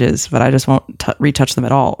 images, but I just won't retouch them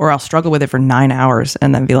at all. Or I'll struggle with it for 9 hours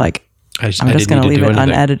and then be like, I'm just going to leave it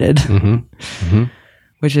unedited,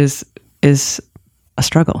 which is a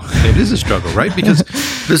struggle. It is a struggle, right? Because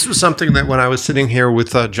this was something that when I was sitting here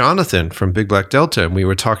with Jonathan from Big Black Delta, and we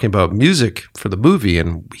were talking about music for the movie,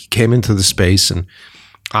 and he came into the space, and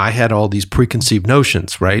I had all these preconceived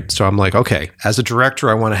notions, right? So I'm like, okay, as a director,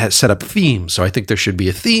 I want to set up themes. So I think there should be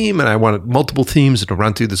a theme, and I wanted multiple themes to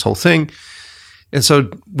run through this whole thing. And so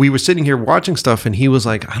we were sitting here watching stuff, and he was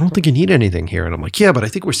like, I don't think you need anything here. And I'm like, yeah, but I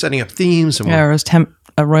think we're setting up themes. And it was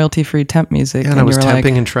a royalty-free temp music. Yeah, and I was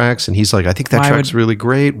temping in tracks, and he's like, I think that track's really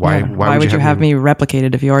great. Why would you have me replicate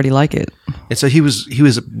it if you already like it? And so he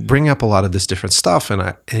was bringing up a lot of this different stuff,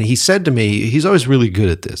 and he said to me, he's always really good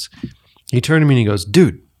at this. He turned to me and he goes,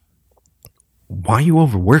 dude, why are you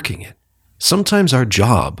overworking it? Sometimes our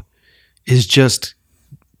job is just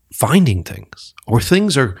finding things, or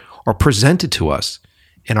things are presented to us,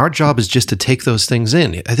 and our job is just to take those things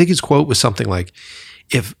in. I think his quote was something like,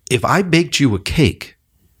 if I baked you a cake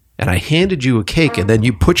and I handed you a cake and then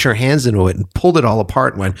you put your hands into it and pulled it all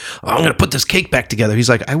apart and went, I'm going to put this cake back together. He's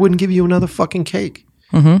like, I wouldn't give you another fucking cake.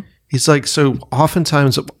 He's like, so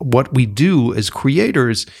oftentimes what we do as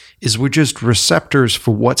creators is we're just receptors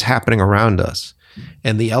for what's happening around us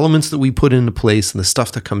and the elements that we put into place and the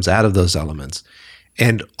stuff that comes out of those elements.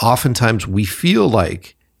 And oftentimes we feel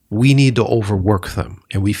like we need to overwork them,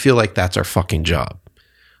 and we feel like that's our fucking job.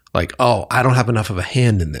 Like, oh, I don't have enough of a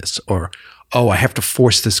hand in this, or, oh, I have to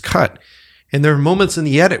force this cut. And there are moments in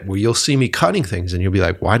the edit where you'll see me cutting things and you'll be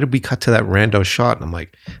like, why did we cut to that rando shot? And I'm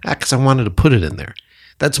like, because I wanted to put it in there.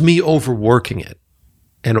 That's me overworking it.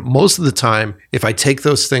 And most of the time, if I take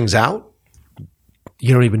those things out,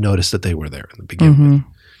 you don't even notice that they were there in the beginning.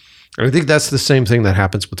 And I think that's the same thing that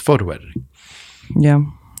happens with photo editing. Yeah.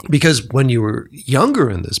 Because when you were younger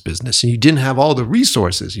in this business and you didn't have all the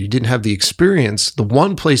resources, you didn't have the experience, the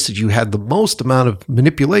one place that you had the most amount of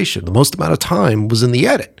manipulation, the most amount of time was in the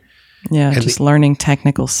edit. Yeah, and just learning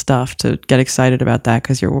technical stuff to get excited about that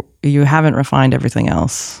because you haven't refined everything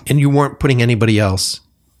else. And you weren't putting anybody else,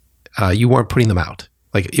 you weren't putting them out.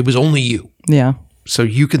 Like, it was only you. Yeah. So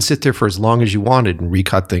you can sit there for as long as you wanted and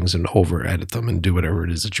recut things and over edit them and do whatever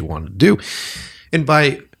it is that you want to do. And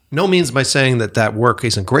by no means by saying that that work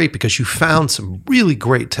isn't great, because you found some really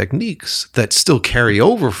great techniques that still carry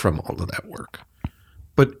over from all of that work.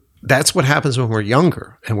 But that's what happens when we're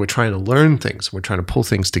younger and we're trying to learn things. We're trying to pull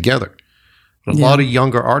things together. A lot of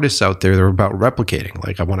younger artists out there, they're about replicating.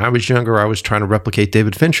 Like when I was younger, I was trying to replicate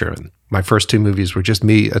David Fincher. And my first 2 movies were just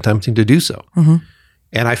me attempting to do so.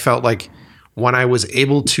 And I felt like when I was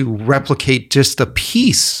able to replicate just a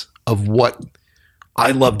piece of what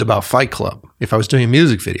I loved about Fight Club, if I was doing a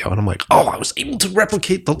music video and I'm like, oh, I was able to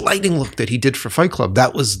replicate the lighting look that he did for Fight Club.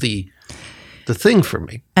 That was the thing for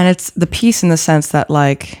me. And it's the piece in the sense that,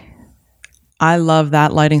 like, I love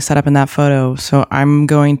that lighting setup in that photo, so I'm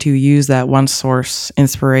going to use that one source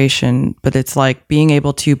inspiration, but it's like being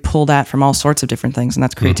able to pull that from all sorts of different things, and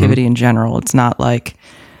that's creativity in general. It's not like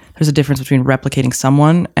there's a difference between replicating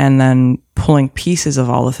someone and then pulling pieces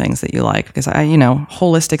of all the things that you like. Because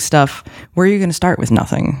holistic stuff, where are you going to start with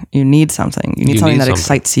nothing? You need something. You need something that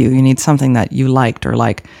excites you. You need something that you liked, or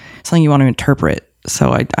like something you want to interpret.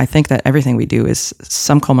 So I think that everything we do is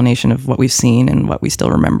some culmination of what we've seen and what we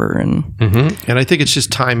still remember. And and I think it's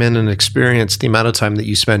just time in and experience, the amount of time that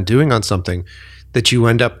you spend doing on something, that you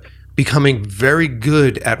end up becoming very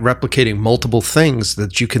good at replicating multiple things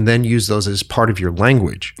that you can then use those as part of your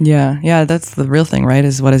language. Yeah, that's the real thing, right?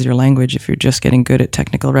 Is what is your language? If you're just getting good at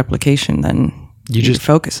technical replication, then your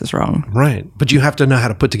focus is wrong. Right. But you have to know how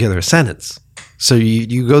to put together a sentence. So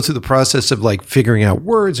you go through the process of like figuring out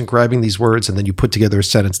words and grabbing these words, and then you put together a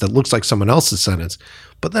sentence that looks like someone else's sentence.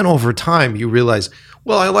 But then over time you realize,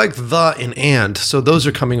 well, I like the and, so those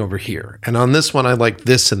are coming over here. And on this one, I like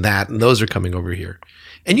this and that, and those are coming over here.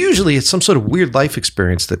 And usually it's some sort of weird life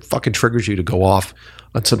experience that fucking triggers you to go off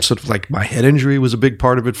on some sort of, like, my head injury was a big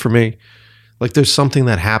part of it for me. Like, there's something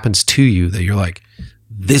that happens to you that you're like,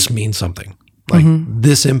 this means something. Like,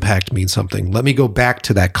 this impact means something. Let me go back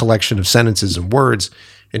to that collection of sentences and words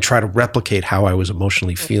and try to replicate how I was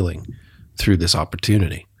emotionally feeling through this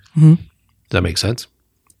opportunity. Does that make sense?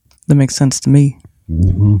 That makes sense to me.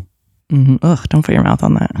 Ugh, don't put your mouth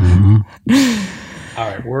on that. All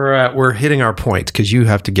right, we're hitting our point because you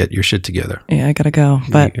have to get your shit together. Yeah, I gotta go.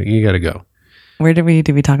 But you gotta go. Where did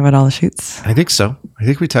we talk about all the shoots? I think so. I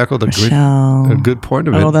think we tackled a good point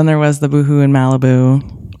of it. Oh, then there was the Boohoo in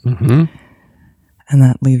Malibu. And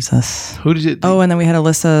that leaves us. Who did it? Oh, and then we had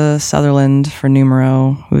Alyssa Sutherland for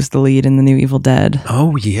Numero, who's the lead in the new Evil Dead.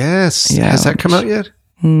 Oh, yes. Yeah, has that come out yet?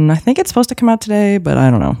 I think it's supposed to come out today, but I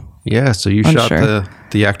don't know. Yeah, so you shot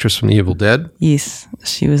the actress from the Evil Dead? Yes,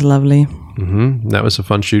 she was lovely. That was a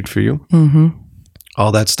fun shoot for you?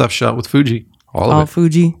 All that stuff shot with Fuji. All of it.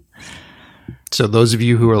 Fuji. So those of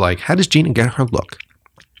you who are like, how does Gina get her look?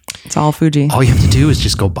 It's all Fuji. All you have to do is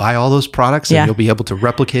just go buy all those products and you'll be able to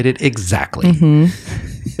replicate it exactly.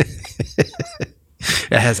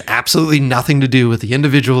 It has absolutely nothing to do with the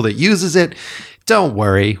individual that uses it. Don't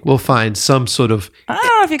worry. We'll find some sort of... I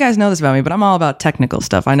don't know if you guys know this about me, but I'm all about technical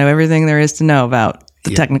stuff. I know everything there is to know about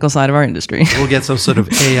the technical side of our industry. We'll get some sort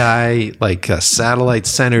of AI, like a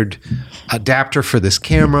satellite-centered adapter for this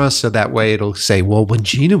camera, so that way it'll say, well, when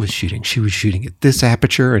Gina was shooting, she was shooting at this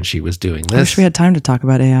aperture and she was doing this. I wish we had time to talk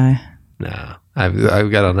about AI. No, I've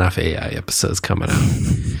got enough AI episodes coming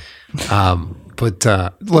out. But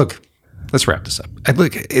look, let's wrap this up.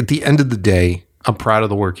 Look, at the end of the day, I'm proud of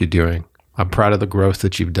the work you're doing. I'm proud of the growth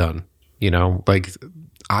that you've done. You know, like,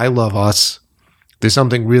 I love us. There's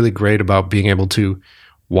something really great about being able to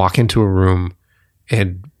walk into a room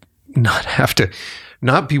and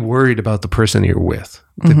not be worried about the person you're with,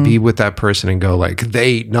 to be with that person and go like,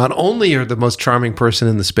 they not only are the most charming person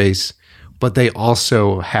in the space, but they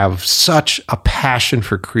also have such a passion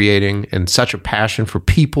for creating and such a passion for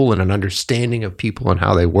people and an understanding of people and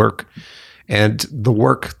how they work. And the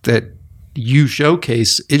work that you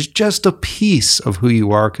showcase is just a piece of who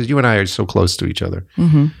you are, because you and I are so close to each other.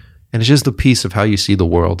 Mm-hmm. And it's just a piece of how you see the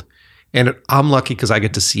world. And I'm lucky because I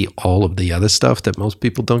get to see all of the other stuff that most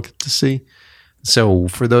people don't get to see. So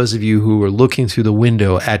for those of you who are looking through the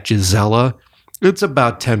window at GIZELLA, it's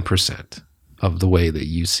about 10% of the way that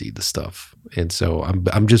you see the stuff. And so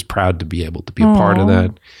I'm just proud to be able to be a part of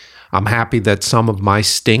that. I'm happy that some of my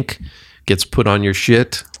stink gets put on your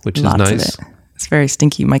shit, which is nice. Of it. It's very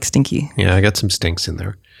stinky, Mike Stinky. Yeah, I got some stinks in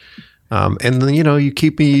there. And then, you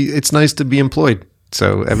keep me, it's nice to be employed.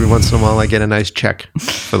 So every once in a while I get a nice check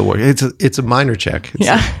for the work. It's a minor check.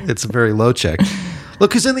 It's a very low check.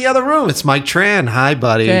 Look who's in the other room. It's Mike Tran. Hi,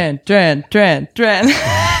 buddy. Tran.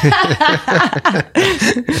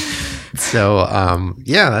 So,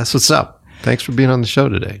 that's what's up. Thanks for being on the show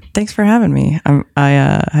today. Thanks for having me.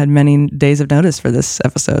 I had many days of notice for this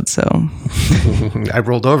episode, so. I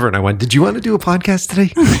rolled over and I went, did you want to do a podcast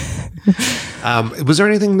today? Was there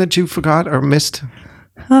anything that you forgot or missed?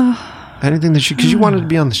 Anything that because you wanted to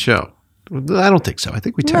be on the show? I don't think so. I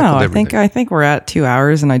think we tackled everything. I think we're at 2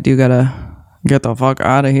 hours and I do got to get the fuck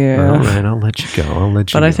out of here. All right, I'll let you go.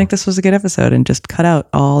 But I think this was a good episode, and just cut out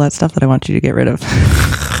all that stuff that I want you to get rid of.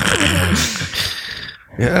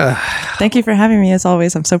 Yeah. Thank you for having me, as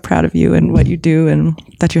always. I'm so proud of you and what you do, and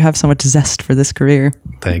that you have so much zest for this career.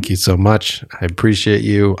 Thank you so much. I appreciate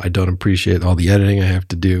you. I don't appreciate all the editing I have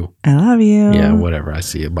to do. I love you. Yeah, whatever. I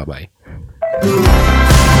see you. Bye-bye.